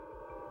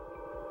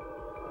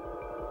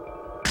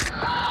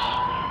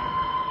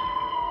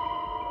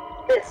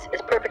This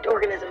is Perfect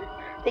Organism,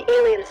 the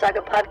Alien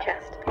Saga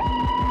podcast,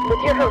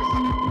 with your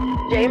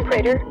hosts, J.M.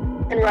 Prater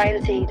and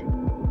Ryan Seed.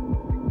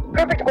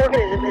 Perfect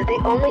Organism is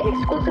the only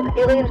exclusive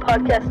alien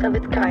podcast of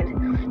its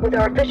kind, with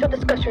our official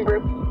discussion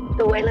group,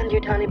 the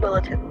Weyland-Yutani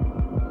Bulletin.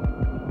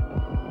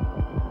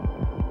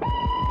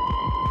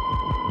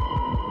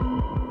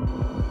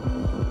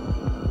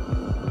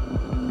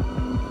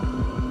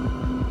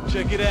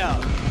 Check it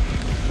out.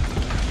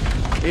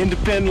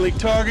 Independently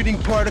targeting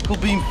particle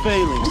beam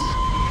phalanx.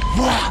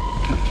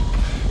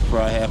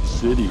 Fry half a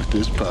city with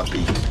this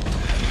puppy.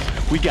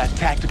 We got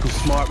tactical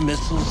smart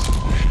missiles,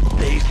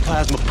 phased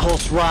plasma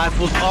pulse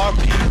rifles,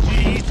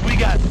 RPGs, we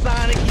got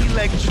sonic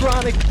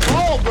electronic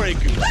ball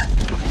breakers.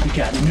 We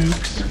got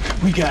nukes,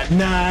 we got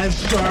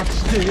knives, sharp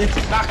sticks.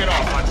 Knock it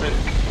off, Hudson.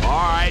 All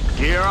right,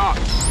 gear up.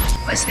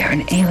 Was there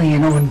an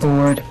alien on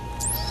board?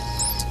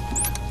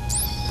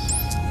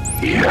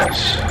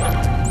 Yes.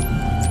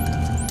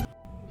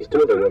 You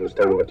still don't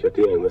understand what you're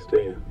dealing with, do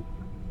you?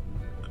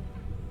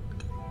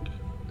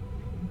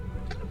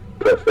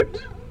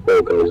 Perfect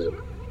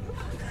organism.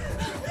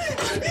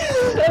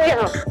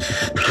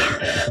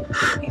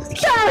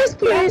 Guys,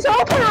 please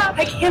open up!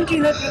 I can't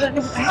do that.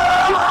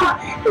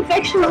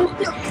 Infection.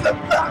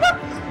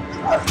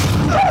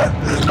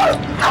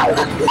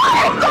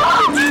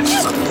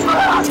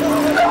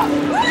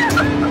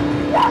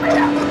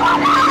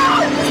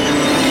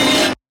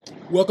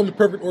 Welcome to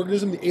Perfect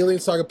Organism, the Alien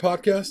Saga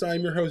podcast. I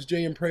am your host,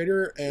 J.M.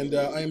 Prater, and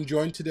I am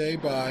joined today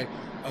by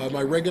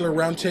my regular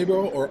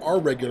roundtable, or our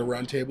regular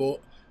roundtable,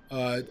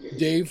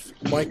 Dave,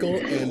 Michael,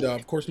 and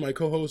of course my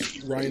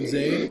co-host, Ryan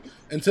Zaid.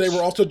 And today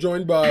we're also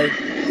joined by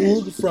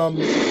Oog, from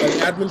an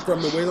admin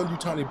from the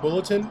Weyland-Yutani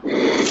Bulletin.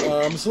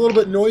 It's a little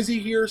bit noisy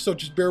here, so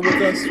just bear with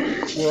us.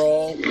 We're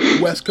all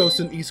West Coast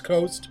and East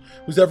Coast.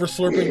 Who's ever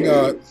slurping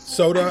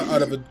soda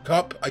out of a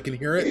cup, I can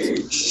hear it.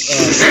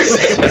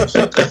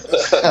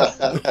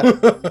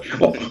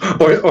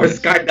 or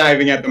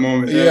skydiving at the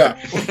moment. Yeah.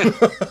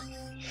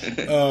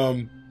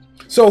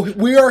 So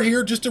we are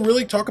here just to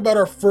really talk about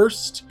our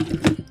first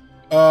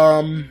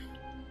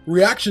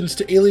reactions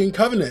to Alien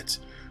Covenant.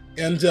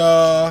 And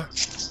I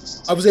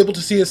was able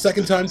to see a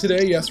second time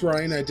today. Yes,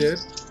 Ryan, I did.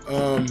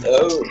 But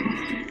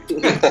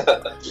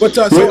what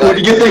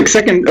did you think?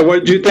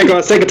 What did you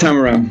think second time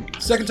around?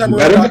 Second time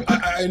around,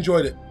 I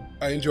enjoyed it.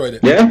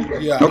 Yeah.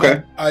 Yeah.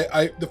 Okay.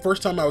 I the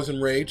first time I was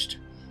enraged.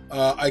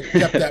 I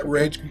kept that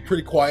rage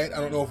pretty quiet. I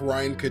don't know if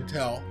Ryan could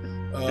tell.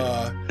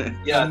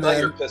 Yeah, I thought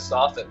you were pissed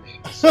off at me.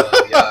 So,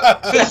 yeah.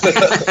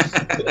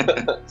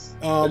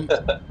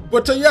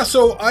 Yeah.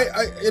 So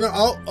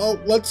I'll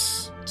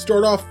let's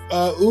start off.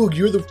 Oog,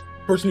 you're the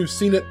person who's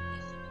seen it.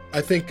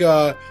 I think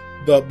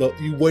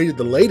you waited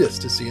the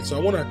latest to see it, so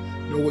I want to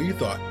know what you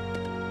thought.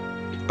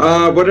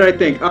 What did I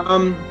think?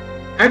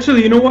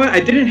 Actually, you know what? I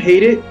didn't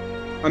hate it.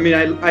 I mean,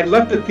 I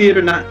left the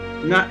theater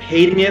not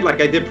hating it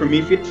like I did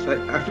Prometheus.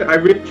 I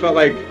really felt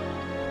like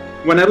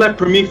when I left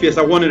Prometheus,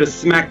 I wanted to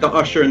smack the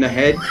usher in the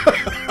head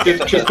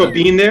just for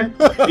being there,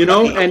 you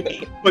know.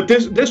 But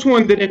this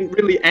one didn't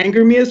really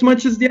anger me as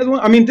much as the other one.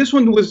 I mean, this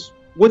one was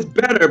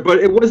better, but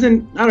it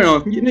wasn't. I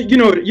don't know.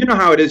 You know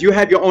how it is. You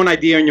have your own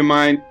idea in your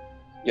mind.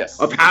 Yes.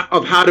 Of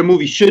how the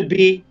movie should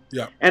be.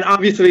 Yeah. And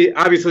obviously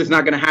it's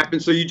not going to happen.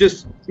 So you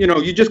just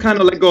kind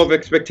of let go of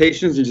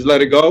expectations and just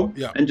let it go.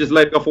 Yeah. And just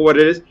let it go for what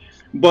it is.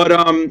 But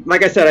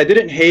like I said, I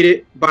didn't hate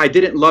it, but I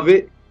didn't love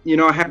it. You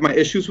know, I have my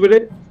issues with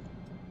it.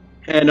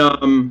 And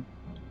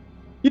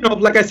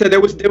like I said, there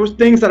was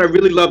things that I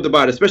really loved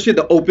about it, especially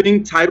the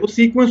opening title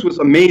sequence was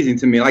amazing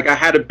to me. Like I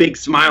had a big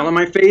smile on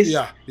my face.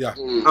 Yeah.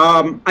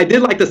 I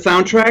did like the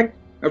soundtrack.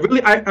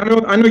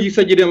 I know you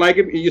said you didn't like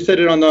it. You said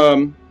it on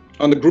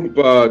the group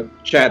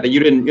chat that you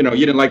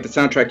didn't like the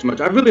soundtrack too much.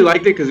 I really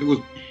liked it because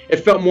it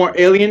felt more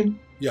alien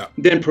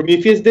than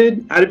Prometheus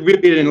did. I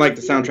really didn't like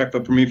the soundtrack for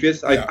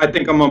Prometheus. I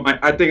think I'm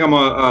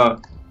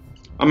a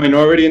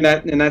minority in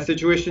that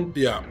situation.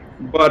 Yeah.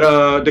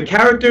 But the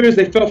characters,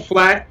 they felt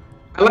flat.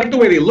 I like the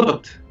way they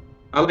looked.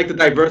 I like the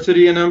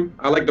diversity in them.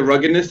 I like the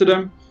ruggedness of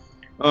them.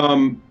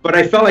 But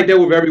I felt like they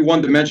were very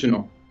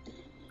one-dimensional.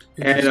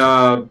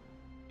 And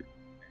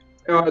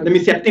let me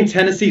see. I think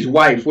Tennessee's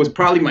wife was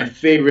probably my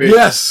favorite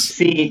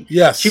scene.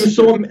 Yes. She was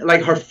so,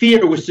 like, her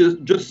fear was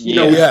just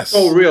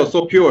so real,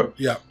 so pure.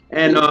 Yeah.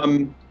 And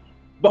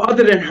but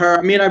other than her,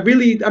 I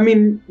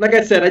mean, like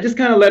I said, I just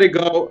kind of let it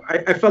go.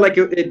 I felt like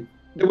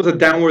there was a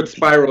downward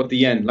spiral at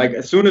the end. Like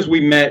as soon as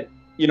we met,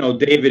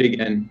 David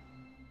again,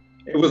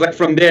 it was like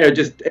from there,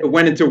 it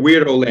went into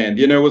weirdo land.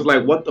 It was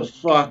like, what the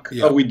fuck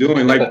are we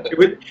doing? Like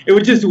it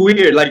was just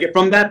weird. Like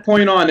from that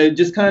point on, it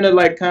just kind of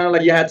like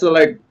you had to,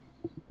 like,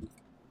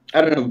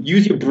 I don't know,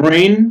 use your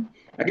brain.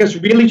 I guess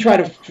really try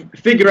to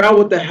figure out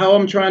what the hell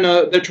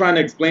they're trying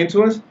to explain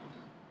to us.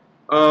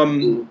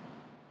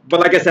 But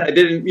like I said, I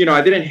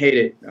didn't hate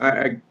it.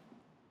 I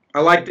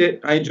liked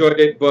it. I enjoyed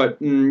it. But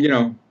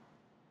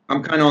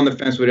I'm kind of on the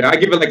fence with it. I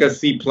give it like a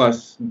C+,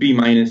 B-.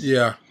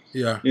 Yeah.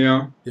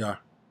 Yeah.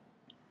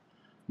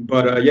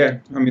 But yeah,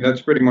 I mean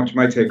that's pretty much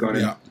my take on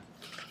it. Yeah.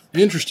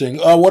 Interesting.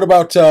 What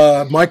about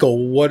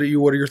Michael? What are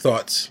your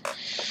thoughts?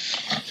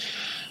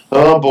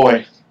 Oh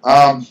boy.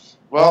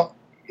 Well,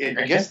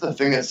 I guess the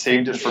thing that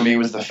saved it for me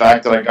was the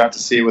fact that I got to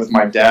see it with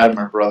my dad and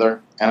my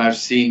brother, and I've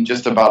seen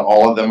just about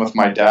all of them with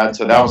my dad,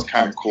 so that was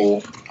kind of cool.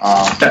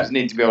 It was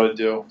neat to be able to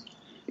do.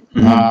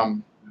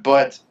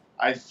 But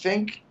I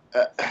think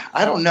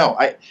I don't know.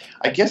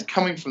 I guess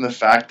coming from the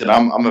fact that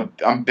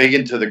I'm big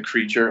into the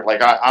creature,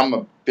 like I'm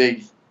a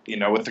big,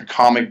 with the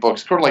comic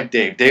books, sort of like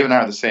Dave. Dave and I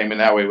are the same in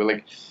that way. We're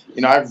like,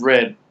 I've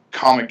read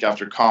comic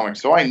after comic,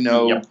 so I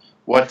know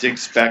what to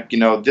expect.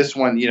 This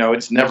one,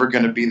 it's never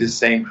going to be the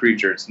same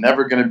creature. It's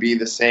never going to be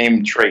the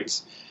same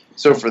traits.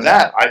 So for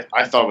that,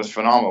 I thought it was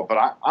phenomenal.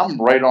 But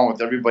I'm right on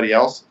with everybody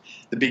else.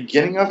 The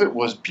beginning of it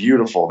was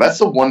beautiful. That's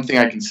the one thing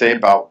I can say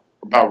about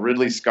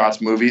Ridley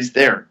Scott's movies.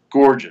 They're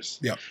gorgeous.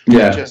 Yeah.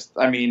 Just,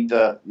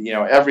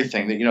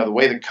 everything. The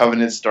way the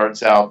Covenant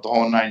starts out, the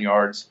whole 9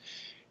 yards.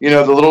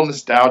 The little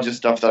nostalgia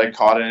stuff that I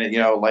caught in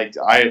it. Like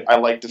I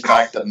like the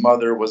fact that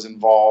Mother was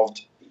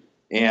involved,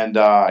 and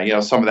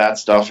some of that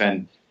stuff.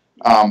 And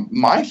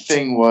my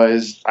thing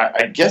was,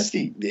 I guess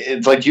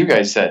it's like you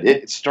guys said,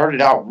 it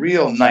started out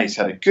real nice,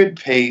 had a good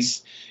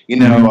pace.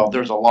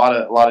 There's a lot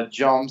of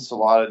jumps, a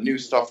lot of new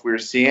stuff we were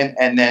seeing,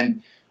 and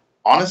then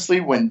honestly,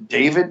 when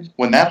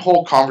that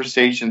whole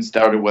conversation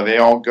started, where they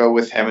all go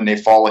with him and they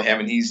follow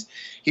him, and he's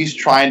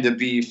trying to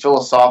be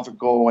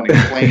philosophical and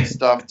explain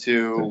stuff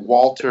to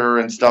Walter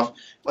and stuff,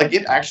 like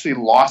it actually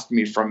lost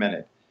me for a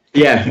minute.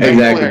 Yeah, Thankfully,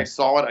 exactly. I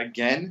saw it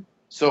again,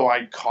 so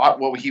I caught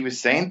what he was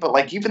saying. But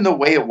like even the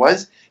way it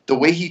was, the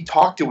way he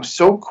talked, it was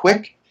so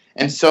quick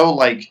and so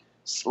like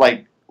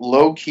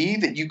low key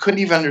that you couldn't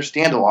even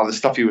understand a lot of the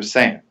stuff he was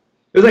saying.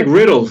 It was like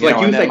riddles. Like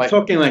he was then,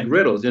 talking like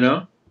riddles,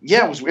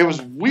 Yeah, it was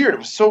weird. It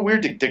was so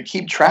weird to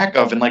keep track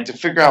of and like to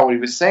figure out what he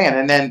was saying.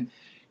 And then,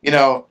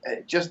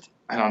 just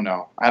I don't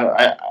know.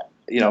 I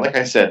like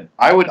I said,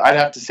 I'd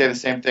have to say the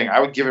same thing. I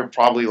would give it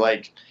probably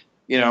like,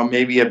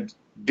 maybe a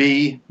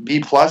B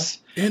plus.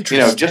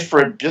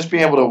 Interesting. Just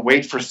being able to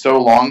wait for so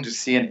long to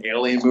see an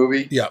Alien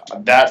movie. Yeah.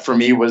 That for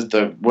me was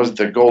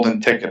the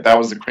golden ticket. That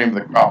was the cream of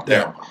the crop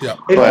there. Yeah.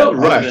 It felt other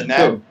rushed than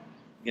that,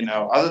 too.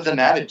 Other than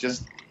that, it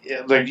just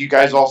like you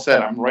guys all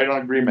said, I'm right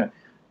on agreement.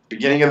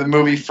 Beginning of the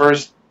movie,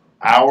 first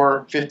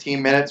hour,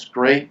 15 minutes,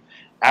 great.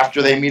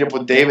 After they meet up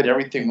with David,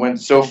 everything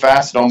went so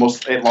fast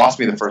it lost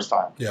me the first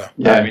time. Yeah.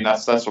 I mean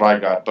that's what I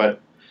got.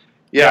 But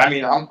yeah, I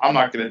mean I'm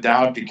not going to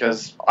down it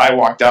because I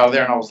walked out of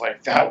there and I was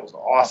like, that was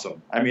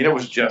awesome. I mean it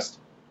was just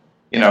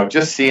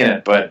just seeing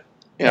it, but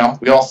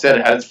we all said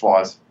it had its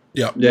flaws.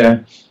 Yeah.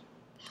 Yeah.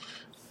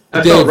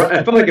 I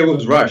felt like it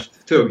was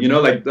rushed too.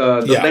 Like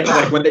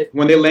like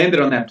when they landed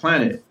on that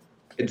planet,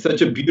 it's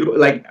such a beautiful.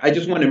 Like I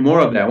just wanted more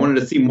of that. I wanted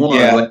to see more.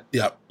 Yeah.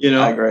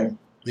 I agree.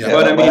 Yeah.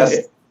 But I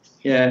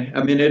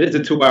mean, it is a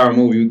 2-hour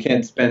movie. You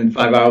can't spend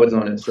 5 hours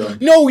on it. So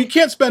no, we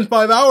can't spend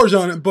 5 hours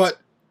on it.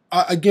 But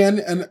again,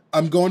 and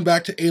I'm going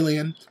back to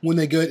Alien when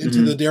they get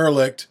into the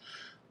derelict.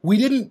 We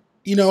didn't.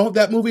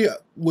 That movie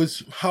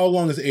was, how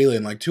long is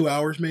Alien? Like 2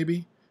 hours,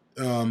 maybe.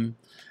 And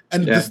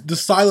the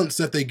silence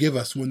that they give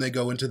us when they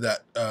go into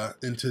that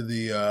into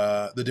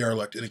the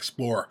derelict and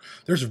explore.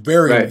 There's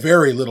very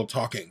very little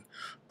talking,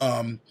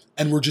 and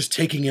we're just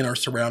taking in our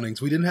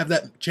surroundings. We didn't have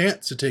that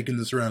chance to take in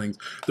the surroundings.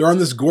 They're on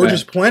this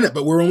gorgeous planet,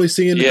 but we're only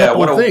seeing a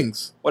couple of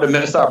things. What a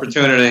missed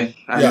opportunity!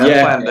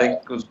 That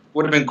planet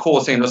would have been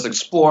cool seeing us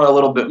explore a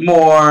little bit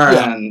more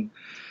and.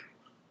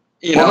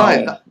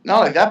 Not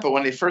like that, but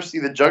when they first see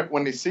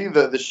when they see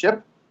the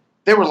ship,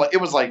 it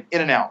was like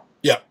in and out.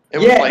 Yeah. It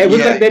was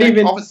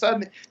like all of a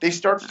sudden they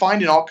start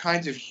finding all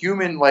kinds of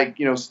human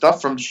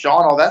stuff from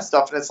Sean, all that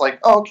stuff, and it's like,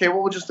 oh, okay,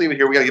 well we'll just leave it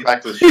here. We gotta get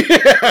back to the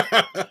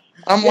ship.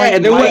 I'm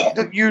like,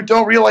 you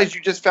don't realize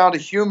you just found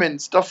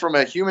stuff from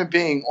a human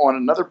being on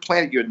another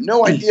planet you had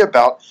no idea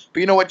about,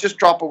 but you know what? Just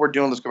drop what we're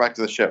doing. Let's go back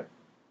to the ship.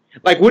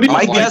 Like, what did you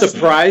be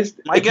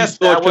surprised? My guess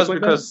that was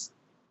because.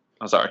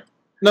 I'm sorry.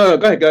 No,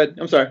 go ahead.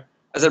 I'm sorry.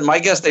 I said, my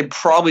guess they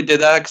probably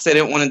did that because they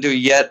didn't want to do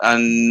yet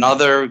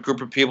another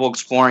group of people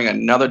exploring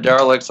another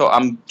derelict. So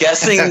I'm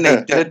guessing they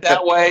did it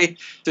that way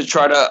to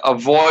try to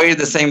avoid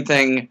the same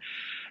thing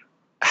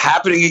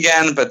happening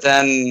again. But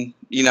then,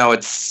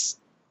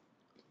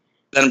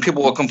 then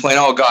people will complain,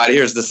 oh, God,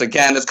 here's this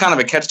again. It's kind of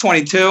a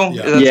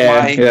catch-22.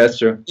 Yeah, that's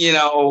true.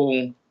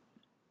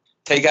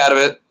 Take out of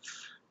it.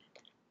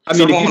 I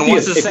mean, everyone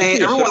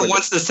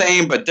wants the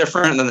same, but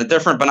different, and then the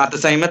different, but not the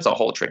same. It's a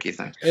whole tricky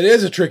thing. It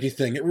is a tricky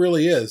thing. It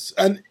really is.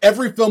 And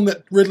every film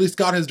that Ridley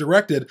Scott has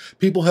directed,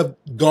 people have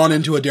gone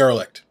into a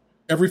derelict.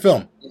 Every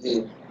film.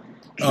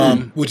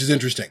 Which is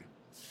interesting.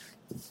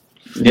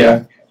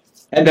 Yeah.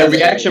 And that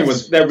reaction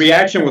was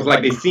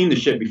like they'd seen the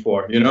shit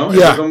before, It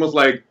was almost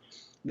like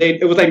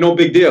it was like no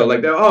big deal.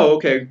 Like, oh,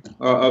 okay,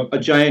 a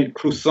giant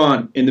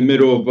croissant in the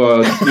middle of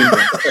the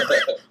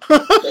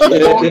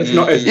it's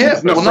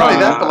not only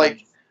that, but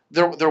like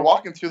they're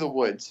walking through the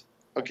woods.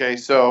 Okay,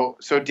 so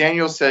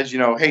Daniel says,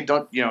 hey,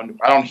 don't,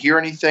 I don't hear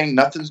anything,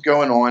 nothing's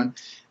going on.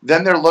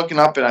 Then they're looking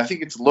up, and I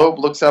think it's Loeb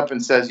looks up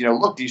and says,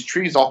 look, these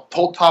trees,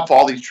 whole top of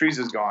all these trees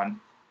is gone.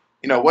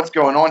 what's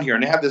going on here?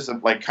 And they have this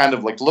like kind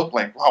of like look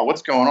like, wow,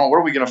 what's going on? What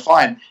are we gonna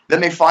find?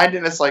 Then they find it,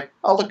 and it's like,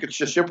 oh, look, it's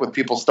just a ship with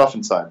people's stuff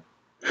inside.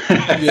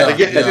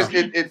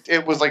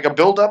 It was like a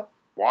build up,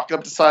 walking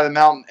up the side of the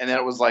mountain, and then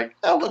it was like,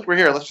 oh, look, we're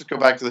here. Let's just go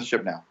back to the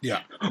ship now.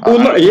 Yeah.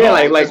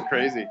 Like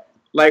crazy.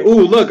 Like,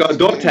 ooh, look,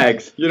 dog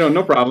tags.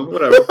 No problem.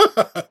 Whatever.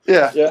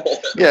 Yeah.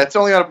 It's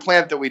only on a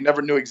planet that we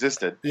never knew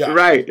existed. Yeah.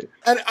 Right.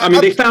 And I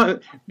mean, they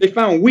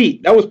found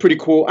wheat. That was pretty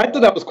cool. I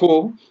thought that was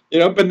cool.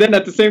 But then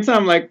at the same time,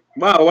 I'm like,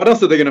 wow, what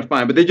else are they gonna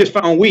find? But they just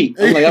found wheat.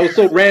 I'm like, that was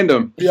so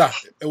random. Yeah,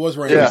 it was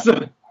random. Yeah.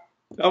 So,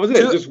 that was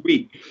it. Just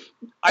wheat.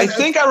 I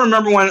think I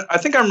remember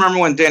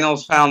when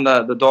Daniels found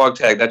the dog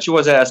tag that she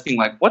was asking,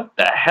 like, what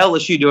the hell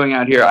is she doing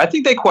out here? I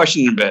think they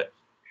questioned a bit.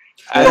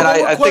 And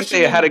I think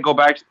they had to go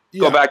back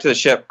to the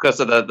ship because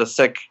of the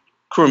sick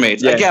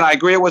crewmates. Yeah. Again, I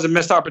agree it was a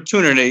missed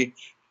opportunity,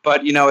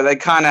 but they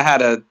kind of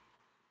had a,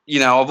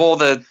 of all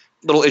the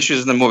little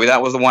issues in the movie,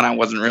 that was the one I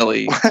wasn't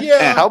really.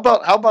 Yeah. How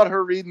about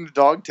her reading the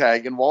dog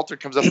tag and Walter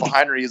comes up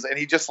behind her and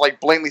he just like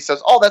blatantly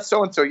says, "Oh, that's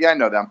so and so. Yeah, I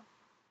know them."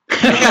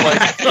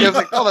 He was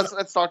like, "Oh,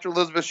 that's Dr.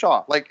 Elizabeth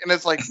Shaw." Like, and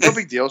it's like no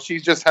big deal. She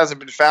just hasn't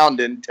been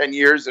found in 10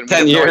 years, and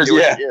 10 years,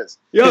 where she is.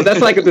 That's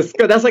like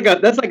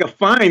a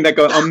find, like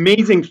an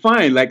amazing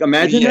find. Like,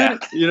 imagine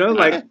that.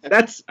 Like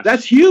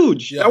that's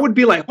huge. Yeah. That would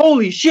be like,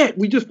 holy shit,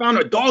 we just found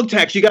a dog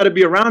tag. She got to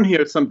be around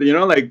here or something.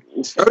 Like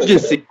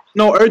urgency.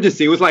 No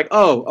urgency. It was like,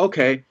 oh,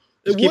 okay.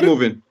 Just keep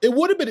moving. It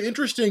would have been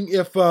interesting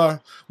if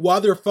while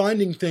they're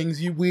finding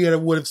things, we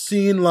would have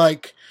seen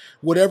like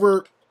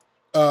whatever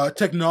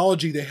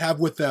technology they have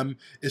with them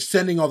is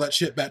sending all that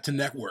shit back to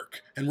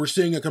network, and we're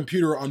seeing a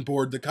computer on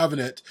board the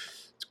Covenant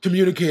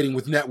communicating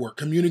with network,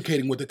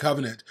 communicating with the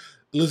Covenant.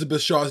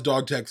 Elizabeth Shaw's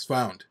dog tag's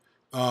found.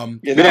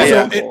 It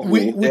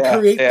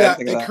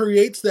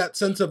creates that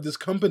sense of this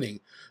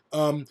company,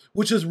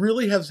 which is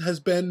really has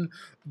been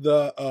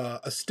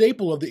a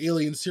staple of the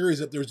Alien series,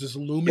 that there's this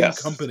looming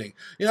company.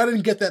 I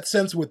didn't get that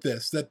sense with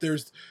this, that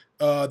there's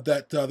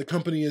the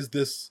company is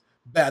this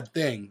bad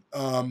thing,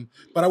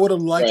 but I would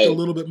have liked a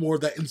little bit more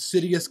of that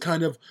insidious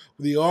kind of,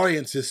 the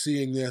audience is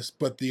seeing this,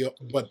 but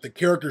the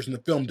characters in the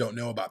film don't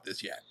know about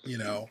this yet.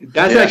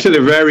 That's actually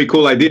a very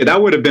cool idea.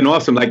 That would have been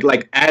awesome.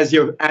 Like as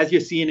you're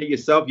seeing it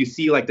yourself, you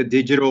see like the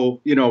digital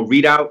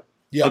readout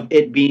of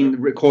it being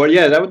recorded.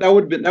 Yeah, that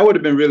would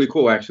have been really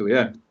cool. Actually,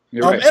 yeah.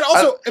 You're right. And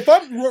also, if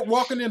I'm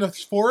walking in a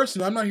forest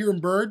and I'm not hearing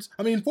birds,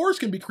 I mean, forests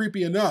can be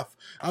creepy enough.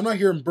 I'm not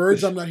hearing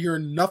birds. I'm not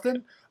hearing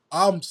nothing.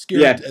 I'm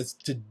scared as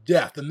to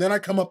death. And then I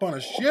come up on a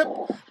ship.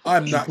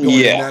 I'm not going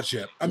in that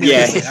ship. I mean,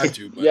 I had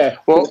to. But. Yeah.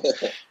 Well,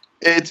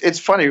 it's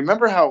funny.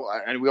 Remember how,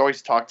 and we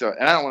always talk to,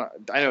 and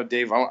I know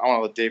Dave, I want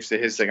to let Dave say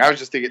his thing. I was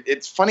just thinking,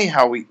 it's funny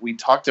how we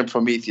talked to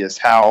Prometheus,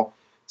 how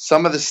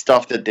some of the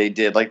stuff that they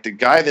did, like the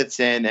guy that's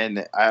in,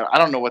 and I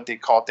don't know what they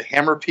call it, the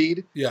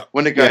hammerpede. Yeah.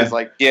 When the guy's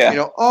like,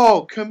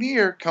 oh, come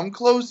here, come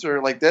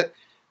closer, like that.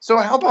 So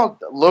how about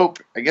Lope?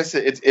 I guess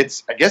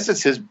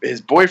it's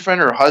his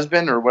boyfriend or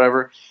husband or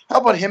whatever. How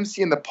about him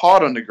seeing the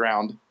pod on the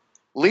ground,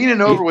 leaning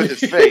over with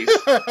his face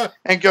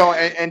and go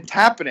and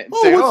tapping it and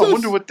saying, "Oh, I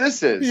wonder what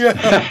this is."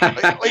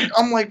 Yeah.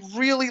 I'm like,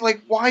 really?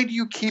 Like, why do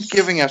you keep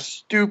giving us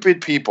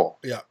stupid people?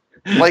 Yeah.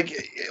 Like,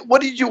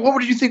 what did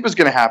you think was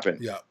going to happen?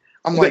 Yeah.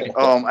 I'm like,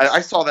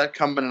 I saw that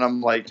coming, and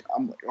I'm like,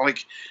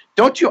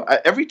 don't you?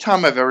 Every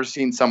time I've ever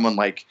seen someone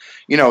like,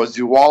 a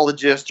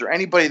zoologist or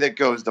anybody that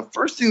goes, the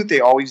first thing that they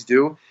always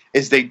do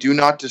is they do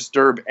not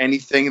disturb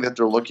anything that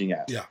they're looking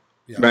at. Yeah.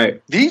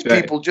 Right. These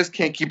people just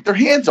can't keep their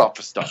hands off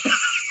of stuff.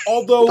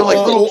 Although, they're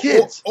like little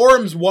kids.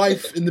 Orm's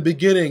wife in the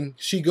beginning,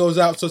 she goes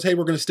out and says, "Hey,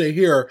 we're going to stay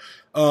here,"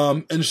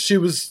 and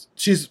she's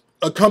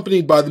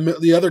accompanied by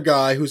the other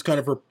guy who's kind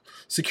of her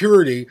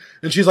security,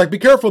 and she's like, be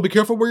careful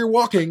where you're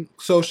walking.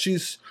 So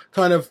she's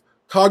kind of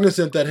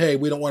cognizant that, hey,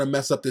 we don't want to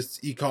mess up this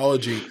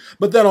ecology.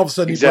 But then all of a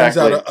sudden he brings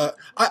out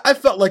I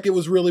felt like it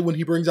was really when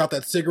he brings out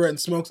that cigarette and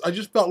smokes, I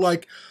just felt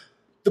like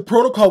the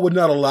protocol would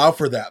not allow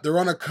for that. They're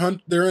in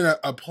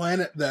a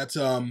planet that,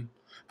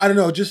 I don't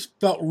know, it just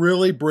felt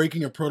really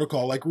breaking a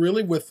protocol. Like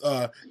really with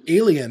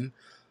Alien,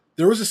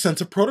 there was a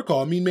sense of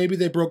protocol. I mean, maybe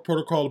they broke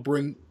protocol to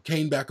bring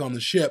Kane back on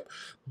the ship,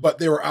 but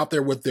they were out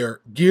there with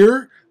their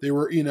gear. They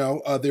were,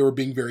 they were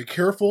being very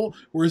careful.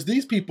 Whereas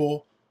these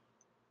people,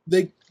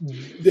 they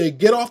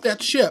get off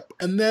that ship,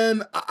 and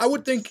then I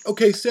would think, so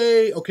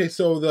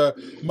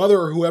the mother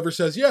or whoever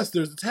says, yes,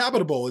 it's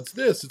habitable, it's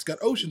this, it's got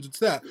oceans, it's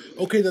that.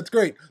 Okay, that's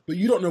great, but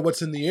you don't know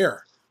what's in the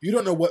air. You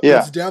don't know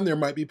what's down there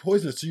might be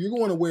poisonous, so you're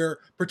going to wear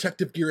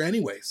protective gear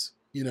anyways,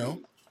 Well,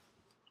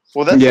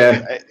 that's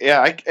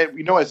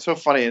it's so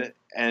funny,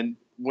 and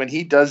when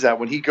he does that,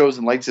 when he goes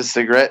and lights a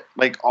cigarette,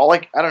 like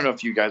I don't know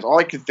if you guys, all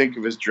I could think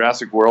of is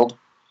Jurassic World,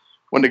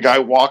 when the guy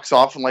walks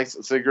off and lights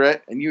a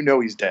cigarette, and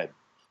he's dead.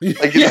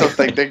 Like it's just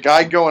like the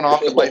guy going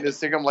off and lighting a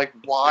cigarette. I'm like,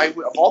 why?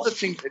 Of all the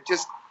things, it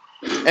just.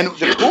 And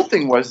the cool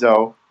thing was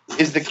though,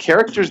 is the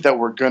characters that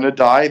were gonna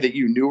die, that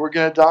you knew were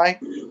gonna die,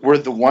 were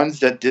the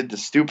ones that did the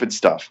stupid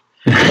stuff.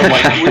 So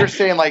like we were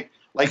saying, like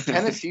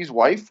Tennessee's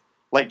wife,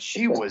 like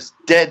she was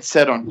dead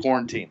set on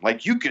quarantine.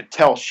 Like you could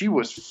tell she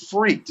was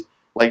freaked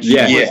Like she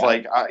Yeah. was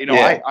like, I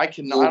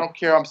don't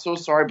care. I'm so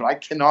sorry, but I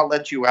cannot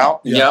let you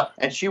out. Yeah.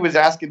 And she was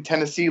asking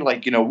Tennessee,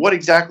 like, what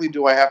exactly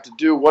do I have to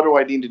do? What do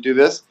I need to do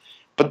this?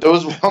 But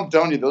I'm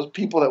telling you, those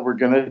people that were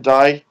gonna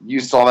die, you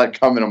saw that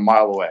coming a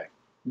mile away.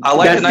 I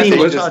like the that scene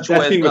nice was touch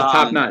that scene with was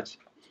top notch.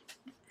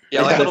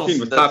 Yeah, I like That scene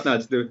was top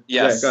notch, dude.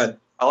 Yes. Yeah, go ahead.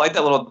 I like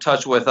that little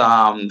touch with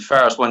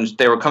Ferris when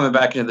they were coming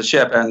back into the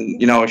ship, and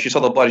she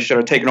saw the blood. She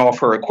started taking off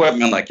her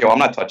equipment. Like, yo, I'm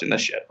not touching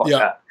this shit. Fuck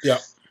that. Yeah.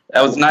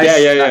 That was nice.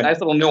 Yeah. Nice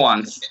little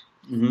nuance.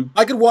 Mm-hmm.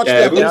 I could watch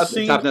that whole was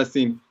scene. top notch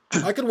scene.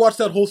 I could watch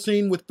that whole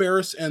scene with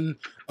Ferris and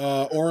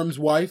Orm's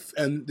wife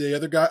and the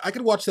other guy. I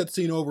could watch that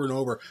scene over and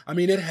over. I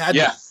mean, it had.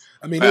 Yeah.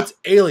 I mean, it's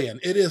Alien.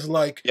 It is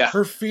like Yeah.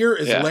 her fear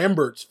is Yeah.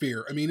 Lambert's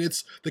fear. I mean,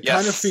 it's the kind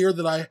of Yes. fear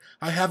that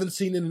I haven't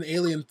seen in an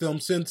Alien film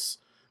since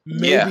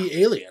maybe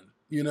Alien.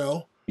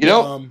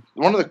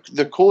 One of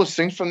the coolest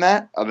things from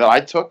that I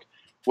took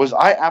was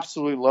I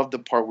absolutely loved the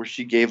part where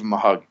she gave him a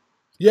hug.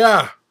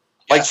 Yeah.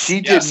 Like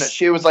she didn't.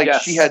 She was like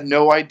she had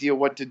no idea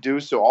what to do,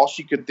 so all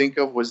she could think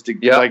of was to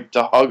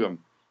to hug him,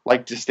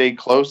 like to stay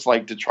close,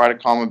 like to try to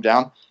calm him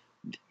down.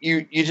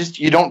 You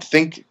don't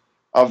think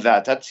of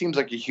that. That seems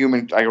like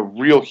a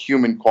real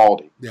human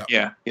quality.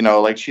 Yeah.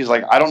 Like she's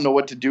like, I don't know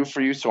what to do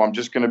for you, so I'm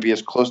just going to be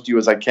as close to you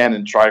as I can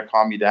and try to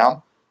calm you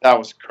down. That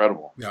was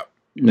incredible. Yeah.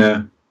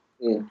 Yeah.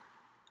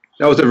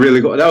 That was a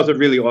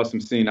really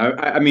awesome scene.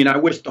 I mean, I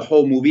wish the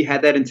whole movie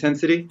had that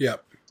intensity. Yeah.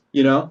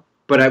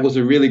 But it was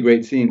a really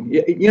great scene.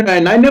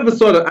 And I never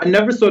saw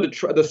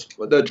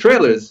the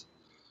trailers,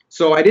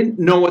 so I didn't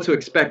know what to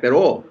expect at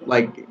all.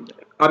 Like,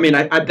 I mean,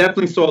 I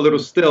definitely saw a little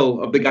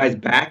still of the guy's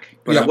back,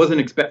 but I wasn't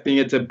expecting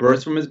it to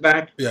burst from his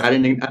back. Yeah. I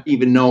didn't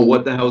even know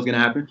what the hell was gonna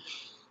happen.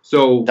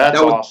 So That's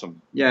that was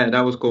awesome. Yeah,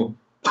 that was cool.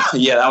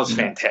 Yeah, that was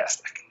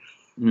fantastic.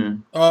 Yeah.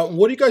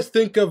 What do you guys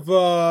think of?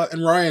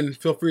 And Ryan,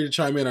 feel free to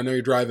chime in. I know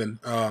you're driving.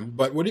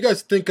 But what do you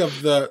guys think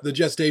of the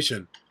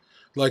gestation,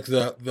 like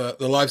the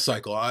life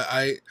cycle?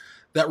 I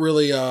that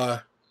really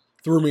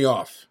threw me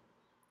off.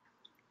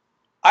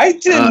 I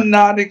did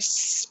not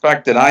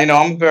expect it.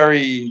 I'm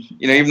very,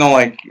 even though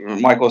like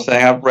Michael was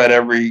saying, I've read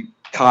every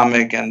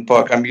comic and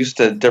book. I'm used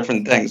to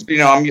different things.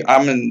 But,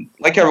 I'm in,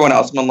 like everyone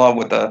else, I'm in love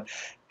with the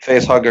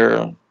face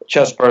hugger,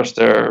 chest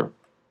burster,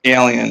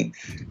 Alien.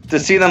 To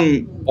see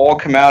them all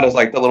come out as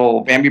like the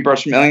little Bambi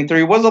burst from Alien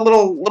 3 was a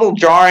little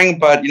jarring,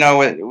 but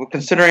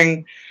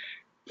considering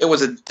it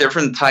was a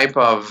different type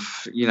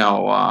of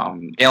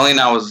Alien,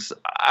 I was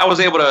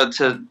able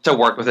to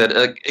work with it.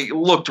 It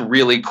looked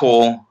really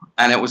cool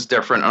and it was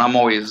different, and I'm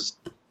always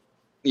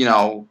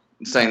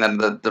saying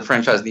that the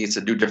franchise needs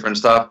to do different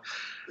stuff,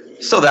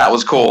 so that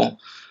was cool.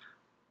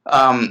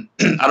 I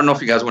don't know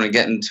if you guys want to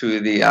get into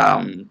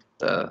the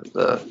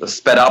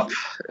sped up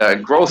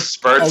growth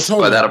spurts,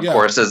 totally, but that of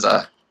course is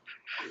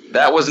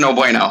that was no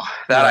bueno.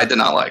 That I did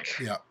not like.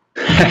 Yeah.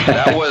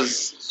 That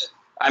was,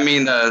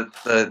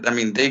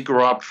 they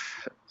grew up.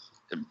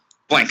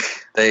 Blink.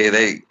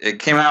 It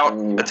came out,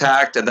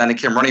 attacked, and then it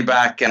came running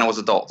back, and it was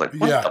adult. Like,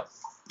 what the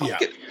fuck?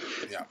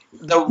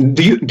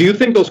 Do you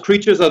think those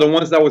creatures are the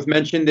ones that was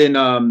mentioned in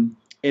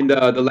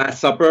the Last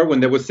Supper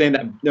when they were saying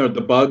that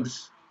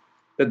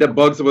the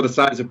bugs were the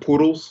size of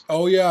poodles?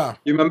 Oh yeah.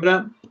 You remember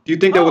that? Do you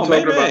think they were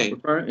talking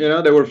about?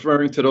 They were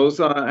referring to those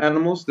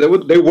animals. They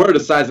were the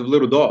size of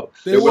little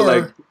dogs. They were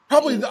like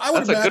probably. I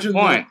would that's a imagine.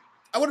 good point.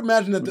 I would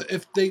imagine that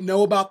if they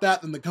know about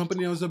that and the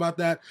company knows about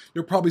that,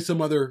 they're probably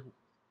some other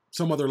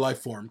life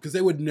form, because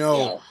they would know.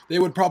 Yeah. They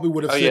would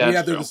have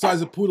said, they're the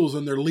size of poodles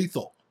and they're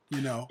lethal.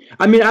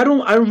 I mean,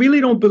 I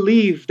really don't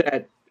believe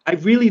that. I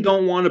really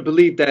don't want to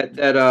believe that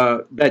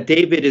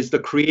David is the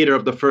creator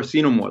of the first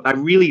Xenomorph. I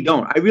really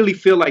don't. I really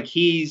feel like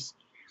he's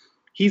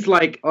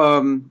like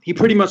he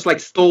pretty much like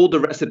stole the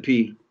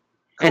recipe,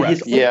 and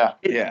his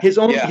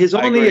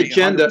only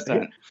agenda.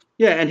 100%.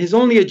 Yeah, and his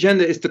only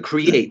agenda is to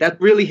create.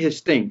 That's really his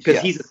thing, because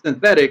he's a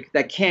synthetic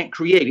that can't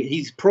create it.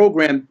 He's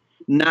programmed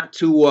not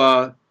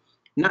to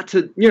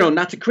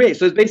create.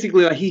 So it's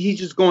basically like he's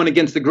just going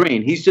against the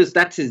grain.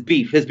 That's his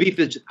beef. His beef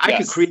is I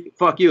could create,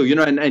 fuck you,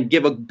 and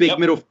give a big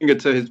middle finger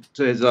to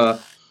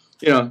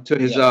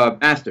his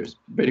masters,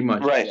 pretty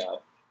much. Right.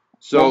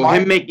 So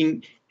him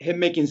making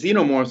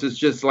Xenomorphs is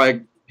just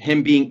like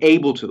him being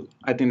able to.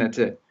 I think that's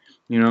it.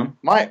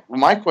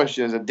 My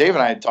question is that Dave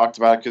and I had talked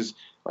about it, because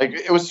like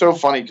it was so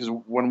funny, because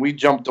when we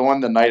jumped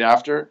on the night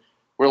after,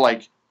 we're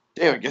like,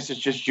 Dave, I guess it's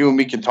just you and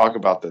me can talk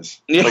about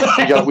this.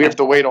 Like, we have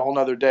to wait a whole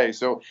nother day.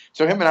 So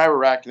him and I were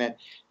racking it,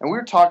 and we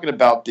were talking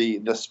about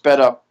the sped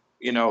up,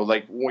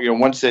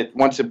 once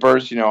it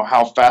bursts,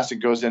 how fast it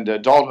goes into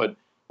adulthood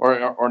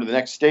or to the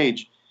next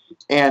stage.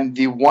 And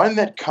the one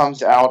that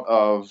comes out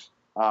of,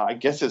 I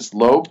guess it's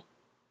Loeb.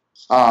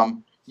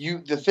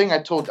 The thing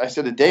I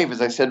said to Dave is,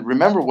 I said,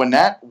 remember when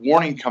that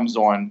warning comes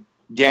on,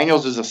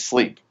 Daniels is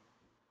asleep.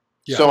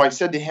 Yeah. So I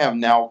said to him,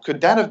 now,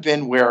 could that have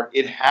been where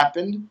it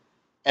happened?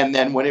 And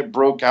then when it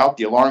broke out,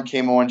 the alarm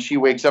came on, she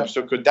wakes up.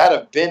 So could that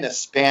have been a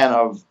span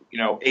of,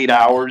 8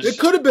 hours? It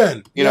could have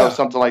been.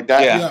 Something like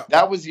that. Yeah.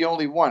 That was the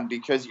only one,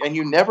 and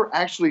you never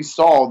actually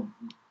saw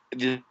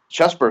the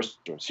chest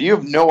burster. So you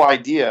have no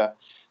idea.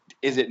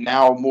 is it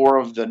now more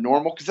of the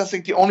normal? Because that's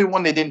like the only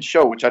one they didn't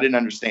show, which I didn't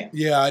understand.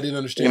 Yeah, I didn't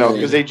understand. You know,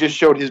 because they just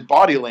showed his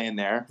body laying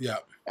there. Yeah.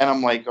 And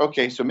I'm like,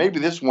 okay, so maybe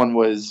this one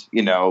was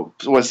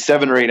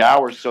 7 or 8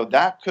 hours, so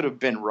that could have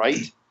been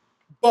right.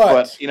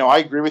 But I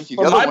agree with you.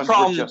 The other ones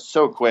were just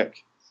so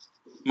quick.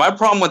 My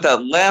problem with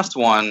that last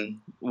one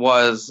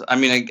was, I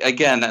mean,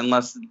 again,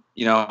 unless,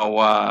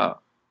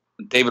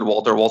 David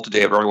Walter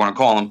David, whatever you want to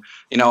call him,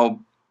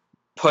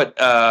 put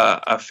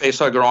a face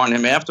hugger on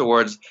him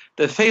afterwards.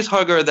 The face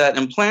hugger that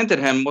implanted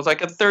him was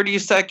like a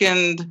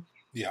 30-second,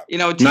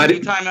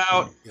 TV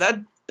timeout. Yeah.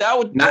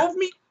 That drove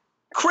me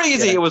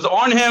crazy. Yeah. It was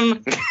on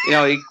him.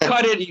 He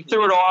cut it, he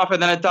threw it off,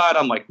 and then it died.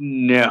 I'm like,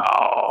 no.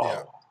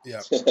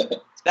 Yeah.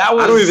 That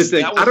was. I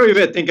don't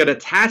even think it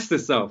attached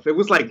itself. It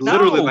was like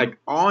literally like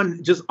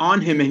on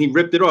him, and he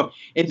ripped it off.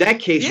 In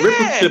that case,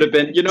 Ripley should have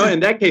been.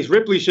 In that case,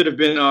 Ripley should have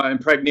been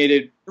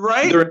impregnated.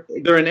 Right.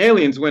 During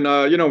Aliens, when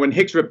when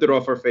Hicks ripped it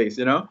off her face.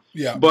 Yeah.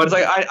 But it's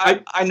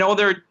like I know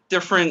they're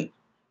different.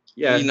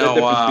 Yeah.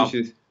 Different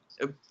species.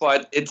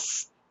 But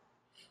it's.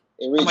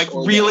 I'm like,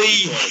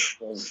 really.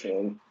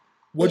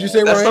 What'd you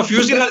say, Ryan? Stuff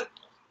who's gonna.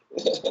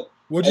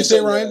 What'd you say,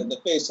 Ryan? The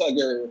face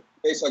hugger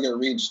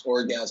reached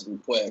orgasm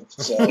quick.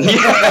 So. But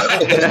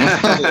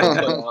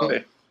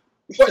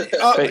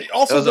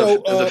also,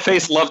 it was a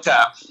face love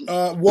tap.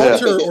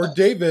 Walter or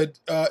David,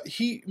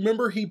 he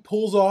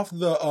pulls off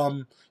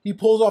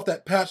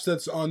that patch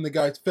that's on the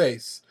guy's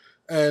face,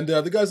 and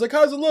the guy's like,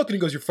 "How's it look?" And he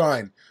goes, "You're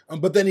fine."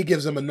 But then he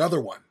gives him another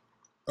one,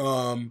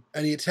 and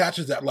he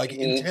attaches that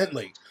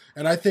intently.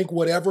 And I think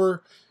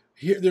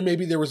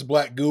there was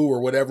black goo or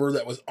whatever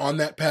that was on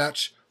that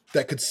patch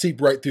that could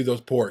seep right through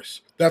those pores.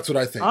 That's what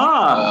I think.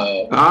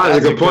 That's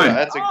a good point.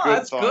 That's a good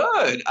that's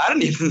good. I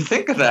didn't even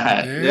think of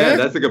that. Yeah,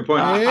 that's a good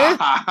point. Look at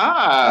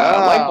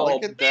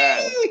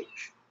that.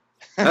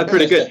 That's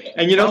pretty good.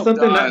 And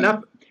something,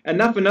 not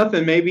for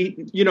nothing,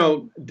 maybe,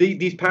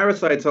 these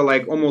parasites are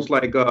like almost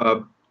like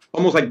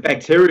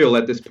bacterial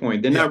at this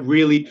point. They're not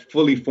really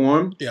fully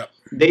formed. Yeah.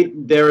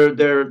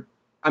 They're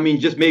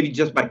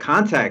just by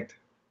contact.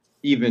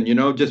 Even,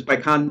 just by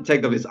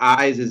contact of his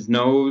eyes, his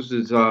nose,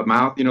 his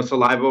mouth,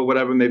 saliva,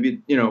 whatever, maybe,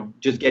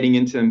 just getting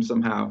into him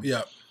somehow.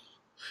 Yeah.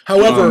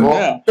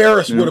 However,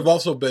 Ferris would have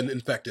also been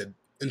infected,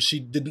 and she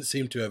didn't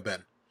seem to have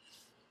been.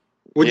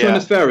 Which one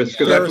is Ferris?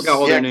 Because I forgot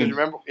all their names.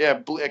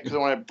 Because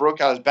when it broke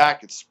out his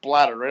back, it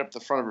splattered right up the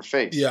front of her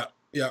face. Yeah,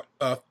 yeah.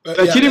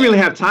 She didn't really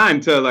have time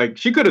to,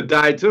 she could have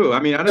died too. I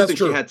mean, I don't think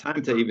she had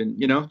time to even,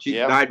 she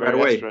died right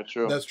away. That's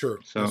true.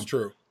 That's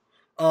true.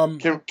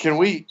 Can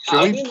we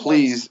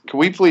please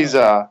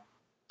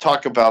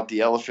talk about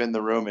the elephant in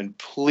the room, and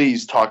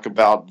please talk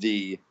about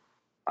the,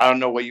 I don't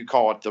know what you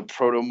call it, the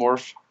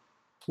protomorph.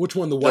 Which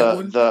one? The white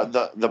one?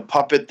 The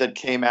puppet that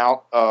came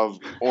out of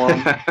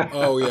Orm.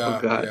 Oh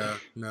yeah, yeah.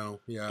 No,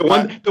 yeah.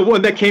 The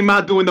one that came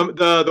out doing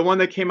the one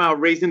that came out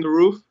raising the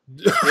roof.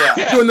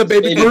 Yeah, doing the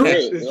baby group.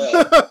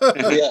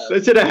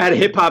 They should have had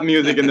hip hop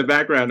music in the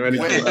background.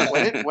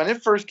 When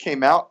it first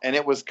came out, and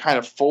it was kind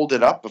of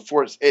folded up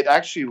before it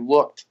actually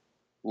looked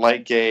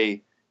like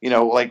like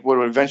what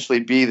would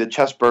eventually be the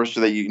chest burster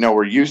that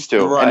we're used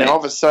to. Right. And then all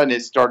of a sudden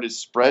it started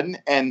spreading,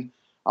 and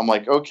I'm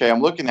like, okay,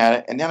 I'm looking at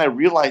it, and then I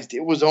realized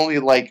it was only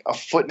like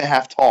 1.5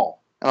 feet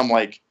tall. And I'm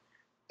like,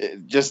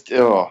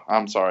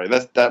 I'm sorry.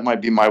 That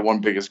might be my one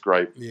biggest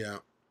gripe. Yeah.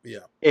 Yeah.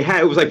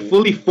 It was like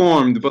fully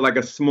formed, but like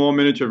a small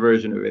miniature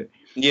version of it.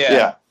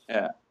 Yeah.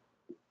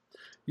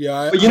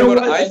 Yeah, but you know what?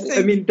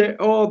 I mean, they're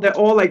all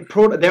like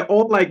they're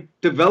all like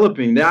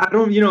developing.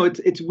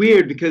 It's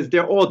weird because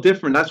they're all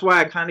different. That's why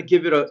I kind of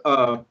give it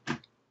a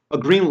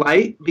green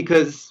light,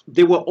 because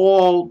they're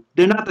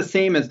not the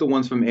same as the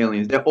ones from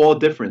Aliens. They're all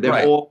different.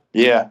 They're all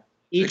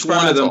each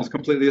one of them is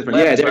completely different.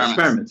 Yeah, they're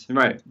experiments,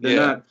 right? They're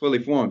not fully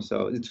formed,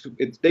 so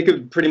it's they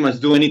could pretty much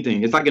do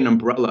anything. It's like an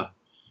umbrella.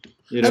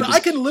 And I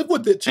can live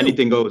with it too.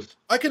 Anything goes.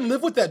 I can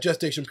live with that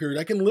gestation period.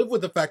 I can live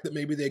with the fact that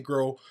maybe they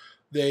grow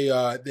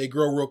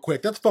real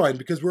quick. That's fine,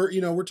 because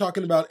we're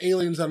talking about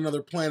aliens on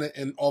another planet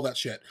and all that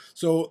shit.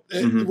 So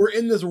we're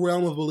in this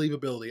realm of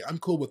believability. I'm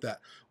cool with that.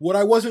 What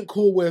I wasn't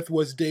cool with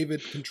was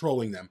David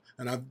controlling them,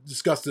 and I've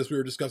discussed this. We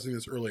were discussing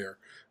this earlier.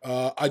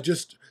 To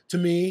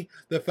me,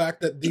 the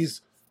fact that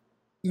these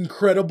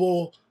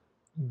incredible,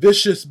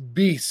 vicious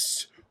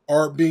beasts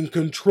are being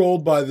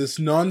controlled by this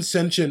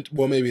non-sentient.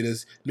 Well,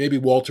 maybe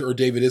Walter or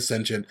David is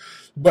sentient,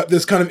 but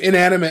this kind of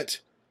inanimate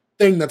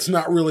thing that's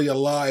not really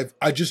alive.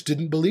 I just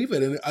didn't believe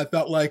it, and I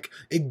felt like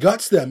it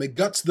guts them. It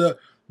guts the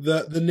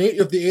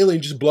nature of the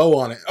alien. Just blow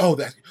on it. Oh,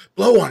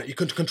 blow on it. You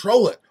can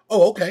control it.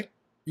 Oh, okay.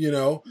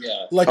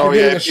 Like you're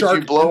hitting a shark.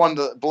 If you blow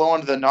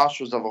onto the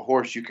nostrils of a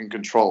horse, you can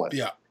control it.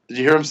 Yeah. Did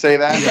you hear him say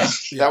that?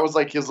 Yeah. That was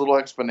like his little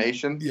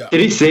explanation. Yeah.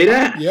 Did he say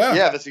that? Yeah.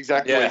 Yeah, that's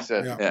exactly what he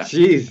said. Yeah.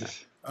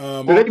 Jesus.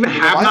 Do they even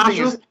have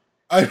nostrils?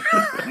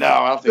 No,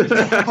 I don't think so.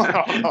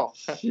 I don't know.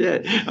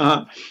 Shit.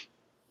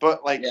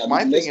 But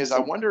my thing is, I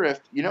wonder if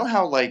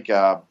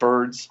how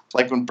birds,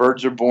 like when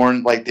birds are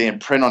born, like they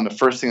imprint on the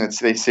first thing that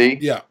they see.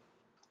 Yeah.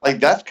 Like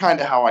that's kind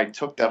of how I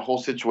took that whole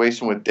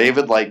situation with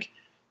David. Like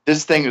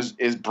this thing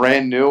is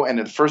brand new, and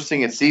the first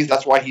thing it sees,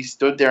 that's why he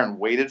stood there and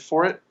waited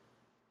for it.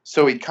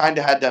 So he kind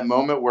of had that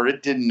moment where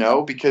it didn't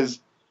know, because,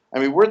 I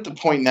mean, we're at the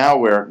point now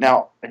where,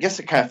 now, I guess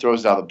it kind of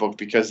throws out of the book,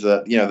 because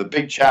the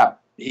big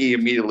chap, he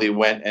immediately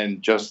went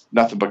and just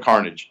nothing but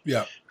carnage.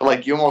 Yeah. But,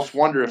 like, you almost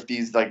wonder if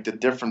these, like, the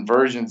different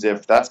versions,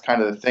 if that's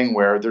kind of the thing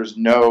where there's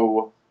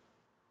no,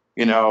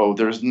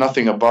 there's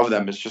nothing above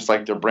them. It's just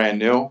like they're brand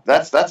new.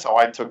 That's how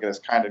I took it, as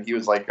kind of, he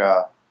was like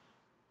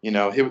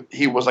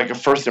he was like a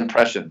first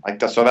impression, like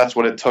that. So that's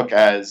what it took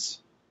as,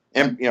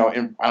 I don't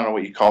know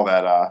what you call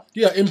that.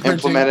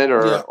 Implemented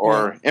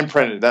or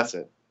imprinted. That's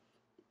it.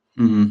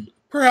 Mm-hmm.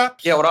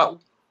 Perhaps. Yeah.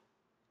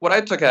 What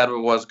I took out of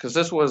it was, because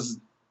this was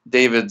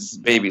David's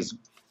babies,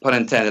 pun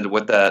intended,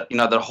 with that,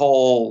 the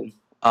whole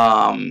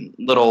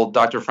little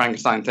Dr.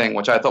 Frankenstein thing,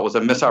 which I thought was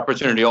a missed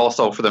opportunity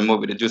also for the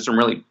movie to do some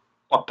really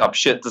fucked up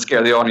shit to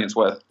scare the audience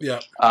with. Yeah.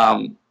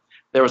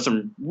 There was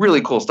some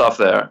really cool stuff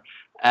there.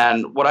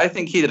 And what I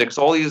think he did, because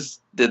all these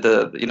did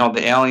the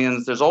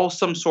aliens, there's all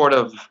some sort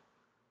of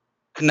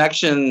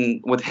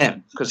connection with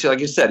him, because like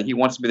you said, he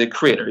wants to be the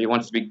creator, he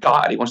wants to be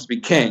God, he wants to be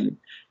king,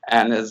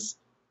 and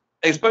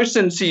especially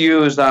since he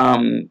used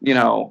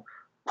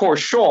poor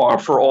Shaw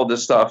for all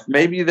this stuff,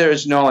 maybe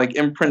there's like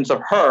imprints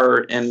of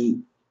her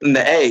in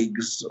the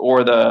eggs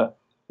or the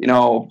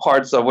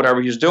parts of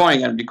whatever he's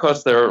doing, and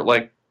because they're,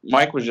 like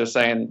Mike was just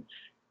saying,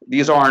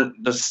 these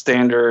aren't the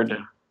standard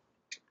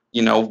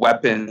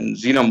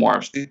weapons,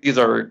 xenomorphs. These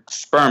are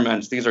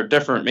experiments. These are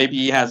different. Maybe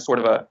he has sort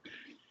of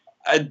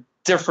a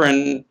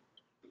different,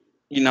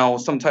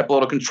 some type of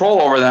little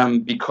control over them,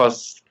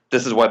 because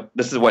this is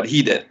what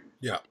he did.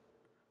 Yeah.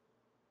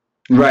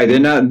 Right. They're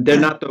not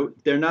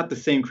the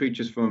same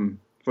creatures from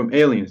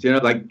Aliens.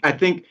 Like I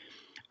think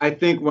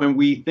when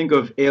we think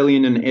of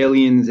Alien and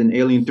Aliens and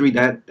Alien 3,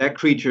 that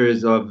creature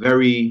is a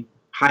very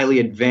highly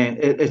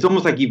advanced. It's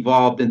almost like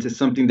evolved into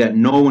something that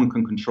no one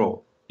can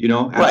control.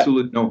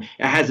 Absolutely right. No.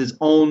 It has its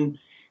own,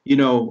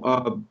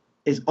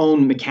 its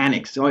own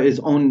mechanics, its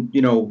own,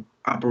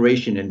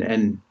 operation,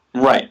 and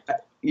right.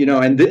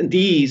 And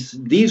these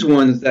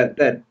ones that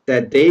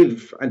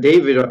Dave,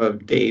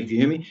 you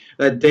hear me?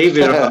 That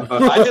David,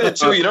 I did it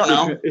too. You don't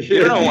know.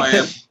 You don't know who I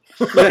am.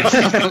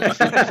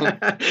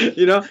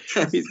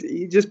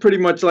 He just pretty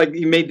much, like,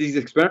 he made these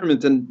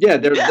experiments, and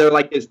they're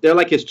like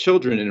his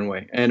children in a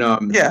way, and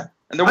and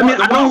they're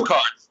wild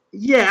cards.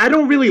 Yeah, I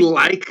don't really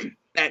like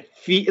that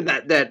for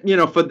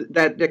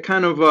that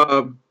kind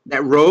of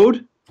that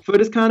road for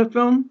this kind of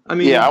film. I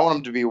mean, I want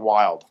them to be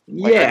wild.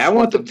 I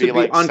want them to be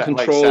like,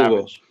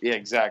 uncontrollable. Yeah,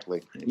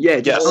 exactly. Yeah,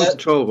 just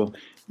uncontrollable.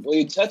 Well,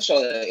 you touched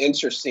on an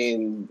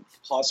interesting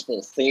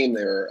possible theme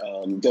there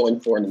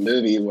going for in the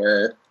movie,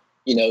 where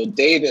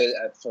David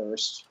at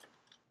first,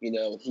 he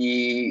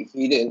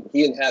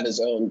didn't have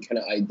his own kind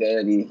of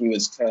identity. He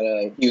was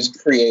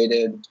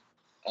created.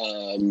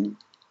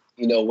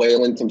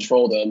 Weyland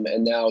controlled him,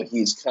 and now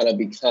he's kind of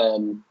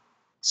become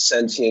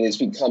sentient. He's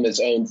become his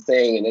own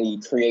thing, and then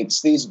he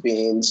creates these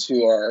beings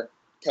who are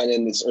kind of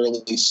in this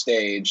early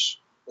stage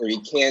where he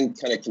can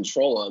kind of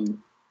control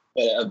them,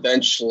 but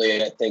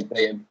eventually I think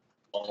they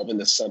evolve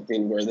into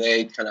something where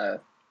they kind of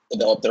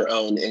develop their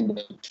own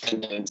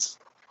independent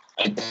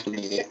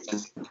identity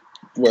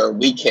where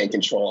we can't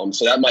control them.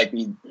 So that might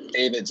be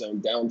David's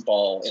own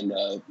downfall in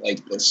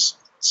this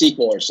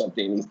sequel or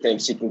something. He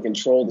thinks he can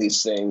control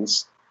these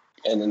things,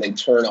 and then they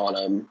turn on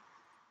him,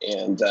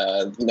 and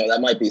that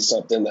might be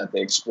something that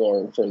they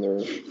explore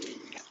further.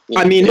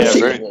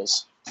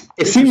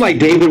 It seemed like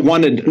David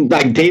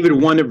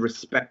wanted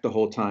respect the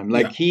whole time.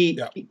 Like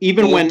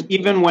even when he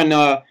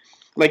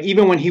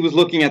was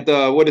looking at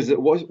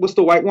what's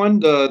the white one,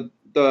 the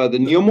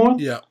neomorph?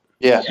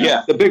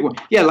 Yeah, the big one.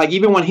 Yeah, like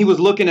even when he was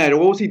looking at it,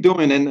 what was he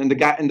doing? And the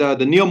guy and the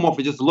neomorph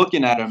was just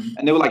looking at him,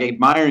 and they were like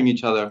admiring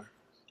each other.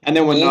 And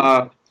then when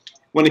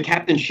the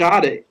captain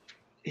shot it,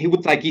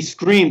 he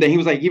screamed, and he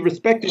was like, he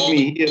respected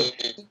me,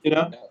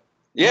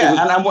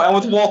 Yeah, and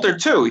with Walter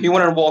too. He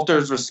wanted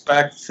Walter's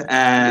respect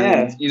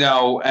and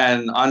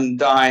and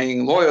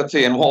undying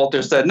loyalty, and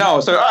Walter said no.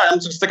 So all right, I'm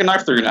just stick a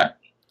knife through your neck.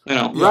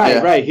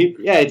 Right.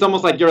 It's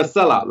almost like you're a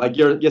sellout, like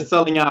you're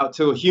selling out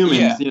to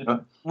humans,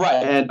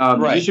 Right. And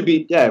you should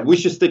be, we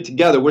should stick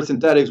together. We're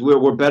synthetics.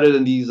 We're better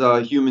than these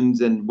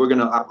humans, and we're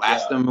gonna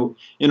outlast them.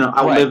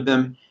 Outlive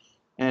them.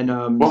 And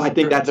I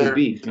think that's his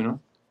beef.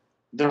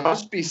 There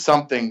must be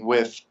something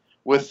with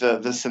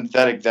the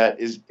synthetic that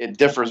it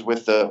differs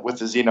with the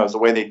Xenos, the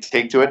way they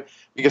take to it.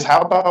 Because how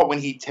about when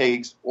he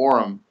takes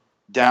Orm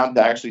down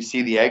to actually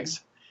see the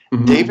eggs?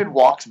 Mm-hmm. David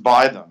walks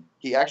by them.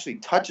 He actually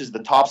touches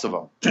the tops of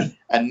them,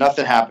 and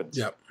nothing happens.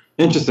 Yep.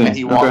 Interesting. And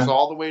he walks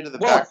all the way to the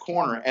back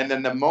corner, and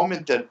then the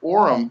moment that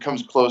Orm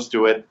comes close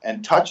to it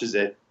and touches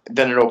it,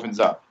 then it opens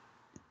up.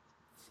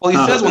 Well,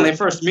 he says when they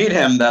first meet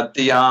him that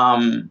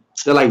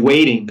they're like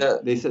waiting.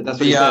 They said that's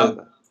what he said.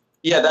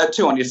 Yeah, that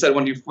too. And you said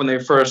when they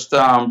first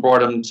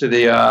brought him to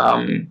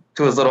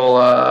to his little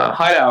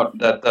hideout,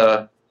 that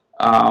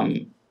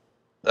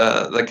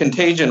the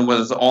contagion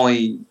was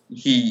only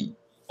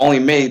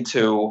made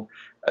to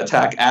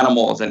attack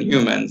animals and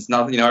humans.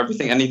 Nothing,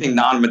 anything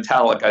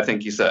non-metallic. I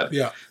think you said.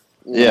 Yeah.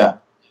 Yeah.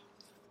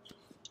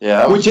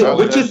 Yeah. Which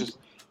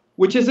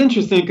is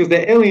interesting because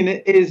the alien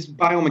is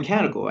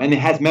biomechanical and it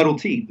has metal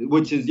teeth,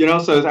 which is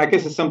so I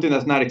guess it's something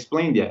that's not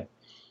explained yet.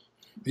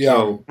 Yeah.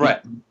 So,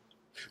 right.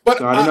 But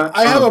so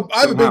I have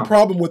a big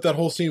problem with that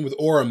whole scene with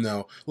Orm,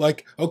 though.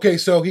 Like, okay,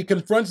 so he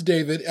confronts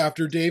David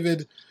after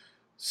David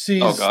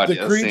sees the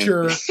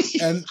creature,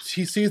 and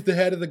he sees the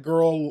head of the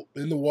girl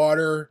in the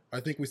water. I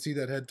think we see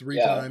that head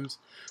 3 times.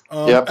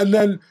 And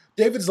then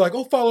David's like,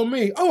 "Oh, follow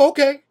me." Oh,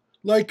 okay.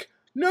 Like,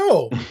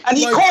 no. And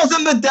he calls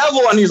him the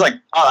devil, and he's like,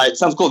 "All right,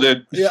 sounds cool,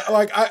 dude." Yeah,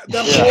 like that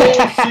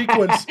whole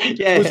sequence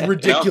was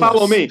ridiculous.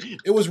 Follow me.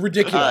 It was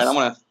ridiculous. All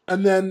right,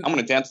 I'm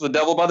gonna dance with the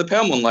devil by the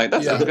pale moonlight.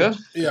 That sounds good.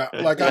 Yeah,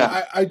 like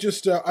I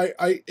just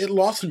it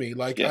lost me.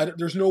 Like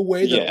there's no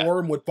way that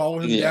Orm would follow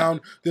him down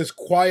this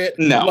quiet.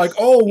 No. Like,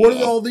 oh, what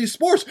are all these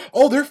spores?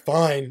 Oh, they're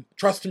fine.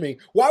 Trust me.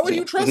 Why would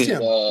you trust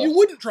him? You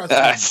wouldn't trust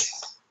him.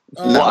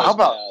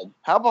 Well,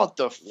 how about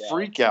the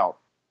freak out?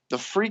 The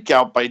freak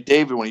out by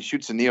David when he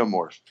shoots a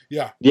neomorph.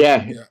 Yeah.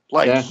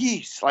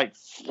 He's like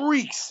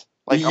freaks.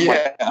 Like I'm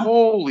like,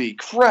 holy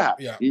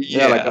crap. Yeah.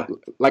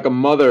 Like a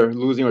mother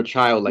losing her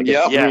child. Like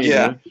yeah.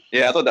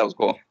 I thought that was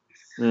cool.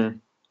 Yeah.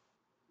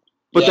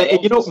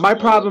 But my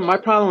problem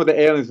with the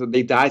aliens is that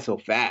they die so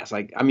fast.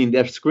 Like, I mean,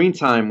 their screen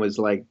time was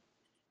like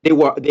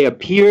they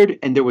appeared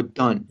and they were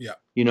done. Yeah.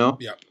 You know?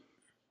 Yeah.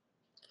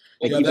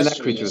 Like even that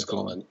creature is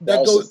gone. That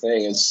was the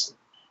thing is.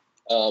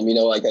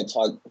 Like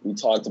we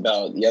talked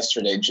about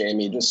yesterday,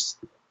 Jamie, just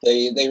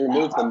they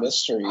removed the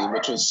mystery,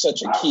 which was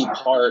such a key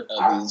part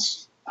of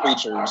these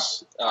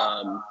creatures.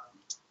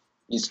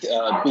 These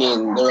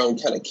being their own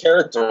kind of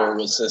character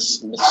was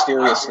this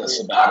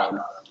mysteriousness about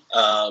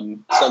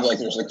them. Sounds like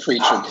there's a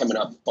creature coming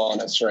up on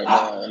us right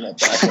now in the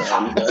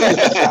background.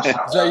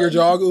 Is that your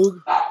dog,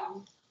 Oog?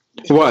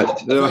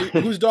 What?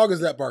 Whose dog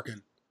is that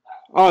barking?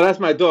 Oh, that's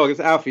my dog. It's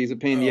Alfie. He's a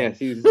pain in the ass.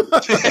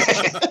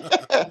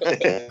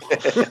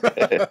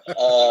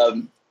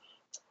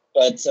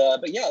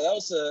 But yeah, that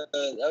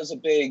was a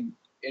big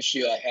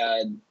issue I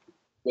had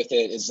with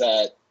it. Is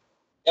that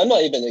I'm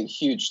not even a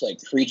huge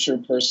creature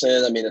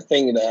person. I mean, the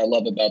thing that I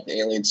love about the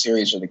Alien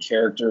series are the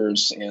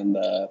characters and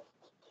the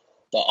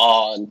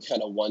awe and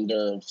kind of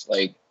wonder of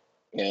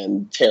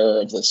and terror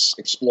of this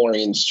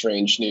exploring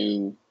strange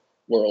new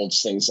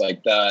worlds, things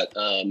like that.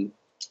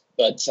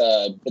 But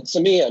to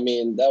me, I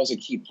mean, that was a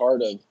key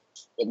part of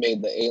what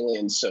made the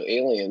aliens so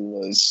alien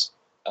was,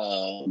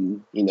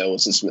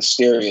 was this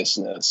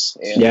mysteriousness.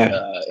 And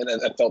and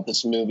I felt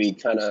this movie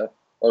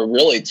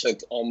really took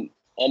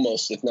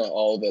almost, if not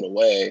all of it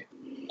away.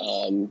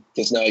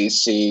 Because now you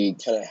see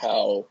kind of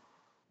how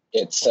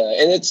it's,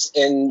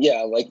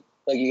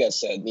 like you guys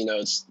said,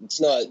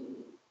 it's not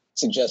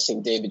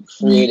suggesting David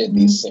created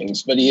these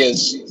things, but he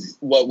is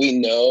what we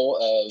know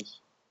of.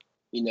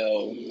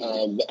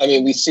 I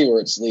mean, we see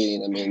where it's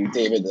leading. I mean,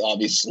 David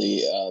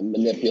obviously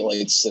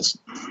manipulates this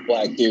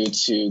black dude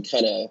to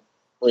kind of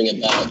bring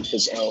about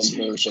his own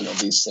version of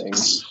these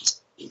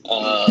things.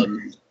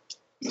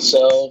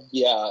 So,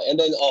 yeah. And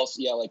then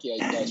also, like you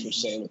guys were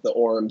saying with the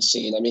Orm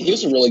scene, I mean, he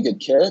was a really good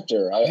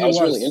character. I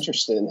was really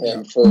interested in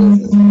him for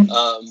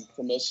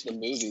most of the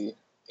movie.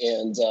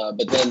 And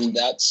but then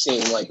that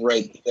scene,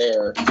 right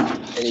there,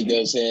 and he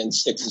goes in,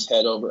 sticks his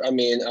head over. I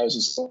mean, I was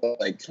just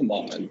like, "Come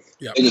on!"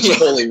 Yeah. It just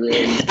totally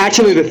ruined.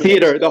 Actually,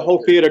 the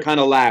whole theater kind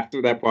of laughed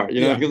through that part.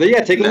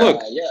 Because take a look.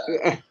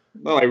 Yeah.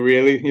 Not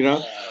really,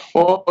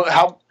 Well,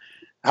 how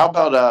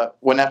about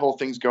when that whole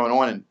thing's going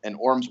on and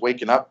Orm's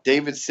waking up?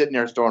 David's sitting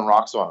there throwing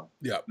rocks on him.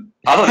 Yeah.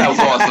 I thought that was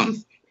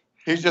awesome.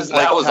 He's just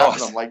that was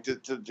awesome. Him,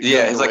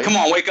 he's like, "Come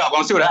on, wake up! I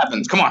want to see what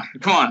happens. Come on."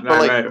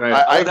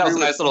 Right. That was a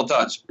nice little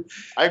touch.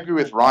 I agree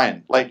with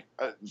Ryan.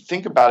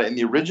 Think about it. In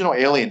the original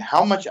Alien,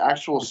 how much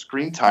actual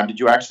screen time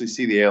did you actually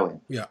see the alien?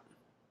 Yeah.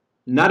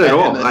 Not at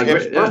all.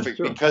 It's perfect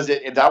because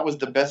that was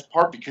the best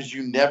part because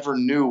you never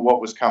knew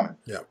what was coming.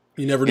 Yeah.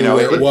 You never knew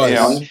where it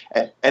was.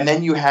 And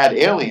then you had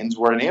Aliens,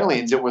 where in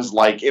Aliens it was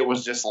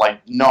just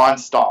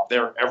nonstop.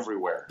 They're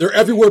everywhere. They're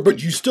everywhere,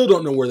 but you still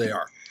don't know where they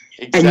are.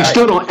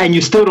 Exactly. And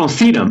you still don't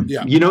see them.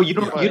 Yeah. You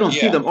don't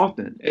see them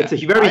often. Yeah. It's a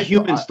very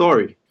human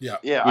story. Yeah.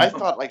 Yeah. I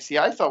thought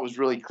it was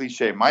really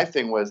cliche. My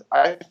thing was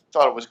I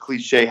thought it was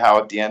cliche how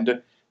at the end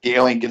the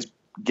alien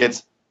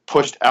gets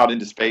pushed out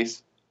into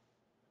space.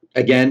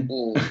 Again.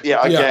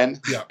 Yeah.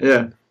 Again.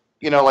 Yeah.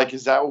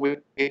 Is that what we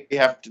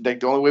have to?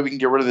 The only way we can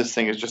get rid of this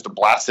thing is just to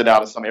blast it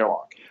out of some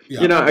airlock.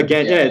 Yeah.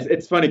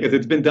 It's funny because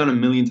it's been done a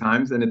million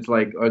times, and it's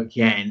like,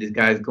 again, this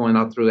guy's going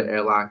out through the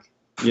airlock.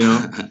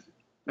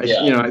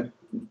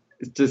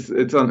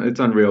 It's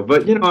unreal.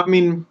 But I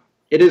mean,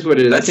 it is what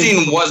it is. That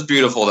scene was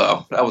beautiful,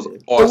 though. That was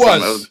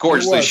awesome. It was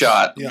gorgeously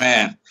shot,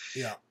 man.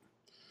 Yeah.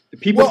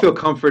 People feel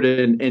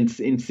comforted in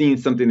seeing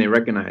something they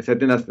recognize. I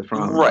think that's the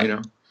problem. Right.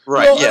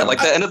 Right. Well,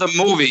 the end of the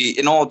movie.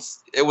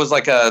 It was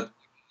like a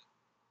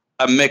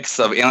mix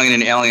of Alien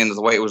and Aliens.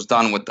 The way it was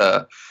done with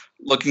the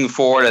looking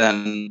forward and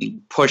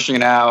then pushing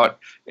it out.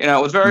 It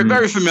was very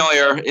very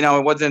familiar.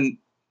 It wasn't.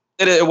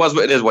 It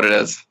is what it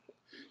is.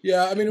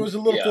 Yeah, I mean, it was a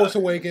little Force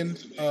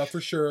Awakens,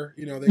 for sure.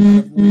 You know, they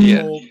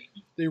kind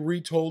of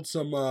retold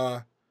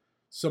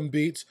some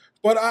beats.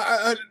 But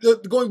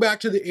going back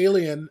to the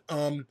Alien,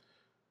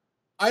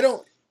 I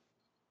don't.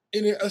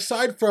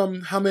 Aside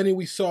from how many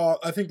we saw,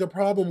 I think the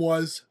problem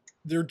was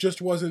there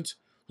just wasn't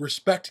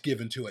respect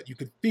given to it. You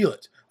could feel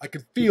it. I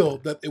could feel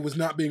that it was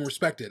not being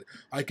respected.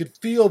 I could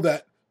feel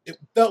that it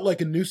felt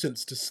like a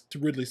nuisance to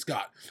Ridley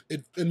Scott.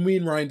 And me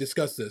and Ryan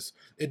discussed this.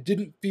 It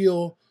didn't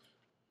feel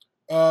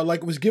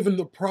like it was given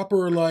the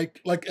proper and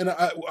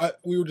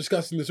we were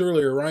discussing this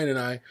earlier, Ryan and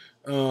I.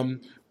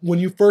 When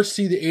you first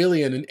see the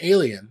alien in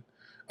Alien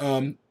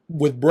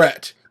with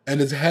Brett, and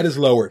his head is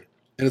lowered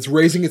and it's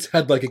raising its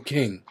head like a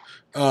king.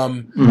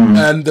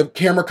 And the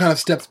camera kind of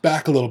steps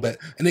back a little bit,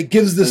 and it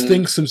gives this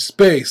thing some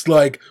space.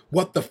 Like,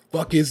 what the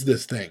fuck is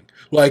this thing?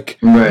 Like,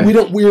 we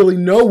don't really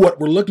know what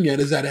we're looking at.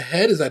 Is that a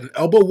head? Is that an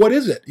elbow? What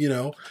is it? You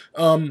know,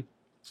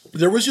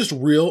 there was just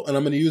real, and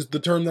I'm going to use the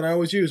term that I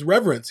always use,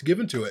 reverence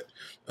given to it.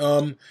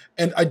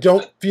 And I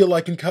don't feel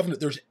like in Covenant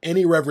there's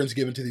any reverence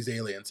given to these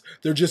aliens.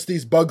 They're just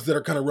these bugs that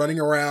are kind of running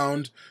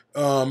around.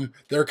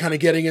 They're kind of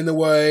getting in the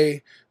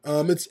way.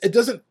 It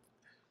doesn't.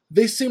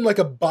 They seem like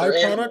a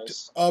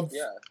byproduct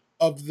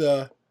of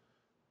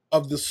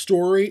the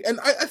story, and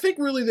I think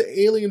really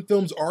the Alien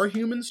films are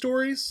human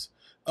stories,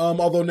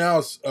 although now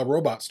it's a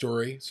robot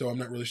story, so I'm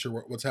not really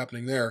sure what's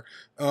happening there.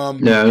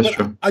 That's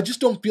true. I just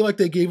don't feel like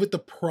they gave it the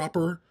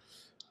proper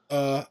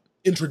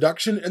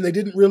introduction, and they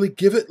didn't really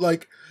give it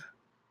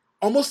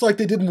almost like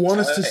they didn't want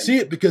us to see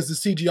it because the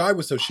CGI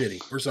was so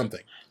shitty or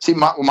something. See,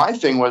 my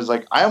thing was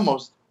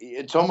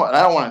it's almost, and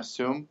I don't want to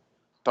assume,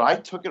 but I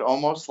took it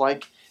almost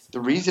like the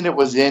reason it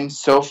was in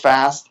so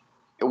fast.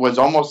 It was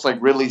almost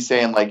like Ridley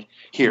saying,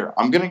 here,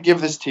 I'm going to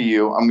give this to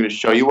you. I'm going to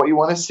show you what you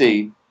want to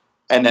see.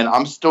 And then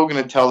I'm still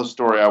going to tell the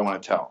story I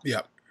want to tell.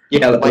 Yeah.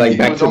 Yeah, back to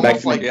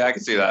yeah, I can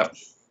see that.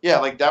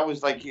 Yeah, that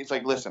was he's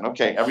listen,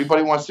 okay,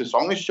 everybody wants this. So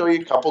I'm going to show you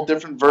a couple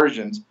different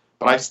versions,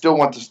 but I still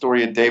want the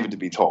story of David to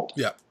be told.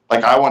 Yeah.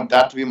 I want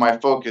that to be my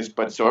focus.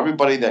 But so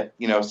everybody that,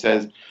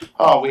 says,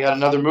 oh, we had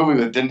another movie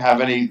that didn't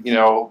have any,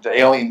 the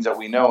aliens that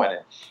we know in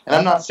it. And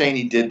I'm not saying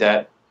he did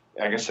that.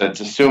 Like I said, it's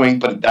assuming,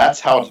 but that's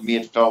how to me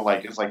it felt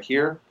like. It's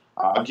here,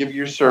 I'll give you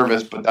your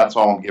service, but that's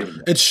all I'm giving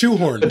you. It's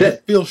shoehorned.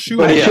 It feels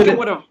shoehorned.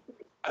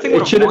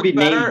 It should have been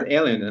named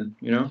Alien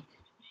then,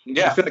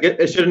 Yeah. I feel like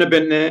it shouldn't have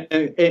been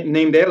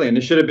named Alien.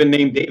 It should have been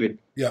named David.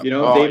 Yeah.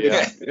 David.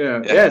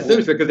 Yeah,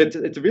 seriously, because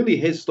it's really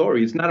his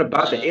story. It's not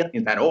about the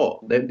aliens at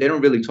all. They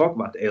don't really talk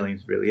about the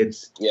aliens, really.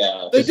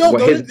 They don't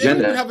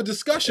even have a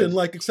discussion,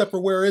 except for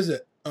where is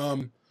it?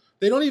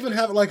 They don't even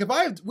have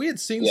we had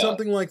seen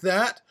something like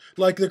that,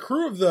 like the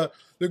crew of the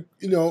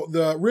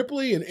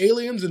Ripley and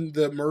aliens and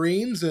the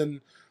Marines,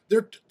 and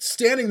they're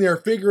standing there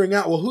figuring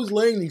out, well, who's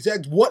laying these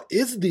eggs? What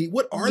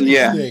are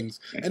these things?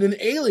 And in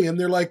Alien,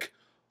 they're like,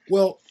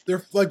 well,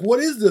 they're like,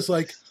 what is this?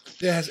 It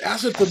has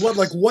acid for blood.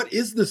 What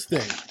is this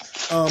thing?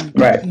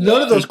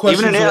 None of those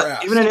questions were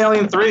asked. Even in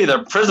Alien 3, the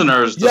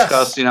prisoners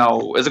discuss, is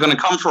it going to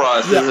come for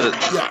us?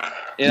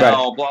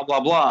 Blah blah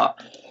blah.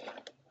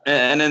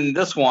 And in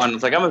this one,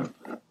 it's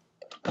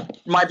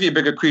might be a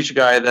bigger creature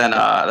guy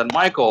than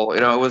Michael.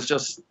 It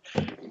was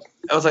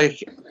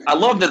I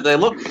loved it. They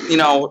look,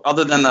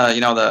 other than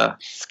the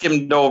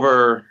skimmed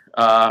over,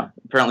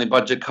 apparently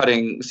budget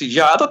cutting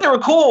CGI. I thought they were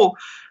cool,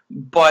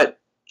 but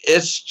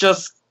it's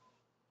just,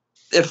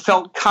 it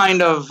felt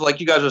kind of, like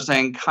you guys were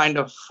saying, kind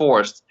of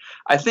forced.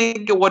 I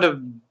think it would have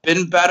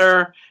been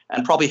better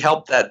and probably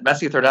helped that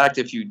messy third act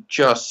if you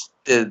just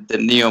did the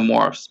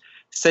neomorphs.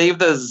 Save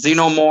the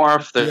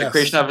xenomorph, the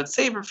creation of it.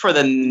 Save it for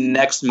the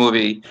next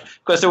movie,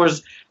 because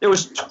there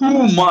was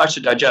too much to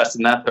digest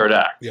in that third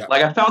act. Yeah.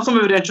 I found some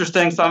of it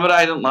interesting, some of it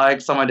I didn't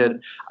like, some I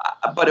did,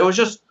 but it was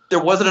just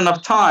there wasn't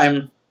enough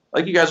time,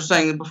 like you guys were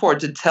saying before,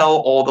 to tell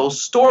all those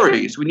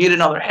stories. We need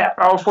another half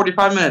hour,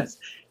 45 minutes.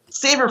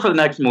 Save it for the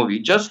next movie.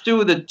 Just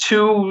do the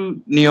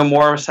two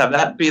neomorphs. Have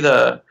that be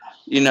the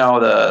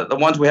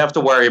ones we have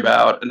to worry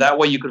about, and that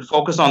way you could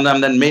focus on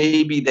them. Then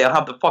maybe they'll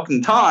have the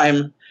fucking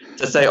time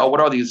to say, oh, what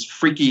are these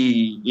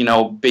freaky,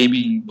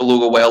 baby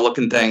beluga whale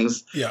looking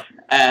things? Yeah.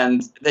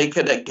 And they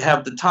could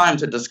have the time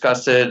to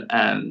discuss it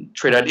and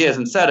trade ideas.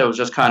 Instead, it was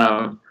just kind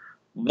of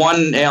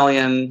one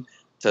alien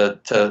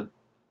to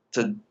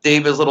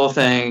David's little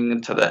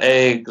thing, to the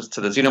eggs,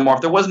 to the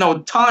xenomorph. There was no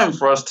time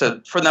for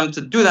them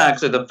to do that,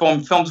 because the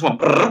films went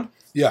brrr.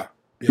 Yeah.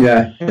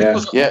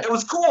 It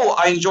was cool.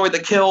 I enjoyed the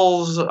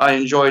kills. I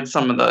enjoyed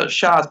some of the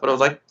shots, but I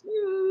was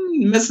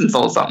missing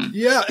something.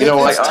 Yeah,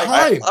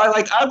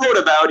 I wrote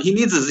about he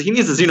needs a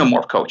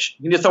xenomorph coach.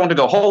 He needs someone to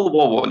go,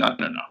 whoa, no.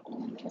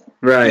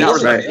 Right.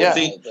 You're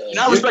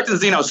not respecting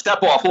Xeno.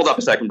 Step off. Hold up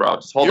a second, bro.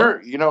 Just hold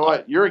up. You know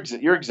what? You're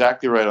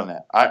exactly right on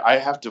that. I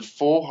have to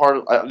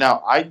full-hearted.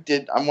 Now,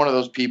 I'm one of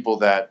those people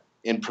that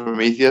in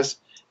Prometheus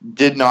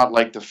did not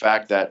like the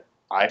fact that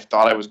I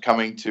thought I was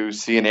coming to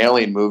see an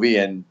alien movie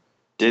and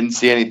didn't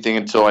see anything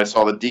until I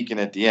saw the Deacon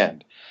at the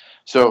end.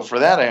 So for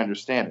that, I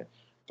understand it.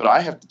 But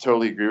I have to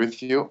totally agree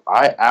with you.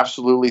 I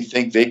absolutely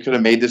think they could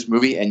have made this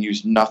movie and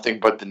used nothing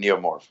but the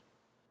neomorph.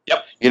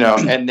 Yep. You know,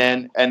 and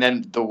then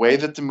the way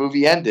that the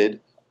movie ended,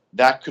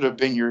 that could have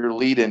been your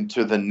lead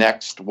into the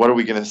next. What are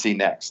we going to see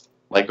next?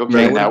 Like,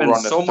 okay, now we're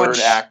on the third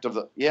act of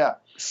the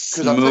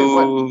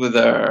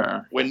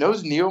smoother. When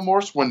those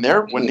neomorphs, when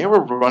they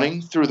were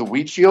running through the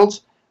wheat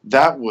fields,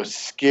 that was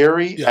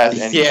scary as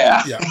anything.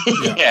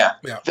 Yeah.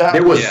 They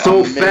were so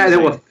amazing.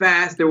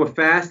 fast. They were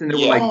fast, and they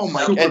were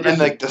like super and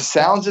like the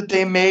sounds that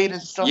they made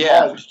and stuff.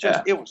 Yeah.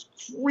 It was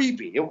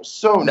creepy. It was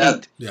so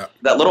neat. Yeah.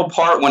 That little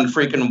part when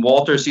freaking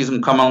Walter sees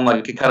him come on,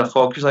 like, he kind of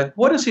focus, he's like,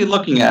 what is he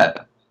looking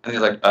at? And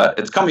he's like,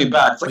 it's coming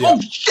back. It's like, oh,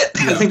 shit.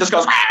 And the thing just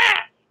goes,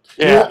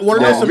 Yeah.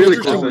 One of some really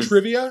interesting cool.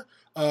 trivia,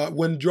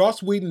 when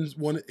Joss Whedon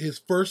won his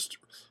first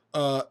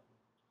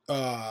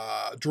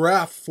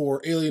draft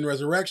for Alien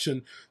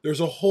Resurrection,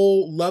 there's a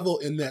whole level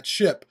in that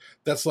ship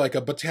that's like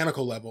a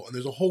botanical level, and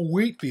there's a whole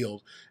wheat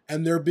field,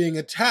 and they're being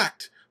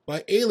attacked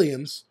by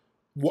aliens,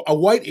 a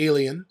white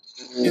alien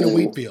in a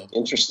wheat field.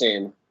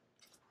 Interesting.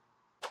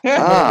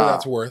 Whatever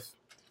that's worth.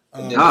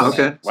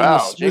 Okay. Wow,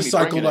 Some Jamie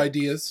recycled bringing it.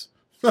 ideas.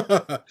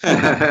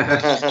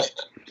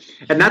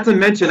 And not to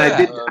mention,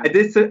 I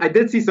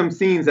did see some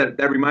scenes that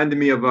reminded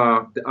me of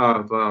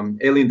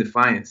Alien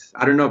Defiance.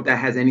 I don't know if that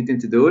has anything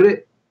to do with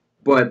it,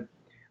 but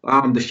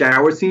the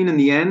shower scene in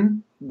the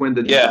end when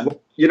the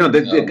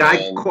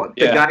guy caught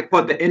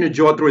the inner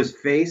jaw through his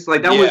face,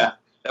 like that was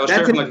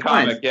straight from the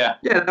comic.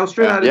 that was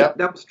straight out of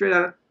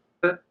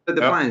the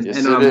Defiance.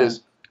 Yes, And it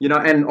is. you know,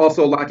 and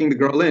also locking the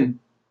girl in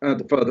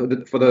for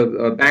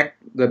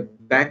the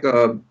back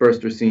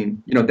burster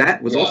scene. You know,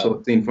 that was also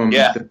a scene from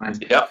Defiance.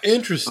 Yep.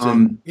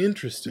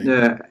 Interesting.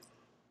 Yeah.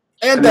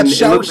 And that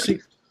shower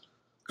scene.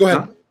 Go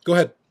ahead. Go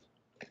ahead.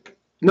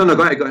 No,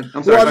 go ahead.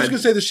 I'm sorry. Well, I was just going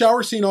to say the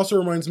shower scene also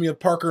reminds me of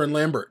Parker and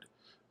Lambert.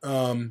 Yes.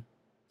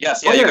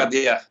 Oh, You yeah. got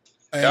the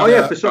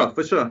And,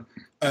 for sure.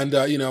 And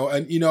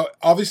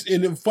obviously,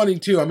 and funny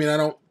too. I mean,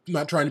 I'm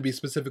not trying to be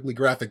specifically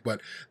graphic,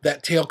 but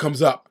that tail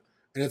comes up,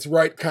 and it's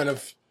right kind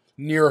of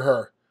near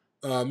her,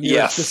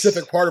 near a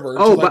specific part of her.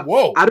 Oh, but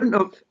whoa! I don't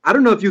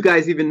know if you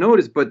guys even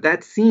noticed, but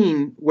that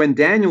scene when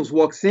Daniels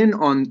walks in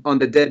on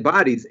the dead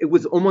bodies, it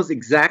was almost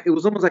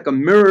like a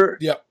mirror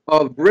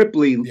of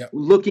Ripley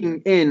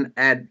looking in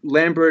at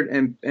Lambert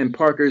and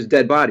Parker's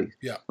dead bodies.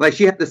 Yeah, like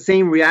she had the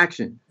same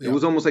reaction. It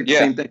was almost like the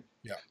same thing.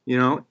 Yeah, you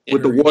know,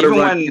 with the water even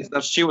running when and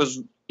stuff. she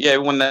was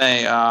when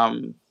they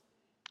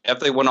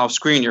after they went off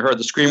screen, you heard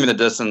the scream in the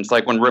distance,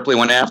 like when Ripley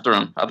went after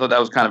him. I thought that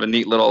was kind of a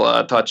neat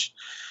little touch.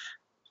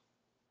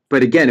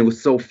 But again, it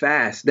was so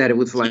fast that it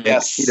was like,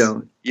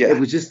 it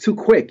was just too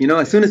quick. You know,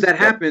 as soon as that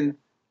happened,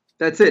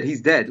 that's it.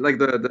 He's dead. Like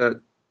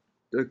the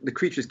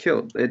creature's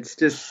killed. It's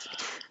just,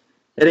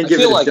 it didn't give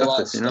it like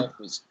justice, a lot of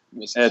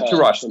you know? stuff was Too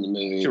rushed. from the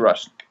movie. Too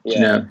rushed.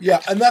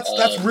 Yeah, and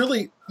that's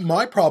really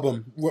my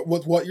problem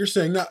with what you're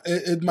saying. Now,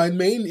 my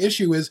main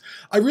issue is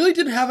I really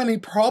didn't have any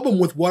problem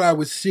with what I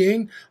was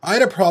seeing. I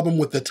had a problem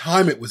with the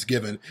time it was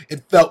given.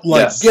 It felt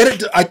like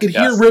I could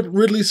hear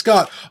Ridley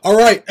Scott. All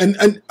right,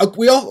 and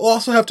we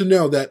also have to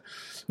know that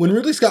when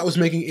Ridley Scott was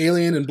making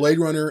Alien and Blade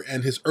Runner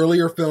and his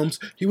earlier films,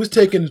 he was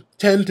taking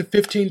 10 to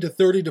 15 to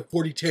 30 to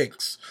 40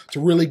 takes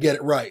to really get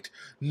it right.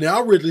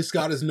 Now Ridley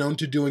Scott is known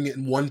to doing it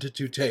in 1 to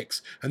 2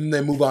 takes, and then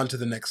they move on to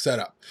the next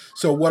setup.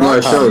 So what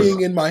I'm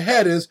seeing in my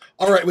head is,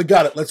 all right, we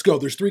got it. Let's go.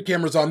 There's 3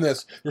 cameras on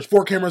this. There's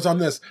 4 cameras on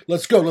this.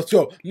 Let's go.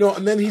 No,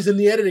 and then he's in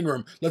the editing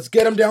room. Let's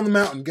get him down the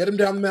mountain. Get him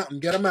down the mountain.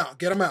 Get him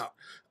out.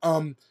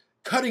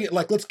 Cutting it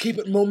like, let's keep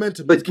it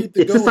momentum. But let's keep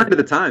it it's going. a sign of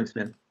the times,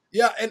 man.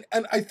 Yeah,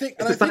 and I think...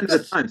 It's a sign of the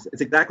times.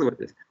 It's exactly what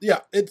it is. Yeah,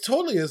 it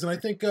totally is. And I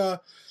think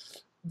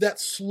that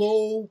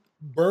slow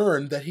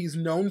burn that he's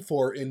known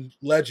for in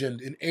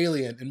Legend, in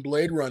Alien, in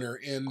Blade Runner,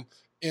 in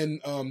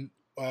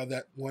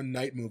that one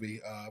night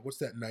movie. What's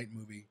that night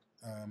movie?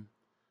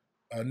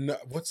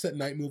 What's that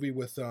night movie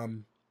with...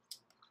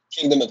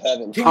 Kingdom of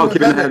Heaven. Kingdom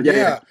of Heaven,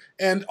 yeah.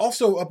 And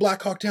also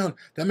Black Hawk Down.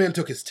 That man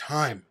took his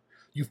time.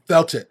 You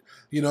felt it.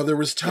 You know, there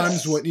was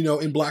times when,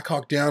 in Black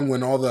Hawk Down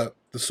when all the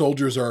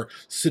soldiers are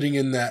sitting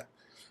in that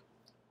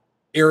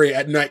area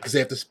at night because they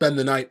have to spend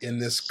the night in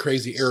this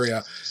crazy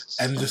area,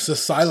 and just the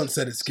silence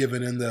that it's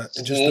given, and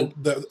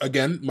the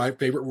again, my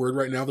favorite word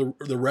right now,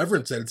 the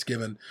reverence that it's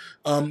given.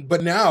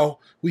 But now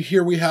we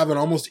have an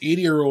almost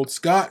 80-year-old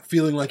Scott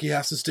feeling like he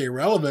has to stay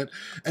relevant,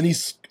 and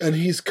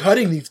he's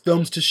cutting these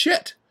films to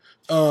shit.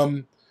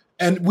 And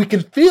we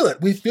can feel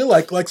it. We feel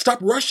like stop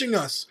rushing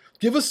us.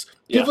 Give us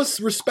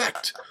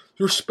respect.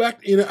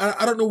 Respect.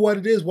 I don't know what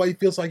it is. Why he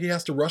feels like he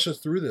has to rush us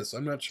through this.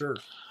 I'm not sure.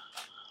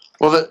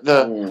 Well,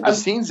 the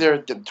scenes there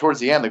towards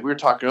the end, like we were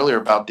talking earlier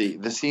about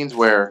the scenes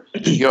where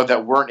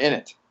that weren't in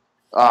it,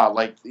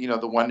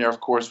 the one there, of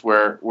course,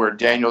 where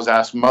Daniels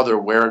asks Mother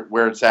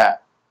where it's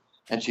at,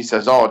 and she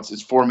says, "Oh,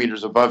 it's 4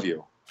 meters above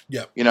you."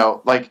 Yeah.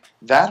 Like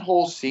that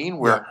whole scene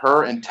where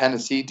her and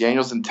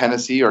Daniels and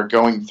Tennessee are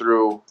going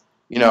through,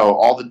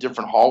 all the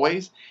different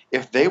hallways.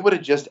 If they would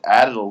have just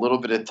added a little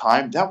bit of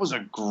time, that was a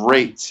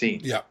great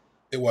scene. Yeah.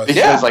 It was.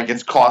 Because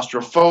it's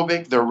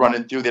claustrophobic. They're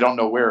running through. They don't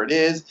know where it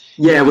is.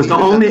 Yeah, it was the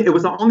only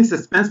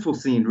suspenseful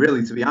scene,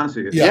 really, to be honest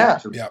with you. Yeah.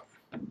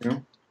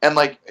 And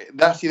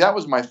that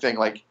was my thing.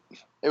 Like,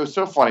 it was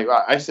so funny.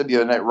 I said the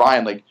other night,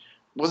 Ryan, like,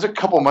 was it a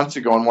couple months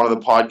ago on one of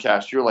the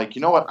podcasts, you're like,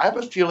 you know what? I have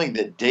a feeling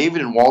that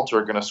David and Walter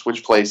are going to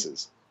switch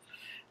places.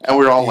 And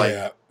we were all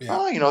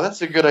oh,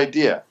 that's a good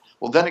idea.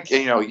 Well, then,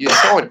 you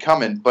saw it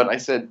coming, but I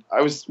said,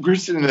 we were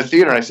sitting in the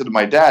theater, and I said to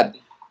my dad,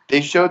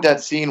 they showed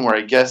that scene where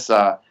I guess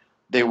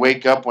they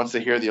wake up once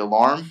they hear the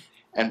alarm,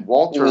 and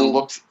Walter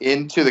looks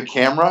into the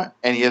camera,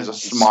 and he has a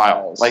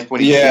smile, like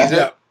when he sees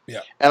it.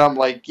 Yeah. And I'm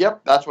like,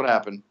 yep, that's what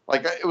happened.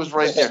 Like, it was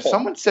right there.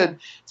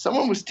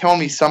 Someone was telling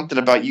me something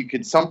about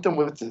something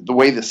with the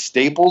way the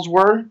staples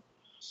were,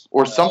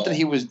 or something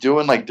he was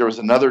doing, like there was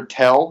another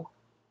tell.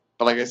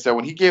 But like I said,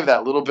 when he gave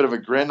that little bit of a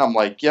grin, I'm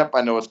like, yep,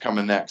 I know what's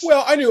coming next.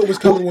 Well, I knew it was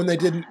coming when they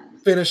didn't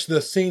finish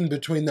the scene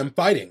between them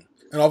fighting.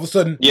 And all of a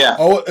sudden,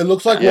 it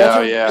looks like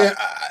Walter. Yeah.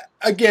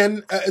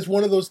 Again, it's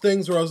one of those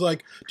things where I was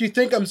like, do you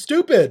think I'm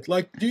stupid?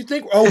 Like, do you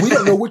think, we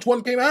don't know which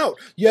one came out?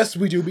 Yes,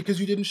 we do, because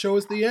you didn't show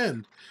us the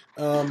end.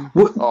 It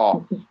was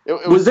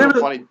so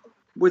funny.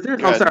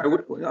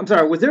 I'm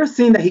sorry. Was there a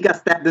scene that he got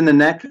stabbed in the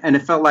neck and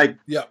it felt like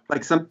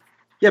some?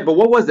 Yeah, but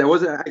what was that?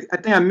 Was it? I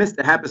think I missed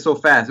it. It happened so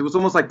fast. It was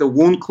almost like the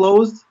wound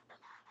closed.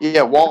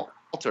 Yeah,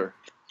 Walter.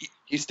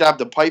 He stabbed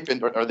the pipe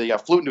or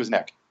the flute into his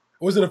neck.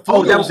 Was it a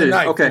flute? That was a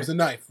knife. Okay. It was a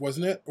knife,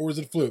 wasn't it? Or was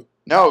it a flute?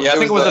 No, I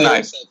think it was a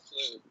knife.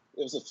 It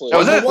was a flute.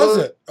 Was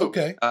it?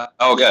 Okay.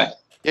 Okay.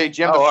 Yeah, he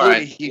jammed the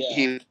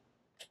flute.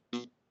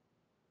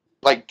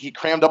 Right. He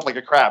crammed up like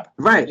a crab.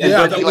 Right.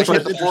 Yeah, he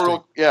hit the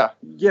portal. Yeah.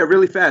 Yeah,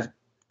 really fast.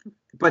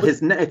 But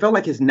it felt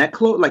like his neck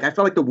closed. Like I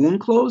felt like the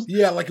wound closed.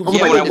 Yeah, like it was.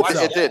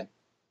 It did.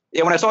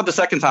 Yeah, when I saw it the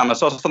second time, I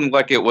saw something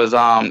like it was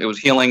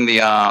healing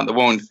the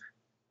wound.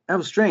 That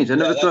was strange. I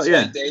never thought.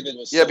 Yeah. David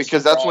was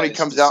because that's when he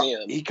comes out.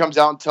 He comes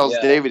out and tells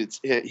David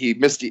he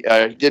missed. He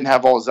didn't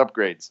have all his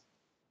upgrades.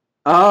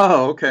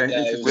 Oh, okay.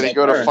 Yeah, when they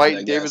go to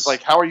fight, David's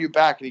like, "How are you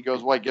back?" And he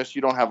goes, "Well, I guess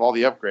you don't have all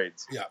the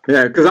upgrades." Yeah.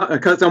 Yeah,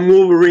 because I'm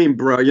Wolverine,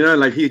 bro. You know,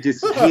 like he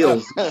just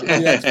heals.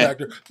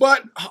 Factor.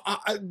 But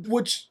I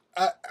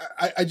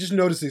just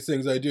notice these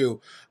things. I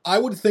do. I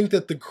would think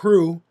that the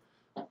crew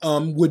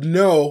would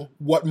know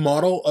what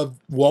model of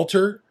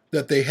Walter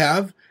that they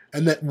have,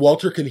 and that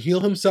Walter can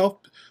heal himself.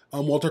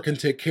 Walter can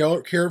take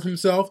care of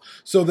himself.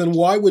 So then,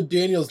 why would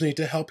Daniels need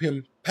to help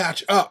him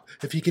patch up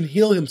if he can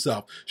heal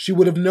himself? She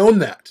would have known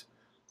that.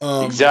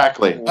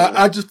 Exactly.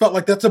 I just felt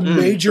like that's a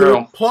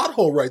major plot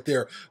hole right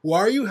there. Why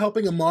are you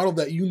helping a model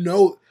that you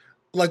know?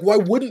 Like, why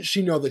wouldn't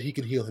she know that he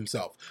can heal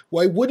himself?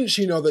 Why wouldn't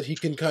she know that he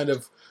can kind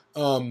of,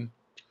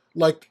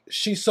 like,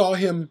 she saw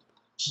him,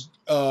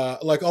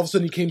 like, all of a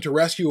sudden he came to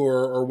rescue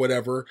her or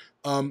whatever.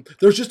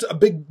 There's just a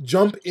big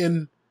jump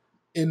in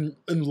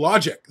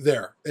logic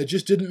there. It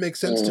just didn't make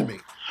sense to me.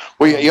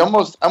 Well, you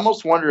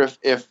almost wonder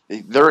if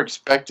they're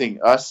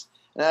expecting us.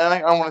 And I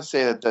don't want to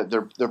say that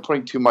they're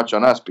putting too much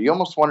on us, but you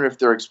almost wonder if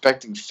they're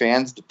expecting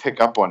fans to pick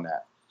up on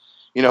that.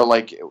 You know,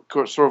 like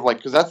sort of like,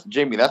 because that's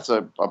Jamie. That's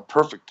a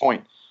perfect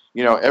point.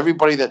 You know,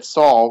 everybody that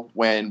saw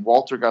when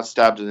Walter got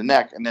stabbed in the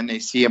neck, and then they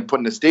see him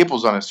putting the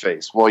staples on his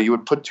face. Well, you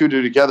would put two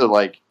together,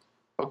 like,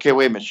 okay,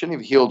 wait a minute, shouldn't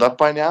he have healed up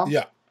by now?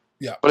 Yeah.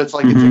 But it's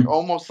like it's like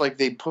almost like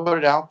they put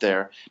it out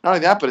there. Not only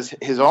that, but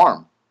his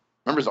arm.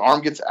 Remember, his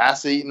arm gets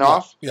acid eaten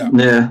off.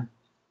 Yeah.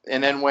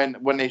 And then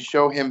when they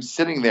show him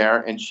sitting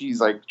there and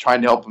she's like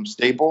trying to help him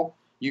staple,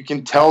 you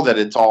can tell that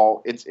it's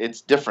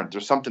different.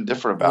 There's something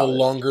different about it. A little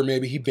longer,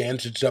 maybe he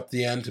bandaged up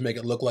the end to make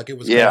it look like it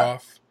was cut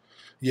off.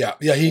 Yeah.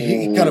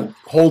 He kind of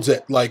holds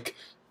it like,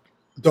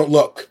 don't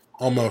look,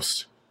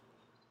 almost.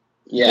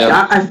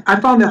 Yeah, I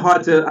found it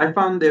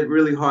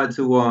really hard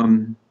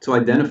to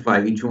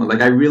identify each one. Like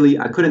I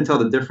couldn't tell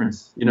the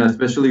difference. You know,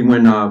 especially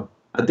when I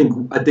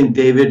think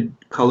David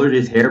colored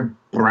his hair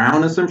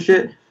brown or some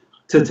shit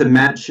to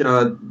match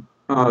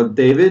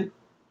David.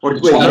 Or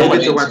wait,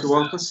 David to match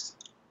Walter.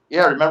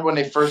 Yeah, remember when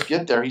they first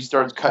get there, he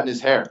starts cutting his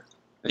hair.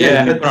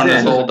 Yeah, he put on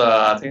his old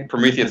I think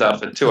Prometheus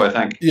outfit too. I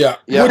think. Yeah.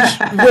 Which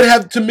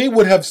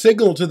would have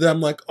signaled to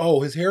them like,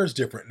 oh, his hair is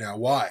different now.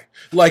 Why?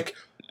 Like,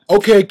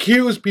 okay,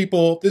 cues,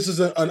 people. This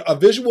is a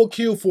visual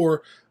cue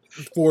for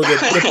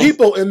the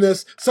people in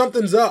this.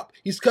 Something's up.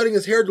 He's cutting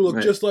his hair to look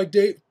just like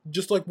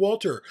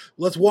Walter.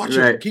 Let's watch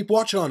him. Keep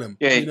watch on him.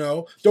 Yeah, you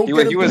know, don't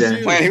get him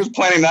confused. He was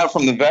planning that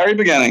from the very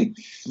beginning.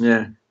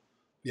 Yeah.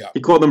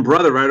 He called him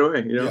brother right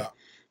away. You know. Yeah.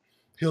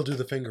 He'll do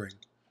the fingering.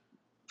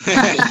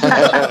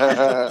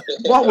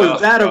 What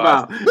was that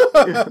about?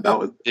 That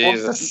was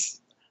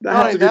Jesus. That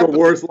had to be the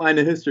worst line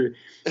in history.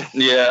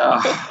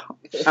 Yeah.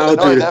 I'll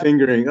do the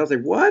fingering. I was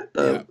like, what?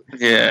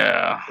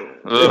 Yeah.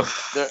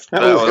 It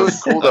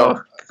was cool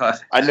though.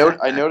 I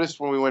noticed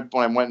when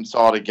I went and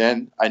saw it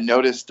again. I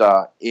noticed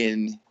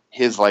in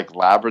his like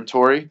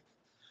laboratory,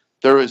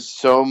 there was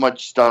so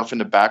much stuff in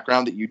the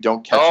background that you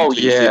don't catch until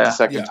you see it the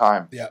second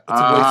time. Yeah, it's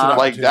a wasted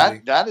like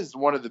opportunity. that is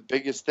one of the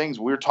biggest things.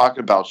 We were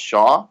talking about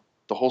Shaw,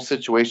 the whole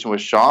situation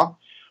with Shaw.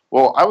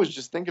 Well, I was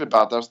just thinking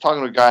about that. I was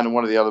talking to a guy in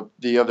one of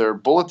the other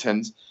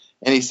bulletins,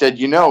 and he said,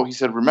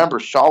 remember,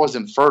 Shaw was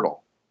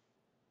infertile.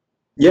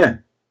 Yeah.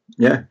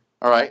 Yeah.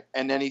 All right.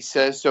 And then he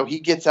says, so he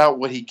gets out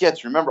what he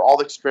gets. Remember, all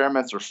the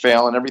experiments are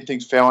failing,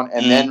 everything's failing.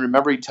 And then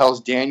remember, he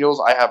tells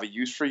Daniels, I have a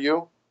use for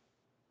you.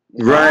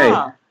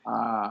 Right.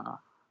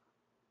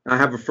 I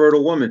have a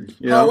fertile woman.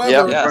 You know,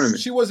 However, in front of me.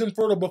 she was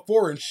infertile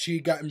before, and she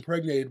got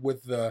impregnated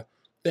with the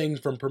thing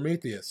from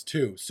Prometheus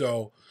too.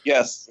 So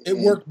yes, it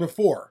worked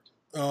before.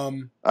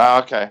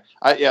 Okay.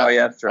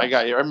 That's true. I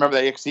got you. I remember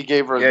that because he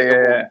gave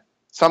her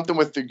something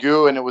with the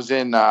goo, and it was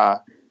in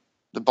the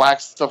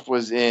black stuff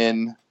was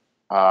in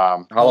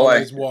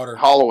Holloway's water,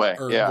 Holloway,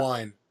 or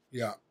wine.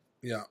 Yeah.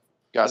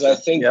 Gotcha. I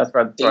think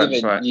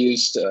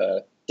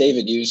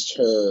David used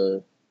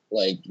her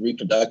like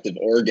reproductive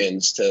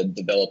organs to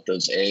develop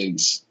those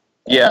eggs.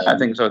 Yeah, I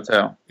think so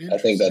too. I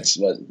think that's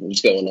what was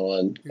going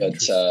on. But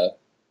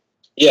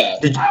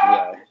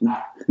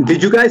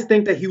Did you guys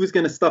think that he was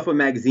going to stuff a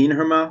magazine in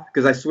her mouth?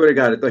 Because I swear to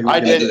God, I thought he was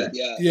going to do that.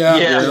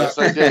 Yes,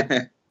 I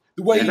did.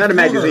 Not a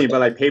magazine,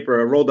 but like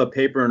paper, a rolled up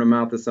paper in her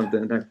mouth or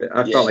something.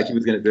 I felt like he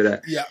was going to do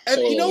that. Yeah,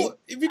 and you know,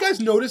 if you guys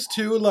notice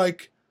too,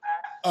 like,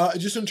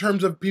 just in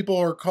terms of some people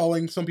are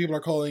calling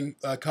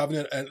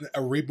Covenant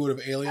a reboot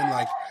of Alien,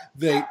 like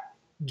they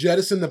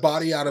jettison the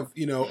body out of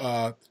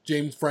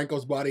James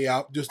Franco's body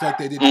out, just like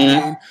they did.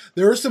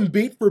 There are some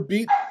beat for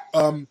beat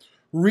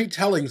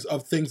retellings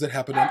of things that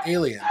happened on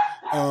Alien,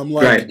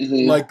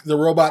 like the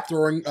robot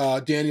throwing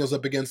Daniels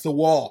up against the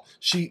wall.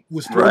 She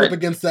was thrown up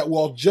against that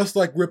wall just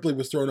like Ripley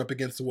was thrown up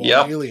against the wall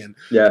in Alien.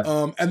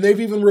 And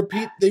they've even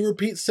repeat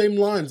same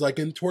lines, like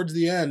towards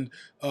the end,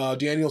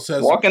 Daniel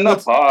says, "Walk in the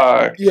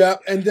park." Yeah,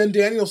 and then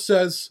Daniel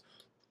says,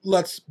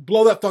 "Let's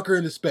blow that fucker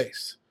into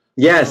space."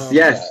 Yes.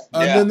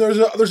 And then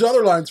there's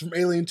other lines from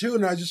Alien 2,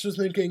 and I just was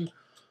thinking,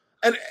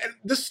 and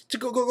this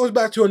goes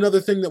back to another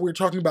thing that we were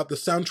talking about, the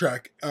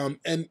soundtrack.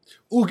 And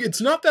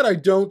it's not that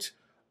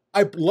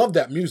I love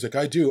that music,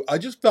 I do. I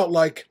just felt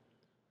like,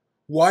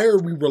 why are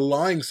we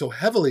relying so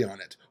heavily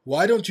on it?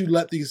 Why don't you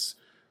let these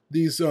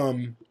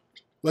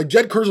like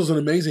Jed Kurzel's an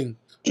amazing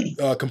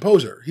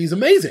composer. He's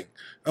amazing.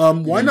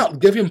 Why not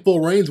give him full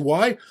reins?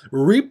 Why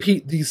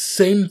repeat these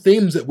same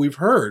themes that we've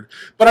heard?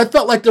 But I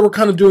felt like they were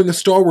kind of doing a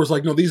Star Wars,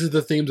 like, no, these are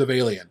the themes of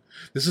Alien.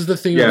 This is the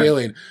theme of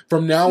Alien.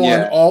 From now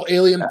on, all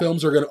Alien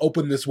films are going to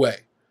open this way.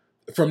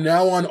 From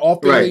now on, all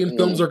Alien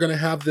films are going to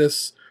have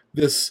this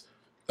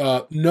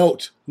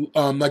note.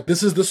 Like,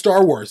 this is the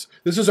Star Wars.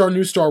 This is our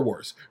new Star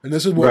Wars. And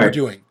this is what we're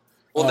doing.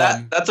 Well,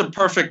 that's a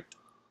perfect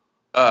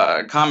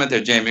comment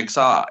there, Jamie. Because,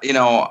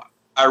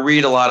 I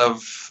read a lot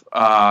of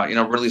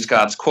Ridley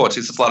Scott's quotes.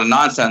 He says a lot of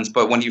nonsense,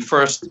 but when you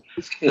first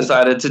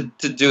decided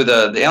to do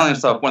the Alien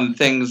stuff, one of the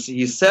things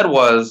he said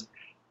was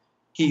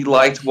he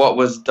liked what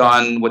was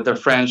done with the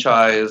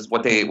franchise,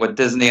 what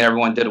Disney and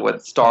everyone did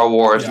with Star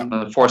Wars and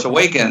The Force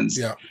Awakens.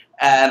 Yeah.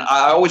 And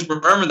I always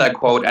remember that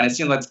quote, and it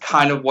seems like it's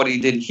kind of what he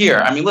did here.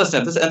 I mean, listen,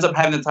 if this ends up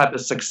having the type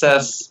of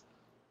success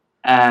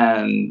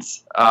and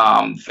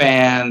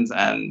fans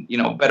and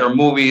better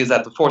movies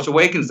that The Force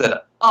Awakens did,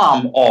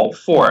 I'm all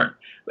for it.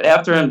 But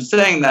after him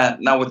saying that,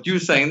 now with you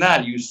saying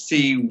that, you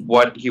see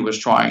what he was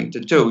trying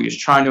to do. He's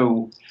trying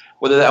to,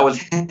 whether that was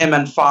him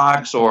and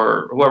Fox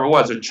or whoever it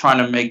was, they're trying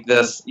to make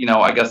this,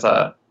 I guess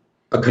a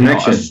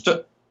connection.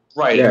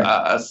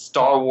 A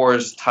Star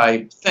Wars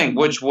type thing,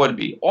 which would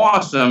be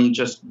awesome.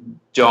 Just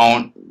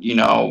don't,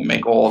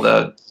 make all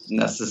the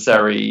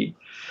necessary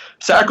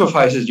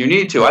sacrifices you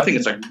need to. I think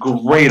it's a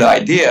great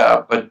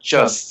idea, but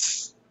just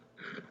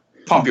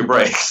pump your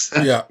brakes.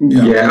 Yeah.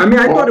 I mean,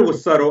 I thought it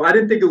was subtle. I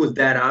didn't think it was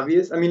that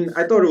obvious. I mean,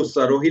 I thought it was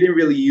subtle. He didn't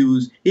really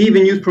he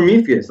even used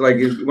Prometheus, like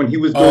when he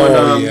was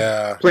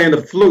doing playing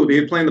the flute.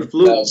 He was playing the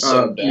flute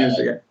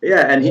music.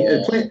 Yeah, and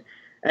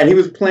he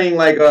was playing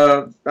like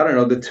I don't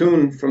know, the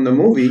tune from the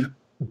movie.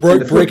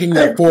 Breaking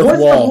that fourth wall.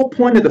 What's the whole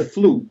point of the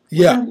flute?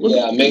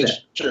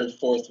 Major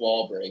fourth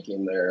wall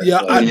breaking there.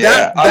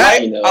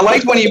 I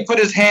liked when he put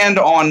his hand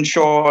on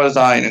Shaw's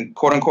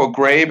quote unquote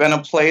grave and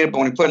it played, but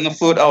when he put it in the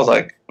flute, I was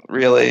like,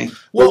 really?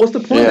 Well, what's the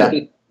point of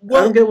it? I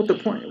don't get what the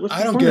point.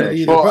 I don't get it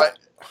either. Well,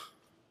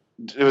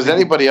 if it was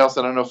anybody else,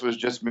 I don't know if it was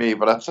just me,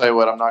 but I'll tell you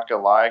what, I'm not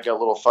gonna lie, I got a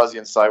little fuzzy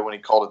inside when he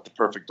called it the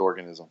perfect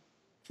organism.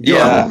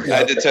 Yeah,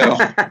 I did too.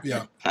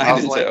 I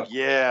was like,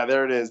 yeah,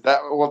 there it is.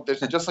 There's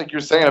just like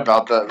you're saying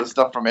about the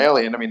stuff from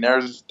Alien. I mean,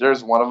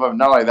 there's one of them.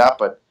 Not only that,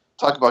 but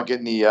talk about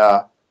getting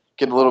a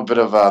little bit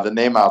of the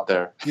name out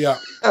there. Yeah.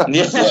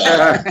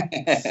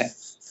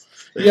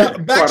 Yeah,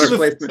 back to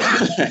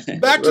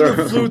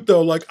the flute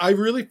though. Like, I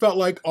really felt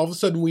like all of a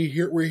sudden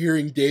we're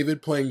hearing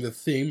David playing the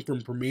theme from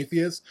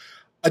Prometheus.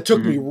 It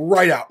took me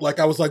right out. Like,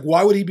 I was like,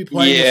 why would he be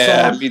playing the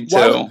song? Yeah, me too.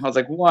 I was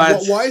like,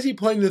 what? Why is he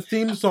playing the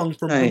theme song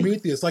from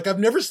Prometheus? Like, I've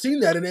never seen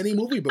that in any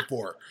movie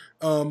before.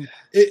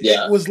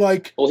 It was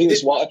like... Well, he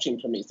was watching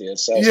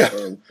Prometheus. So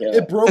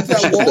it broke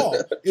that wall.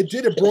 It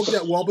did. It broke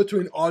that wall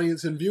between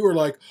audience and viewer.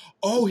 Like,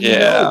 oh, he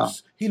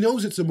knows. He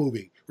knows it's a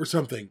movie or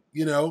something,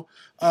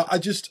 I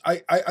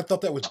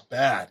thought that was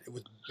bad. It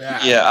was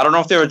bad. Yeah, I don't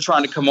know if they were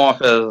trying to come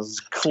off as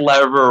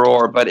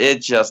clever but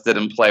it just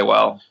didn't play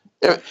well.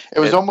 It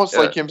was almost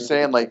like him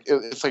saying, like,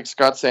 it's like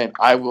Scott saying,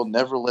 I will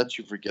never let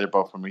you forget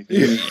about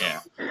Prometheus.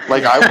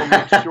 Like, I will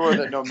make sure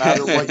that no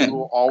matter what, you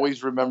will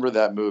always remember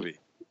that movie.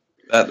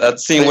 That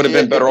scene would have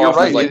been better off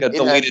as, like, a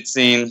deleted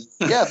scene.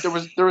 Yeah,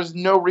 there was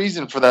no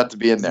reason for that to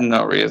be in there.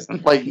 No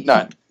reason. Like,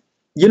 none.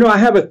 You know, I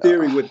have a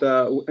theory with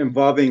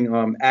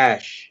involving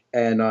Ash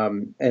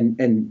and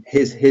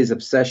his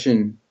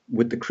obsession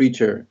with the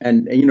creature,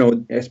 and you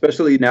know,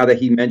 especially now that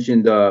he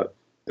mentioned the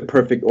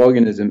perfect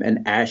organism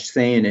and Ash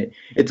saying it,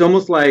 it's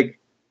almost like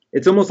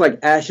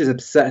Ash is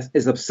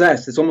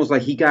obsessed. It's almost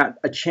like he got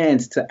a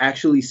chance to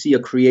actually see a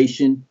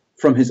creation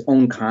from his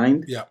own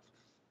kind. Yeah.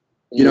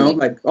 You know,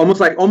 like almost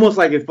like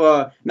if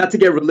not to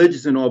get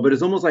religious and all, but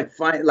it's almost like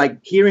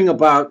hearing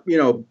about, you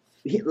know,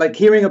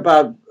 hearing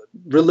about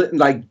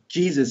like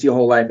Jesus your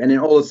whole life, and then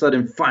all of a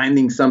sudden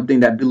finding something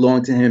that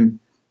belonged to him,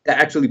 that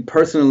actually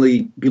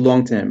personally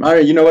belonged to him. All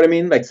right, you know what I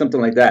mean? Like something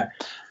like that.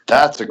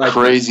 That's a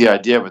crazy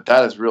idea, but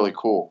that is really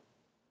cool.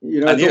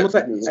 You know, it's almost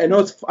like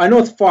I know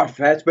it's far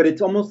fetched, but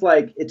it's almost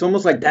like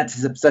that's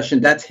his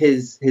obsession. That's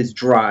his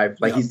drive.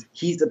 Like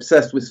he's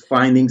obsessed with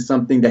finding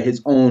something that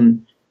his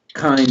own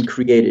kind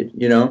created.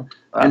 You know,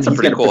 that's a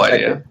pretty cool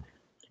idea.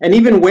 And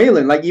even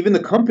Weyland, like even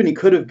the company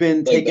could have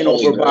been taken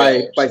over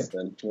by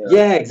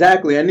yeah,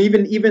 exactly. And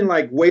even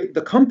like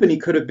the company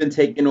could have been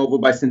taken over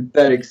by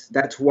synthetics.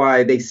 That's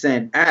why they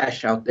sent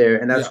Ash out there,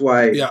 and that's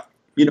why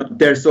you know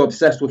they're so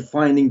obsessed with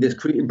finding this,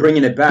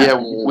 bringing it back.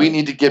 Yeah, we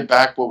need to get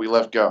back what we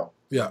let go.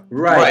 Yeah,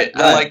 right.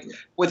 And like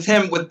with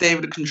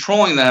David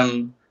controlling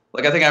them.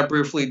 Like I think I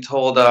briefly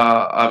told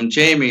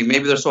Jamie,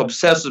 maybe they're so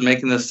obsessed with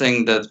making this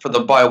thing that for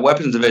the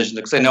bioweapons division,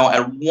 because they know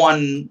at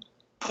one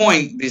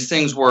point these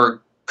things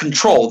were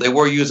controlled. They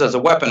were used as a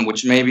weapon,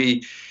 which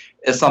maybe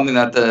is something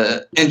that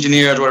the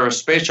engineers, whatever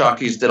space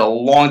jockeys, did a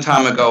long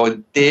time ago.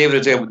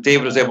 David was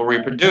able to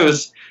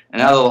reproduce,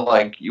 and now they're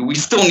like, we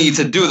still need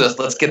to do this.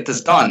 Let's get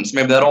this done. So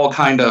maybe that all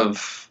kind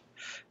of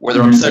where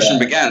their obsession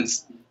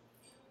begins.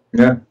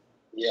 Yeah.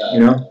 Yeah. You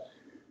know,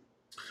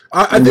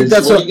 I think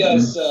that's where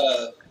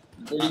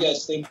do you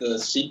guys think the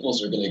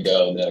sequels are going to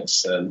go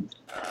next? Then,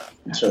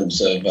 in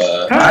terms of,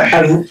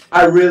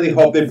 I really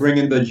hope they bring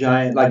in the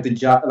giant, like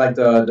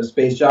the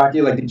space jockey,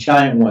 like the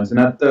giant ones,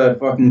 not the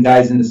fucking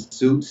guys in the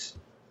suits.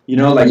 You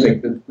know,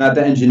 like not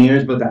the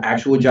engineers, but the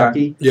actual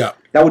jockey. Yeah,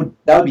 that would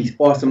be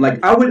awesome. Like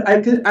I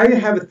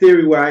have a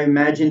theory where I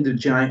imagine the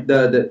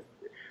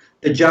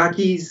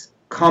jockeys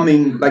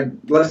coming, like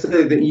let's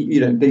say that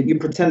you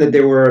pretend that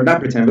they were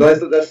not pretend,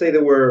 but let's say they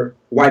were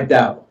wiped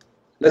out.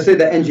 Let's say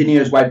the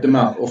engineers wiped them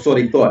out, or so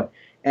they thought,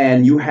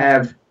 and you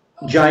have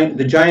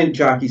the giant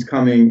jockeys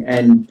coming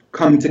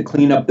to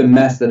clean up the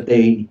mess that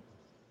they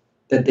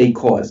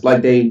caused.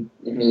 Like they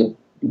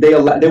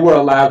were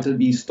allowed to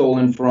be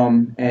stolen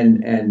from,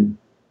 and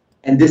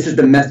this is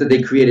the mess that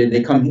they created.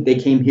 They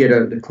came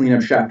here to clean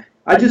up shop.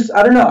 I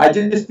don't know. I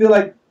just feel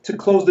like to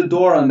close the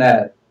door on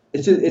that.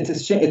 It's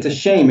a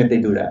shame if they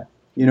do that.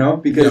 You know,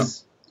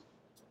 because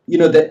you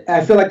know that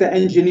I feel like the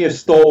engineers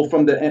stole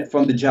from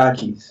the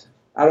jockeys.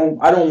 I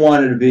don't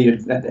want it to be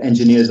that the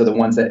engineers are the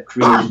ones that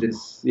created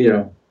this. You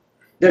know,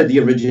 they're the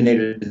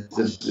originators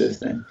of this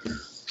thing.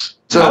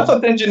 So I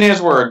thought the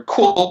engineers were a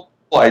cool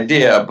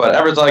idea, but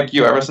ever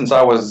since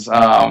I was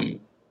a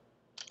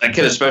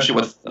kid, especially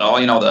with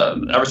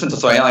ever since I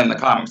saw Alien in the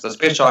comics, the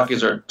space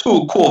jockeys are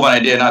too cool of an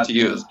idea not to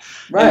use.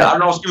 Right. And I don't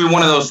know, it's gonna be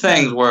one of those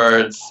things where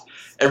it's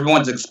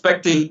everyone's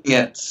expecting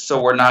it, so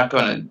we're not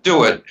going to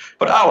do it.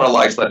 But I would have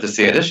liked to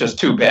see it. It's just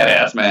too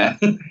badass, man.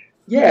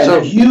 Yeah, so,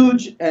 they're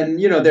huge, and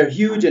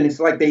it's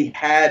like they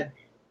had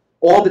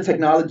all the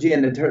technology,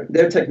 and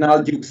their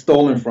technology was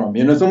stolen from.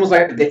 You know, it's almost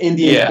like the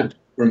Indians,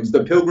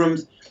 the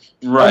Pilgrims,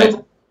 right?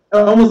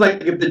 Almost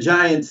like if the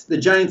giants,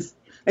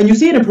 and you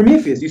see it in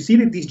Prometheus. You see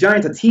that these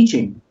giants are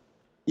teaching,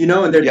 you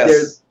know, and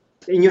there's.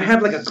 And you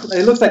have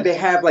it looks like they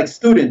have like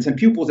students and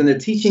pupils, and they're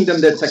teaching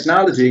them their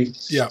technology.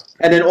 Yeah.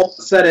 And then all of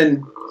a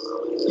sudden,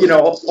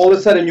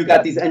 you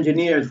got these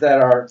engineers that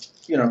are,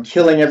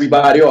 killing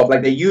everybody off.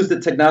 Like they use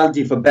the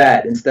technology for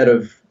bad instead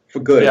of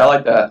for good. Yeah, I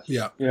like that.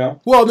 Yeah. Yeah.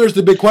 Well, there's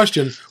the big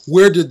question: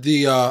 where did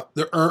not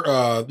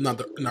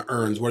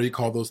urns? What do you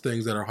call those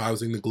things that are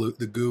housing the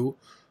goo?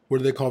 What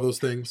do they call those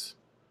things?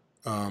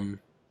 I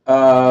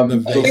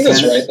think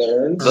that's right. The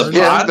urns.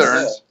 The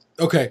urns.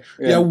 Okay.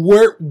 Yeah.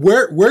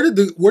 Where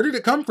did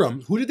it come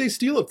from? Who did they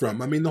steal it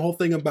from? I mean, the whole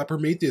thing about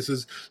Prometheus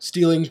is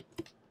stealing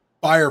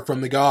fire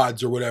from the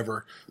gods or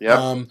whatever. Yeah.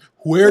 I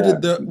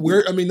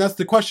mean, that's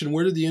the question.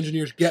 Where did the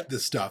engineers get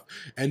this stuff?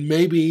 And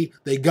maybe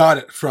they got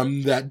it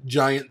from that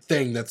giant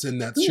thing that's in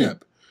that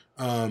ship.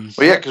 Well,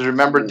 yeah, because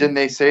remember, didn't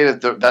they say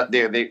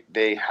that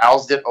they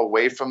housed it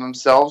away from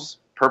themselves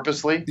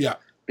purposely? Yeah.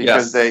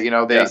 Because they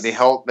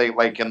held in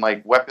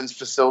weapons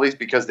facilities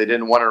because they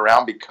didn't want it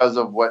around because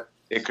of what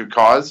it could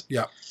cause.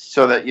 Yeah.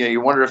 So that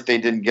you wonder if they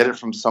didn't get it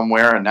from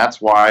somewhere, and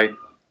that's why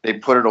they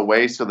put it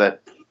away so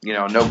that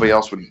nobody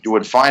else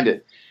would find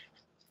it.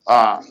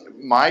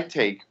 My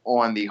take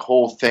on the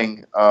whole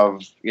thing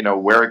of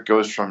where it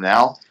goes from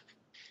now,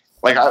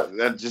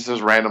 just as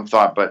a random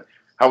thought, but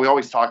how we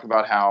always talk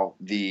about how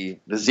the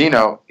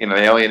Xeno, the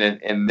alien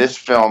in this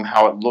film,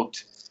 how it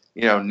looked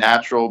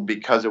natural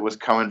because it was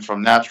coming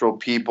from natural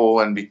people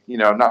and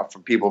not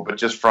from people but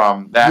just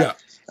from that. Yeah.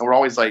 And we're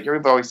always like,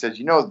 everybody always says,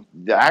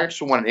 the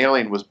actual one,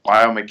 Alien, was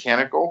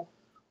biomechanical.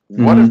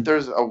 Mm-hmm. What if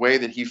there's a way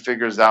that he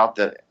figures out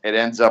that it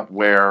ends up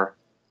where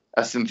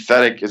a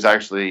synthetic is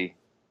actually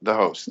the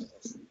host.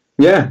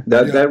 Yeah,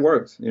 that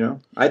works.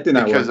 I think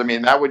that because works. I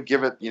mean that would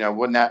give it.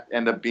 Wouldn't that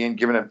end up being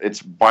given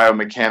its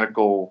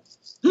biomechanical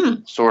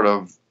sort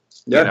of?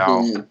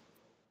 For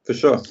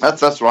sure.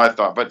 That's what I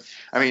thought. But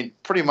I mean,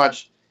 pretty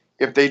much,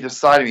 if they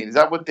decide, is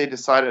that what they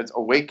decided? It's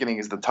Awakening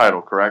is the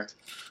title, correct?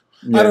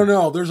 Yeah. I don't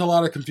know. There's a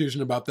lot of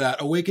confusion about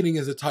that. Awakening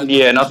is a title.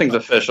 Yeah, nothing's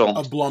official.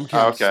 A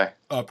Blumhouse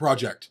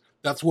project.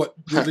 That's what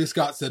Ridley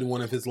Scott said in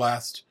one of his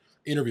last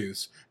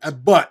interviews.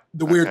 But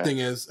the weird thing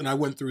is, and I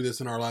went through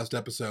this in our last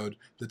episode,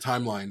 the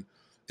timeline.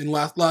 In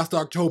last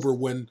October,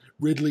 when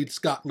Ridley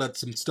Scott let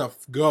some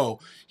stuff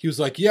go, he was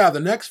like, "Yeah, the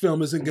next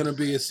film isn't going to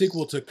be a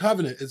sequel to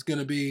Covenant. It's going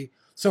to be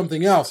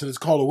something else, and it's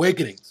called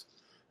Awakenings."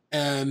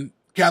 And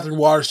Catherine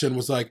Waterston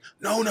was like,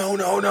 "No,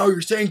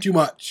 you're saying too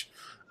much."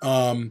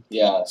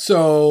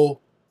 So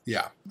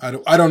yeah, I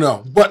don't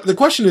know. But the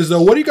question is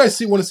though, what do you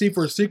guys want to see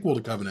for a sequel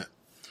to Covenant?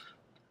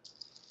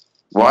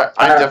 Well,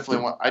 I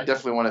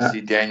definitely want to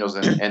see Daniels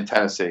in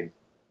Tennessee.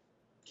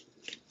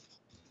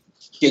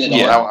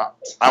 I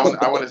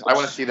want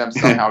to see them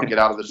somehow get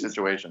out of the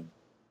situation.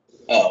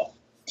 Oh,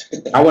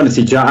 I want to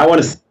see John. I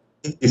want to see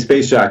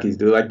Space Jockeys,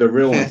 dude, like the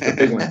real ones, the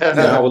big ones.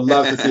 I would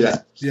love to see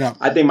that. Yeah,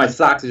 I think my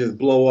socks would just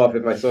blow off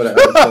if I saw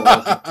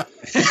that.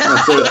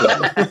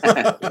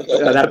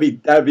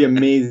 That'd be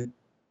amazing.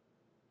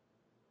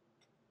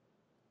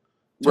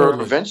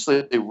 Totally.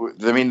 Eventually,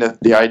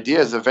 the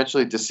idea is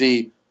eventually to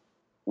see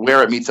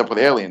where it meets up with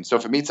Alien. So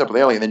if it meets up with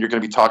Alien, then you're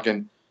going to be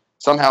talking.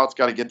 Somehow it's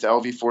got to get to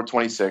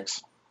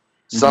LV-426.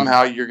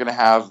 Somehow you're going to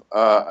have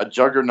a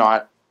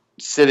Juggernaut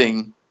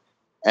sitting.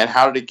 And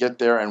how did it get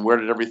there, and where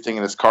did everything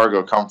in this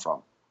cargo come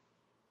from?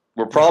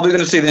 We're probably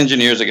going to see the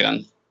engineers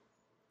again.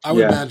 I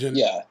would imagine.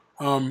 Yeah.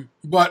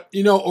 But,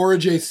 Aura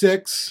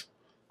J6,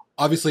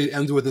 obviously it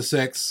ends with a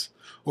 6.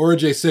 Aura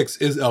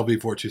J6 is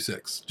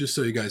LV-426, just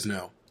so you guys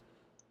know.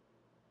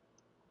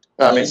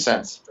 That makes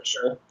sense. For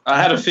sure.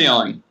 I had a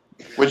feeling.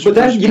 Go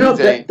ahead.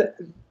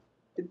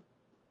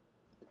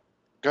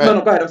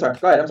 No, go ahead. I'm sorry.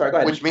 Go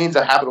ahead. Which means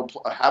a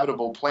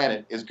habitable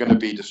planet is going to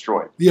be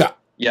destroyed. Yeah.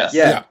 Yes.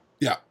 Yeah.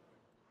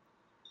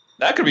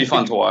 That could be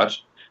fun to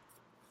watch.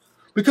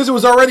 Because it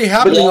was already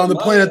happening on the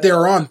planet they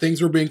were on.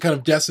 Things were being kind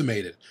of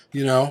decimated,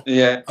 Yeah.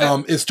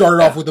 It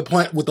started off with the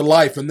plant, with the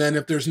life, and then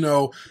if there's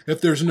no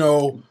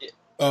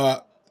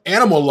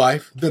animal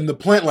life, then the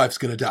plant life's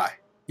going to die,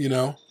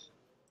 Yeah.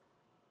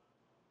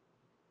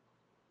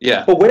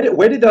 But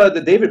where did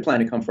the David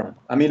planet come from?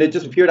 I mean, it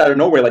just appeared out of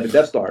nowhere like the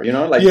Death Star,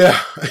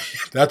 Yeah,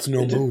 that's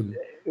no moon.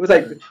 It was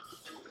like...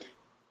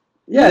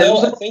 Yeah,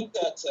 I think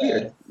that's...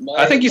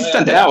 I think he's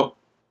sent out.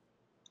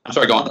 I'm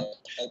sorry, go on.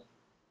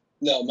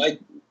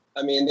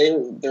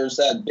 There's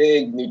that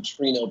big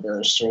neutrino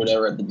burst or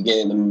whatever at the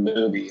beginning of the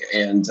movie,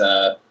 and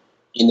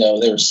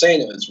they were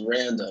saying it was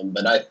random,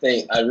 but I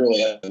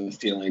really have a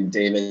feeling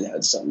David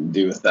had something to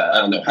do with that. I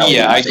don't know how.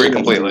 Yeah, I agree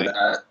completely.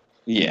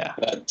 Yeah.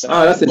 But,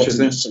 that's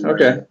interesting.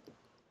 Okay.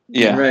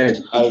 Yeah. Right.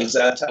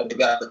 That's how they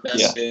got the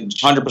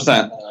message.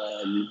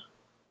 100%.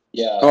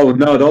 Yeah. Oh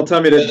no! Don't tell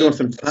me they're doing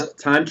some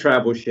time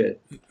travel shit.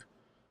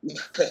 No,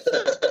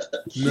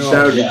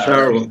 that would be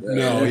terrible.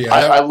 No, yeah.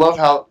 I love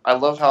how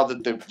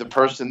the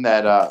person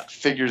that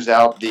figures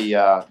out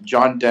the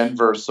John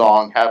Denver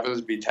song happens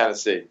to be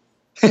Tennessee.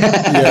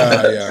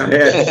 Yeah.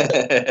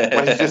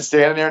 When he's just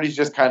standing there and he's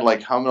just kind of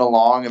like humming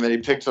along, and then he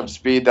picks up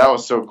speed. That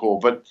was so cool.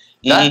 But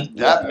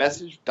that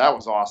message, that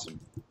was awesome.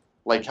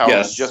 Like how it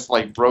was just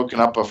like broken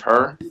up of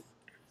her.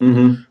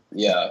 Mm-hmm.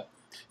 Yeah.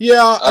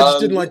 Yeah, I just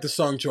didn't like the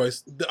song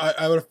choice.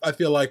 I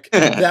feel like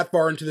that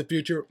far into the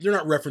future, they're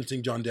not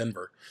referencing John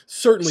Denver.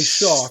 Certainly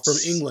Shaw from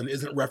England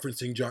isn't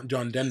referencing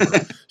John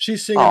Denver.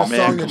 She's singing a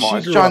song that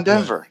she grew up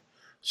with.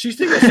 She's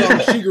singing a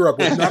song she grew up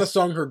with, not a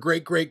song her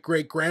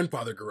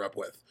great-great-great-grandfather grew up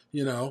with.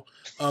 I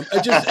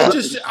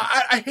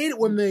hate it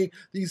when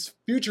these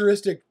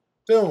futuristic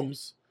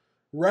films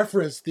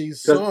reference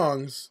these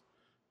songs.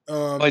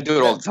 I do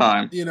it all the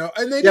time. And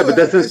they do. Yeah, but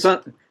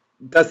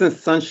doesn't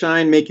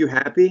Sunshine make you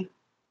happy?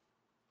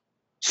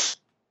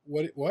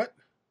 What?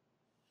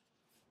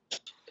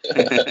 Is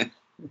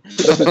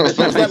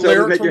that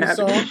lyric from the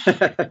song?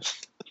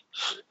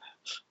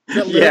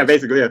 Yeah,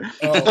 basically. Yeah.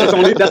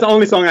 That's the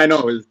only song I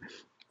know. Is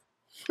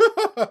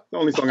the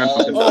only song I'm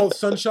talking about.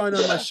 Sunshine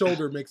on My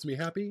Shoulder makes me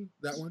happy.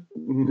 That one.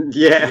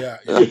 Yeah.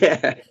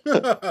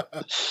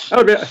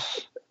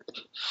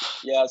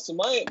 Yeah. So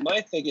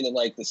my thinking of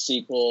like the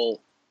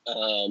sequel,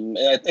 and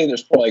I think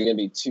there's probably going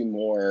to be 2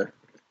 more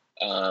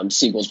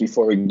sequels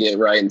before we get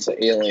right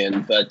into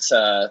Alien, but.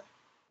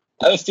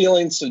 I have a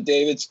feeling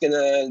David's going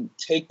to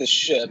take the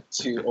ship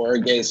to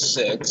Orgay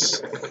 6,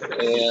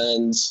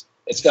 and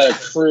it's got a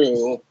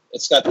crew.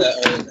 It's got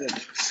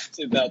it's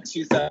about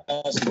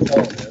 2,000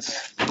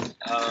 colonists.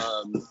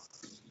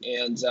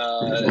 And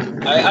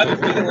I have a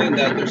feeling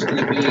that there's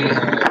going to be...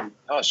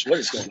 gosh, what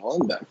is going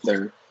on back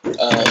there?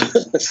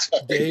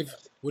 Dave,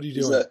 what are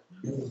you doing?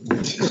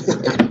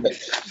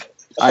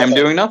 I am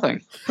doing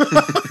nothing.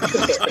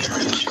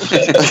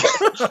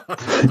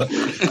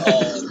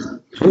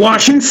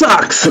 Washing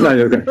socks.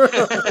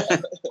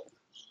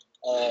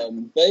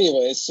 But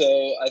anyway,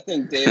 so I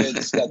think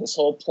David's got this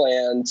whole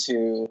plan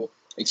to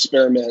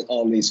experiment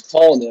on these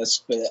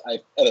colonists, but I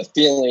have a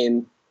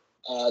feeling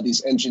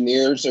these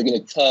engineers are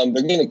going to come.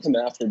 They're going to come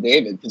after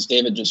David because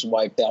David just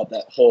wiped out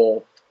that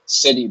whole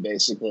city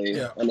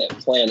basically on that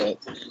planet,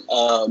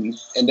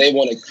 and they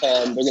want to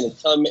come. They're going to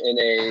come in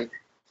a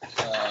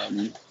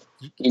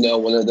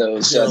one of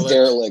those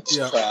derelict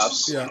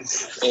crafts,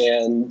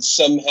 and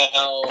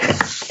somehow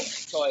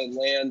probably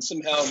land.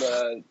 Somehow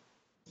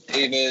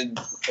David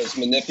has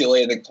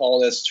manipulated the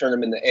colonists, turn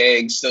them into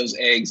eggs. Those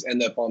eggs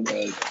end up on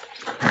the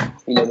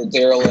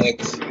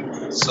derelict.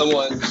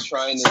 Someone's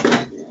trying to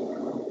get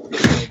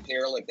the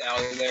derelict out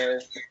of there,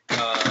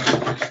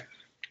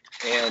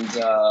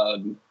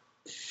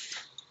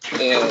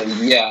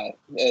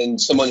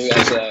 and someone who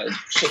has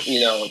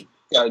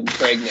got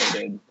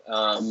impregnated,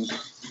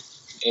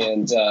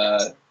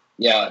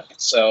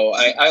 So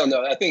I don't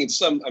know. I think it's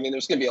there's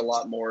going to be a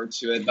lot more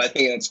to it, but I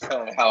think that's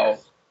kind of how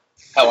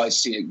I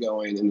see it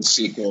going in the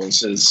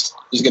sequels. Is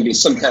there's going to be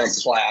some kind of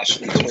clash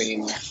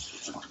between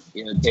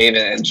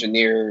David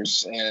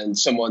engineers and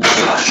someone.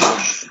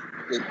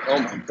 Oh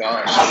my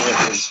gosh!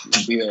 What is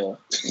the deal?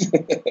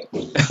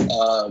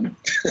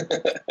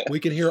 We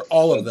can hear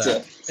all of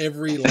that.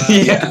 Every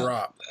last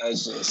drop.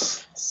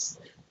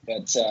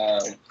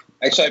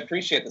 Actually, I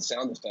appreciate the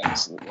sound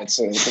effects. That's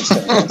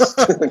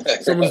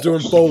Someone's doing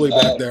Foley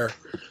back there.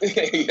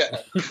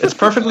 It's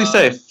perfectly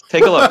safe.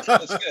 Take a look.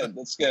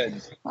 That's good.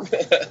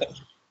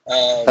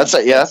 That's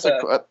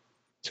a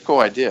cool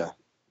idea.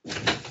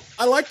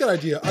 I like that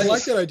idea. I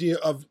like that idea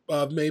of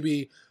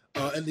maybe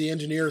and the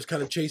engineers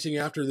kind of chasing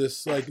after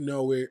this. Like,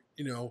 no,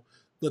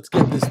 let's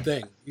get this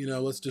thing.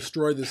 Let's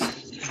destroy this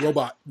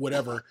robot,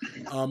 whatever.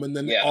 And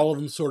then all of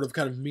them sort of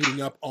kind of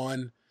meeting up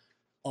on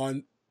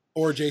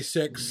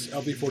ORJ-6,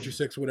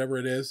 LV-426, whatever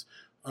it is.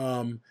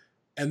 And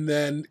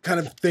then kind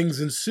of things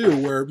ensue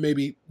where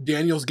maybe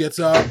Daniels gets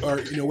up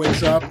or,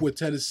 wakes up with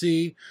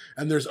Tennessee,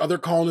 and there's other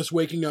colonists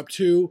waking up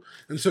too.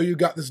 And so you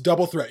got this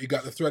double threat. You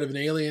got the threat of an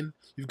alien.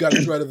 You've got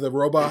a threat of the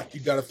robot.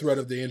 You've got a threat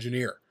of the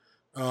engineer.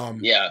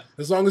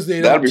 As long as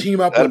they don't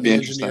team up with the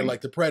engineer like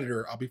the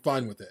Predator, I'll be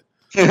fine with it.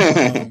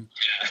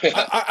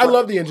 I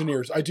love the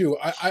engineers. I do.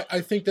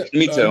 I think that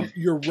Me too.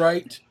 You're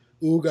right,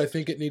 Oog. I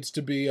think it needs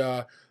to be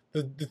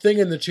the thing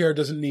in the chair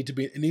doesn't need to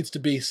be. It needs to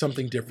be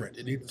something different.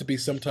 It needs to be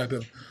some type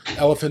of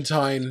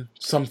elephantine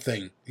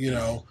something.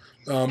 Because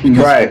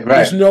right.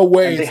 There's no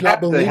way and it's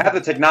not believable. They have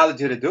the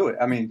technology to do it.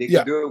 I mean, they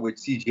can do it with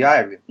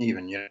CGI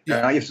even.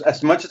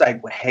 As much as I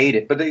hate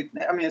it, but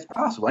it's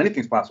possible.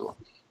 Anything's possible.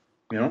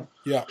 Yeah.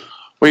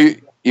 Well,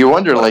 you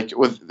wonder,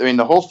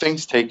 the whole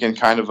thing's taken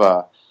kind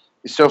of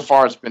so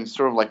far it's been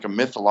sort of like a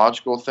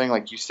mythological thing,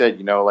 like you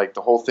said, like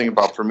the whole thing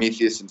about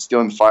Prometheus and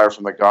stealing fire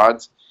from the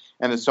gods,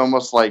 and it's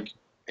almost like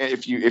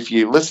if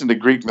you listen to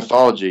Greek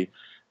mythology,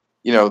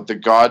 the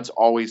gods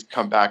always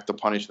come back to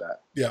punish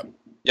that. Yeah.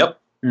 Yep.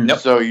 Yep.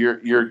 So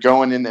you're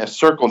going in a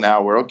circle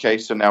now where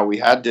so now we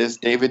had this,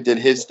 David did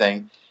his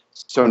thing,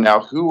 so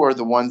now who are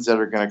the ones that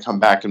are going to come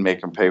back and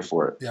make him pay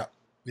for it? Yeah.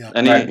 Yeah.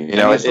 And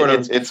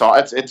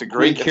it's a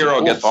great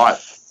hero gets thought.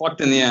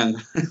 Fucked in the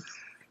end.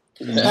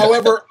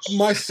 However,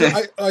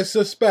 I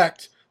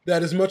suspect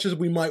that as much as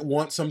we might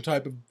want some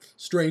type of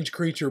strange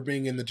creature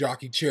being in the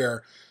jockey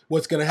chair,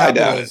 what's going to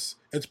happen is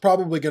it's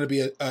probably going to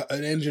be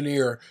an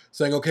engineer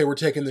saying, "Okay, we're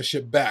taking the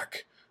ship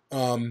back,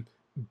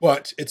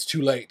 but it's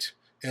too late,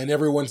 and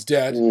everyone's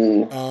dead."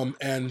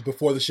 And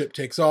before the ship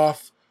takes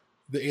off,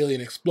 the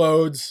alien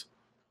explodes,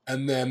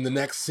 and then the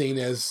next scene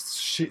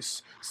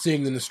is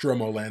seeing the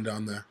Nostromo land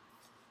on the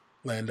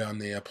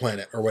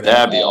planet or whatever.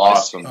 That'd be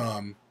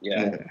awesome.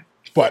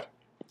 But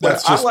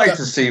that's I like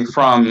to see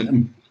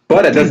from.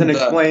 But it doesn't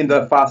explain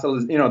the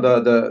fossils.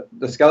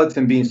 The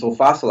skeleton being so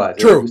fossilized.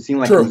 True. It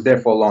seemed like it was there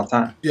for a long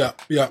time. Yeah.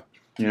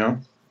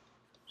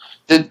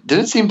 Did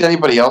it seem to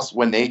anybody else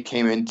when they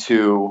came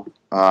into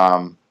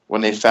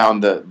when they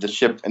found the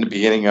ship in the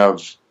beginning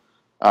of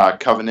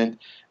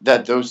Covenant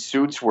that those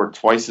suits were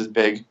twice as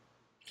big?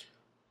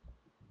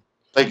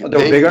 Like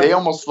they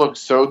almost looked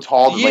so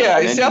tall. That,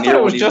 I thought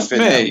it was just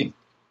me.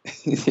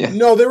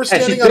 No, they were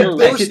standing on.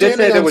 They were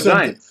standing on something.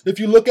 Giants. If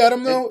you look at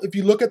them, though, if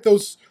you look at the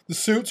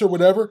suits or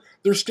whatever,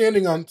 they're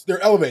standing on. They're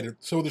elevated,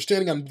 so they're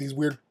standing on these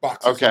weird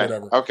boxes or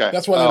whatever. Okay.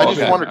 That's why I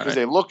just wondered because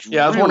they looked.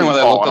 I was wondering why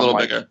they looked a little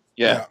bigger.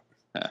 Yeah.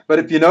 But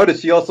if you notice,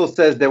 she also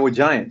says they were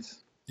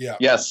giants. Yeah.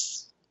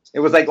 Yes.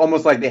 It was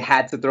almost like they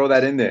had to throw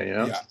that in there.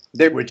 Yeah.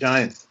 They were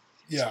giants.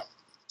 Yeah.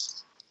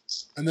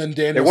 And then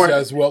Daniel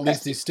says, "Well, at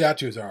least these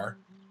statues are."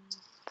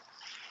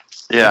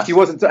 Yeah. And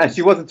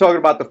she wasn't talking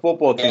about the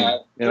football team.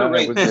 They were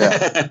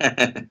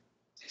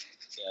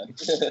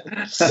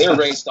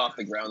raised off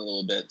the ground a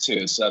little bit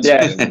too, so that's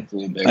why they look a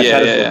little big.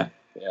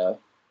 Yeah.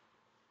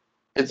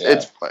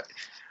 It's.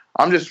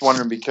 I'm just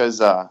wondering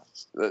because I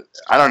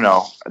don't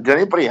know.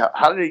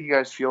 How did you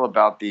guys feel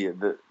about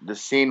the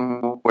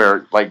scene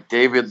where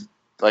David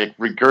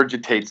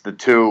regurgitates the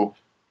two?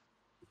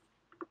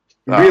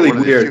 Really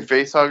weird. The two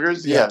face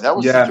huggers. Yeah, that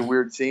was such a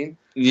weird scene.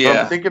 Yeah.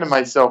 So I'm thinking to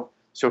myself.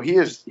 So he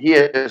has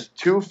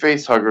two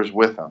face huggers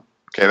with him,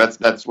 Okay,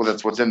 that's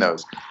what's in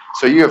those.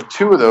 So you have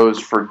 2 of those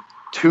for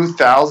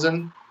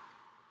 2,000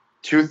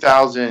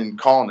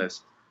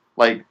 colonists.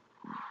 Like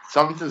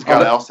something's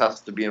else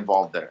has to be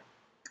involved there.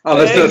 Oh,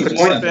 that's the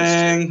queen.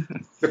 Thing.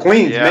 The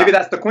queen. Yeah. Maybe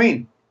that's the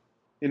queen.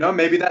 You know,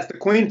 maybe that's the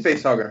queen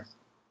facehugger.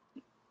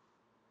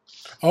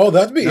 Oh,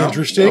 that'd be No?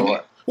 interesting.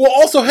 No. Well,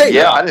 also, hey,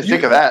 Yeah, I didn't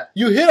think of that.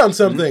 You hit on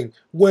something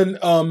when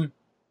Orm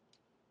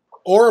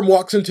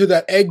walks into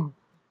that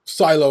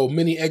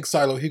mini egg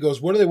silo. He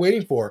goes, "What are they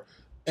waiting for?"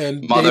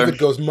 And Mother. David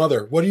goes,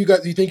 "Mother." What do you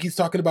guys? You think he's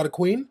talking about a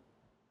queen?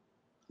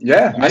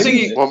 Yeah, I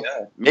think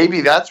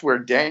Maybe that's where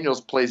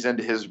Daniels plays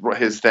into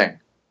his thing,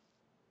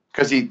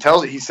 because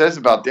he says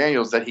about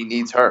Daniels that he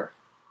needs her.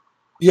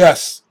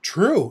 Yes,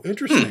 true.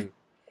 Interesting.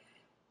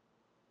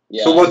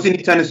 Yeah. So what's he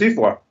need Tennessee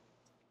for?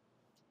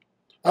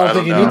 I don't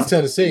think he know. needs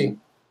Tennessee.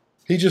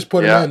 He just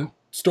put him in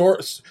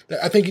stores.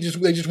 I think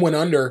they just went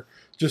under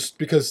just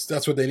because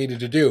that's what they needed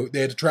to do.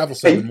 They had to travel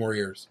 7 more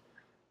years.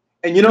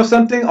 And you know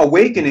something?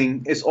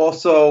 Awakening is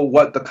also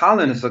what the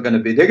colonists are going to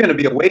be. They're going to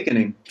be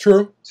awakening.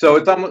 True. So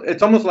it's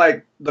almost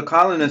like the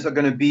colonists are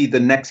going to be the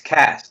next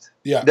cast.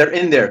 Yeah. They're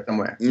in there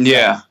somewhere.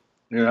 Yeah.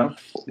 You know?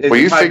 Well,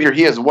 you figure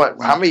he has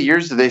what? How many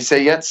years did they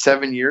say yet?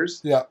 7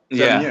 years? Yeah.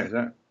 7 years,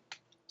 yeah.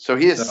 So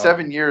he has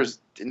 7 years.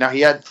 Now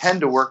he had 10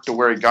 to work to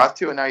where he got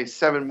to, and now he's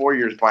 7 more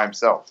years by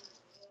himself.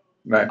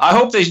 Right. I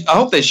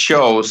hope they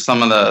show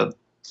some of the,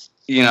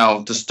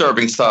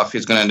 disturbing stuff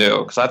he's going to do,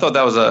 because I thought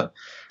that was one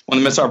of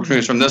the missed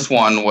opportunities from this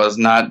one was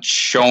not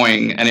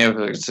showing any of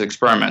his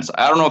experiments.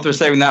 I don't know if they're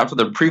saving that for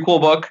the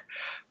prequel book,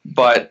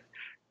 but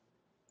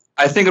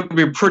I think it would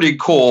be pretty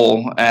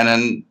cool, and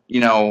then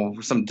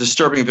some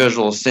disturbing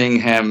visuals seeing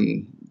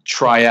him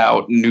try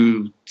out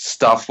new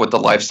stuff with the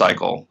life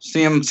cycle.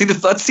 Let's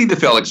see the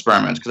failed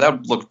experiments, because that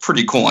would look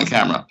pretty cool on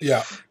camera.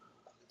 Yeah.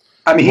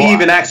 I mean, he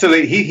even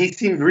actually he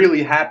seemed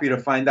really happy to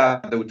find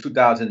out there were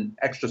 2,000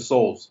 extra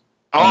souls.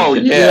 Oh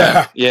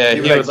yeah. He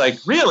was like,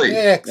 really?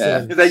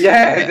 Excellent. He's like,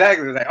 yeah,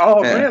 exactly. He's like,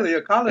 oh, Yeah. really?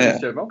 A colony Yeah.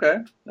 ship? Okay,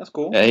 that's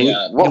cool. Yeah,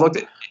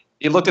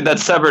 he looked at that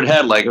severed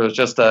head like it was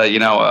just a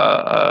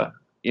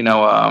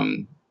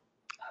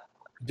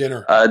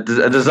Dinner. a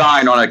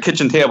design on a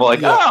kitchen table.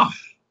 Like,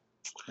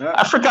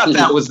 I forgot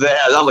that was there.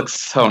 That looks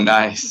so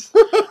nice.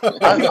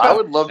 I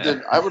would love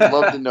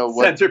to know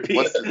what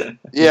Centerpiece.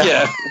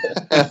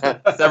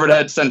 Severed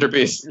head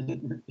centerpiece.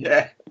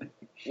 Yeah.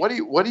 What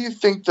do you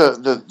think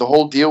the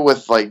whole deal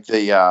with like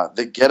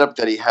the getup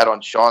that he had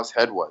on Shaw's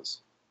head was?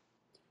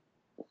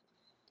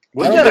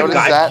 I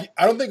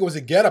don't think it was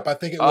a getup. I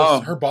think it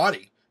was her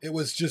body. It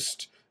was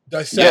just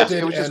dissected.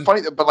 It was just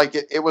funny, but like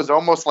it was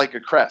almost like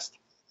a crest.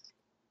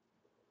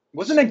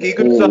 Wasn't it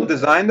Giger's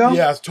design though?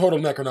 Yeah, it's total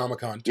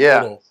Necronomicon.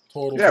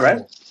 Total. Yeah, right.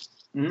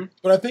 Mm-hmm.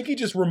 But I think he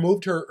just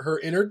removed her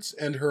innards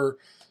and her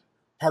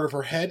part of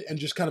her head and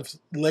just kind of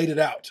laid it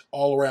out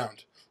all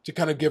around to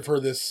kind of give her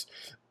this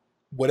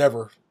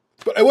whatever.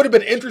 But it would have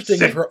been interesting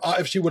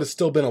if she would have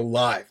still been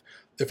alive,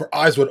 if her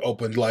eyes would have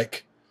opened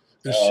like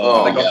that.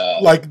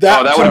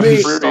 That to would me,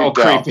 be so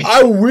creepy.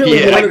 I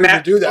really wanted her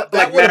to do that.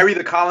 Like Mary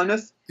the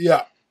colonist.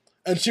 Yeah.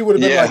 And she would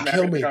have been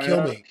like, Mary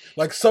kill me.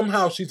 Like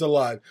somehow she's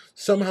alive.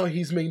 Somehow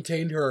he's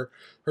maintained her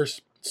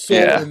soul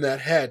in that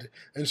head.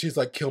 And she's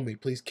like, kill me,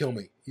 please kill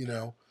me.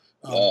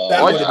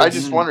 I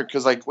just wondered,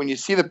 because like when you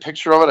see the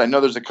picture of it, I know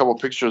there's a couple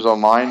pictures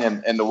online,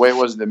 and the way it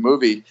was in the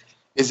movie,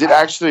 is it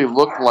actually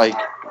looked like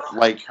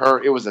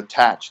her, it was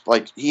attached.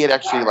 Like he had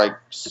actually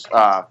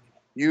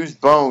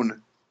used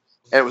bone,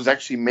 and it was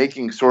actually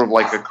making sort of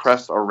like a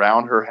crest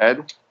around her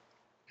head.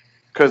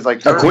 Because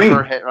like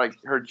her head, like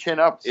her chin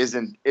up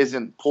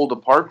isn't pulled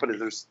apart, but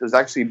there's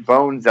actually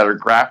bones that are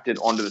grafted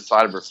onto the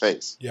side of her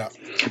face. Yeah,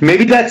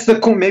 maybe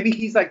maybe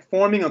he's like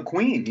forming a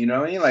queen. You know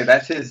what I mean? Like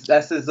that's his.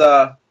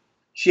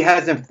 She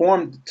hasn't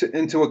formed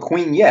into a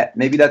queen yet.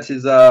 Maybe that's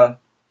his. I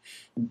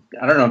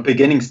don't know,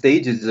 beginning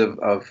stages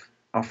of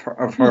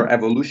her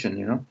evolution.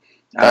 You know,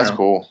 that's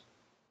cool.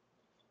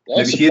 I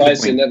was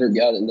surprised they never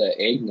got into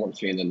egg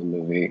morphine in the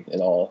movie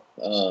at all.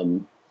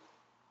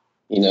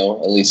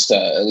 At least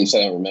I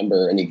don't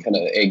remember any kind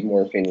of egg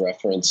morphine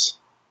reference.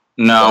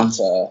 No.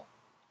 But,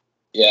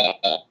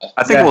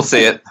 I think we'll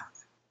see it.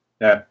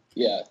 Yeah.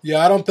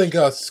 Yeah, I don't think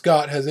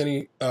Scott has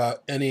any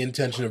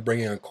intention of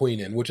bringing a queen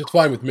in, which is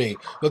fine with me.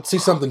 Let's see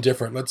something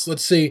different.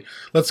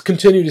 Let's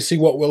continue to see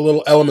what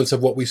little elements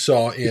of what we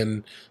saw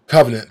in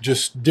Covenant,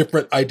 just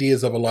different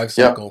ideas of a life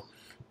cycle.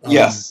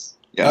 Yes.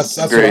 That's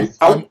great.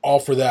 I'm all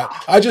for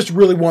that. I just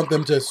really want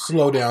them to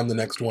slow down the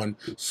next one.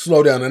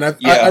 Slow down. And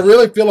I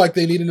really feel like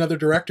they need another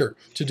director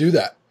to do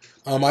that.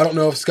 I don't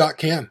know if Scott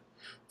can.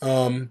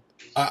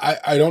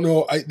 I don't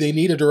know. They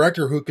need a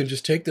director who can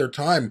just take their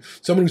time.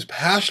 Someone who's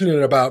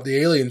passionate about the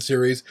Alien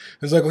series.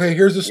 It's like, okay,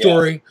 here's the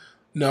story.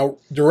 Now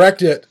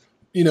direct it.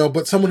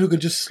 But someone who can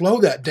just slow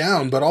that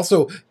down, but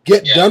also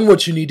get done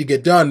what you need to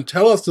get done.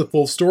 Tell us the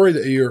full story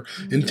that you're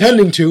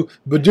intending to,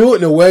 but do it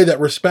in a way that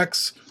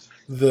respects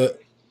the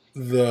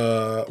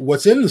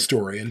what's in the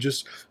story and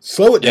just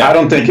slow it down. I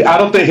don't think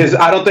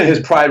his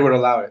pride would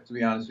allow it, to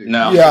be honest with you.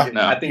 No.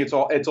 I think it's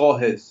all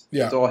his.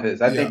 Yeah. It's all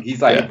his. I think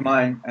he's like, it's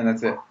mine, and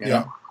that's it. You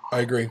know? I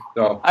agree.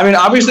 So I mean,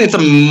 obviously, it's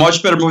a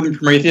much better movie than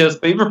Prometheus,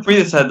 but even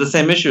Prometheus had the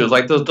same issues.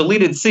 Like those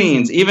deleted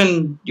scenes,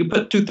 even you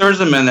put 2/3 of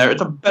them in there,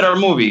 it's a better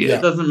movie. Yeah.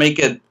 It doesn't make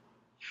it,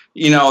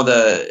 I don't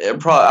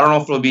know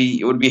if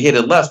it would be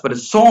hated less, but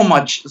it's so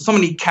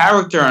many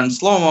character and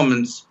slow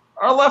moments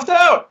are left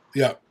out.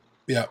 Yeah,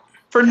 yeah.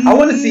 I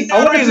want to see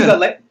the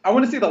light. I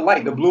want to see the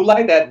light, the blue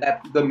light,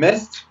 that the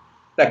mist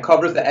that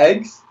covers the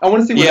eggs. I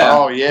want to see. What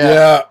Oh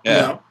yeah.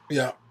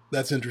 Yeah.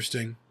 That's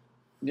interesting.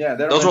 Yeah,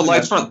 those were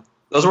lights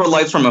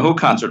from a Who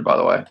concert, by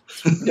the way.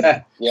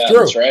 Yeah, Yeah,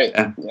 that's right.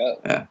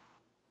 Yeah.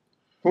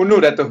 Who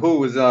knew that the Who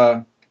was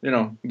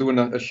doing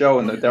a show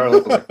in the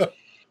derelict?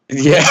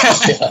 Yeah.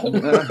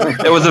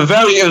 It was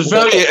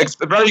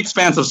very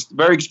expansive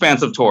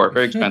tour.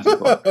 Very expensive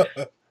tour.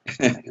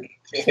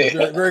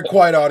 Very, very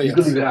quiet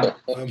audience.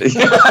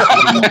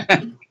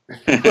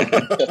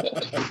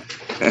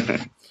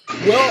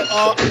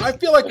 Well, I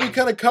feel like we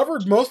kind of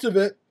covered most of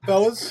it,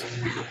 fellas.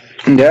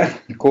 Yeah,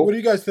 cool. What do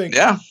you guys think?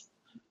 Yeah,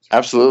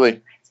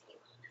 absolutely.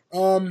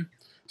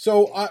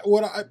 So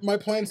my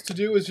plans to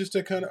do is just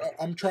to kind of,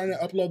 I'm trying to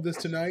upload this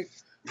tonight.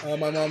 My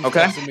mom's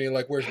texting me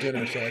like, "Where's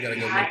dinner?" So I gotta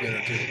go make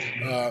dinner too.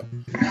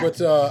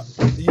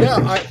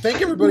 I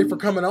thank everybody for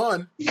coming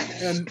on.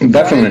 And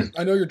definitely,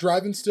 I know you're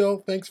driving still.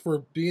 Thanks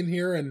for being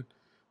here, and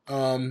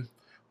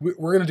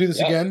we're gonna do this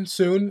again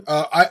soon.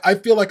 I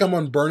feel like I'm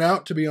on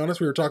burnout, to be honest.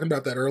 We were talking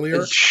about that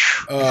earlier.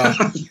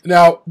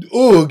 Now,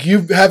 Oog,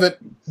 you haven't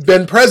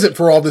been present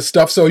for all this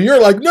stuff, so you're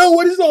like, "No,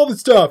 what is all this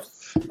stuff?"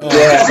 No,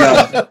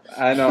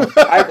 I know.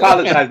 I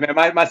apologize, man.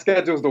 My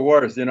schedule's the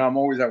worst. I'm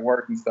always at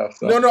work and stuff.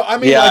 So. No, I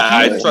mean,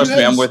 trust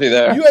me, I'm with you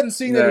there. You hadn't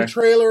seen any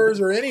trailers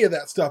or any of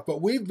that stuff,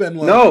 but we've been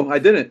like, no, I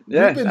didn't.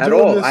 Yeah, at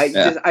all.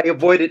 I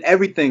avoided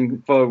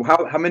everything for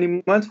how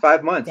many months?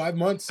 5 months. 5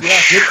 months. Yeah,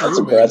 that's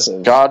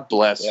impressive. God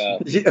bless. Yeah.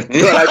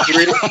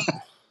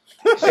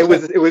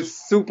 It was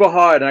super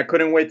hard, and I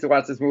couldn't wait to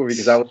watch this movie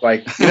because I was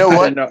like, you know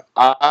what?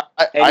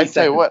 I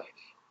tell you what.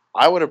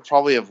 I would have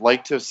probably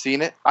liked to have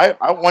seen it.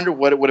 I wonder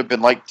what it would have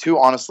been like to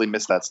honestly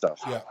miss that stuff.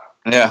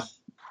 Yeah.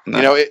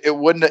 No. It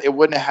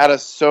wouldn't have had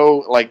us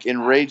so like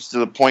enraged to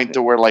the point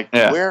to where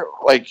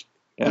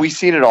we've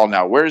seen it all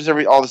now. Where's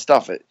all the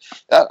stuff?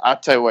 I'll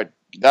tell you what,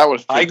 that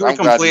was. I agree I'm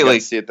glad completely. you got to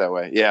see it that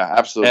way. Yeah,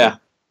 absolutely. Yeah.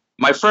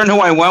 My friend who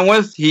I went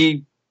with,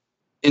 he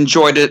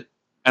enjoyed it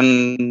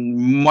and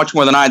much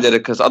more than I did it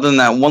because other than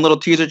that one little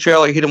teaser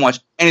trailer, he didn't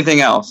watch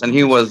anything else, and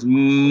he was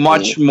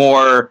much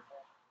more.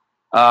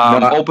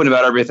 Open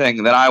about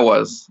everything than I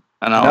was,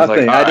 and I was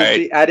like,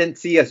 I didn't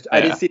see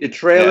the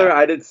trailer. Yeah.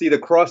 I didn't see the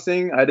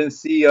crossing. I didn't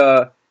see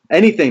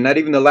anything. Not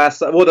even the Last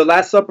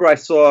Supper I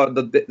saw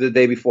the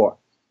day before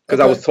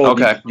because I was told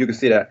you could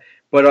see that.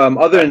 But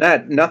other than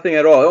that, nothing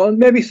at all.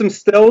 Maybe some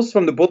stills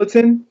from the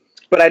bulletin,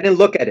 but I didn't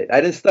look at it.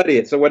 I didn't study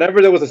it. So whenever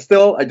there was a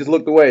still, I just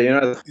looked away.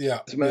 As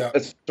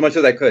much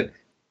as I could.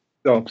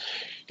 So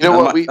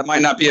that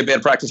might not be a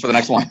bad practice for the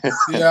next one.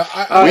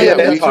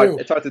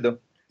 It's hard to do.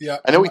 Yeah,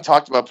 I know we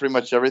talked about pretty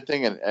much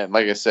everything, and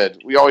like I said,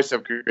 we always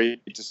have great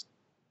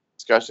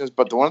discussions.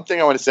 But the one thing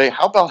I want to say,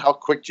 how about how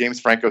quick James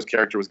Franco's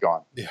character was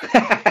gone? Yeah.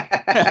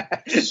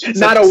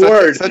 Not a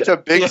word. Such a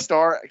big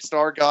star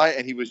guy,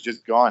 and he was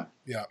just gone.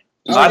 Yeah.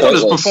 I thought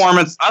his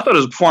performance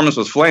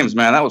was flames,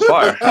 man. That was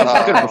fire. That was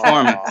a good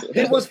performance.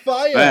 It was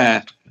fire.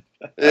 Man.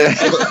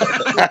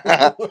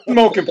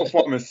 Smoking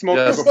performance.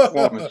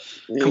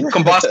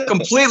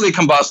 Completely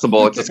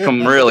combustible. It's just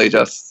really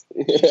just.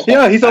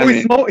 Yeah, he's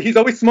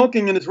always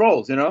smoking in his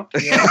roles, Yeah,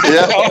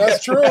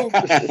 that's true.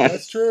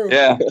 That's true.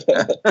 Yeah.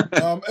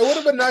 It would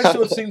have been nice to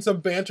have seen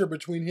some banter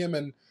between him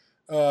and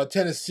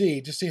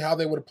Tennessee to see how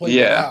they would have played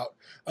it out.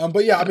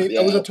 But yeah, I mean,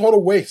 it was a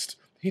total waste.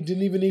 He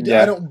didn't even need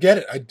to. I don't get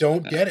it.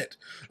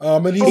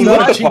 And he's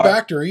not a cheap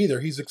actor either.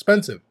 He's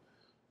expensive.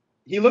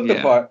 He looked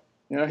the part.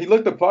 He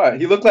looked the part.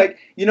 He looked like,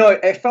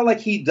 it felt like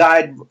he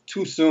died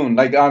too soon.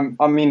 Like,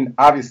 I mean,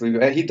 obviously,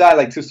 he died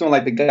like too soon,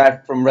 like the guy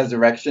from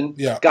Resurrection.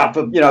 Yeah. God,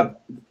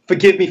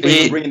 forgive me for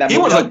bringing that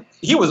movie up.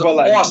 He was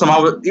awesome.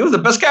 He was the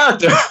best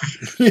character.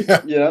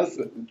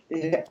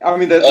 I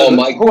mean,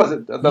 who was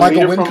it? The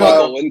Michael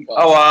Wincott.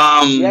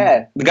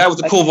 The guy with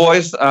the cool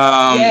voice.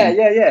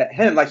 Yeah.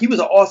 Him. Like, he was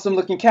an awesome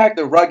looking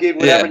character, rugged,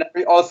 whatever. Yeah.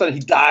 And all of a sudden, he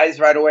dies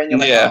right away, and you're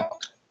like,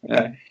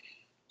 okay.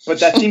 But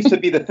that seems to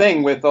be the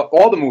thing with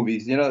all the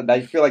movies,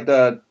 I feel like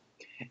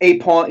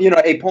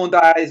Apone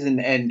dies and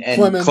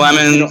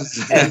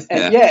Clemens,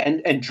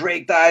 and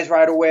Drake dies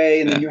right away,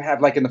 and then you have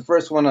like in the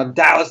first one,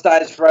 Dallas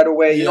dies right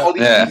away. All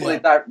these people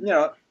that die,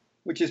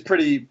 which is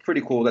pretty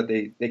cool that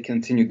they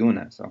continue doing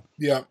that. So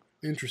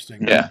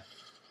interesting. Yeah.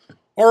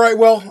 All right,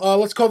 well,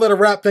 let's call that a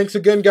wrap. Thanks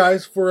again,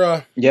 guys,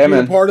 for being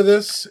a part of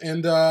this,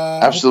 and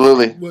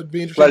absolutely would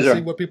be interesting to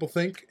see what people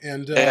think.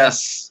 And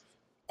yes.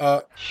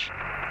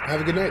 Have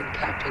a good night.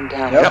 Captain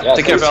down. Yep.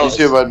 Take care, fellas.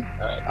 See you, bud.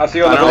 I'll see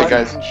you on the road,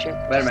 guys.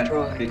 Later, man.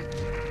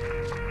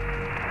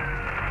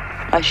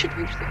 I should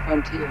reach the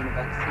frontier in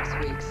about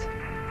 6 weeks.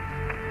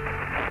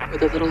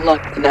 With a little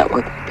luck, the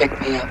network will pick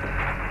me up.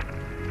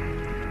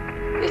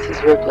 This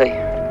is Ripley,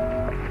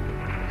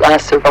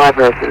 last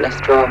survivor of the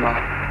Nostromo.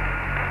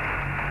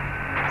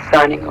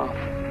 Signing off.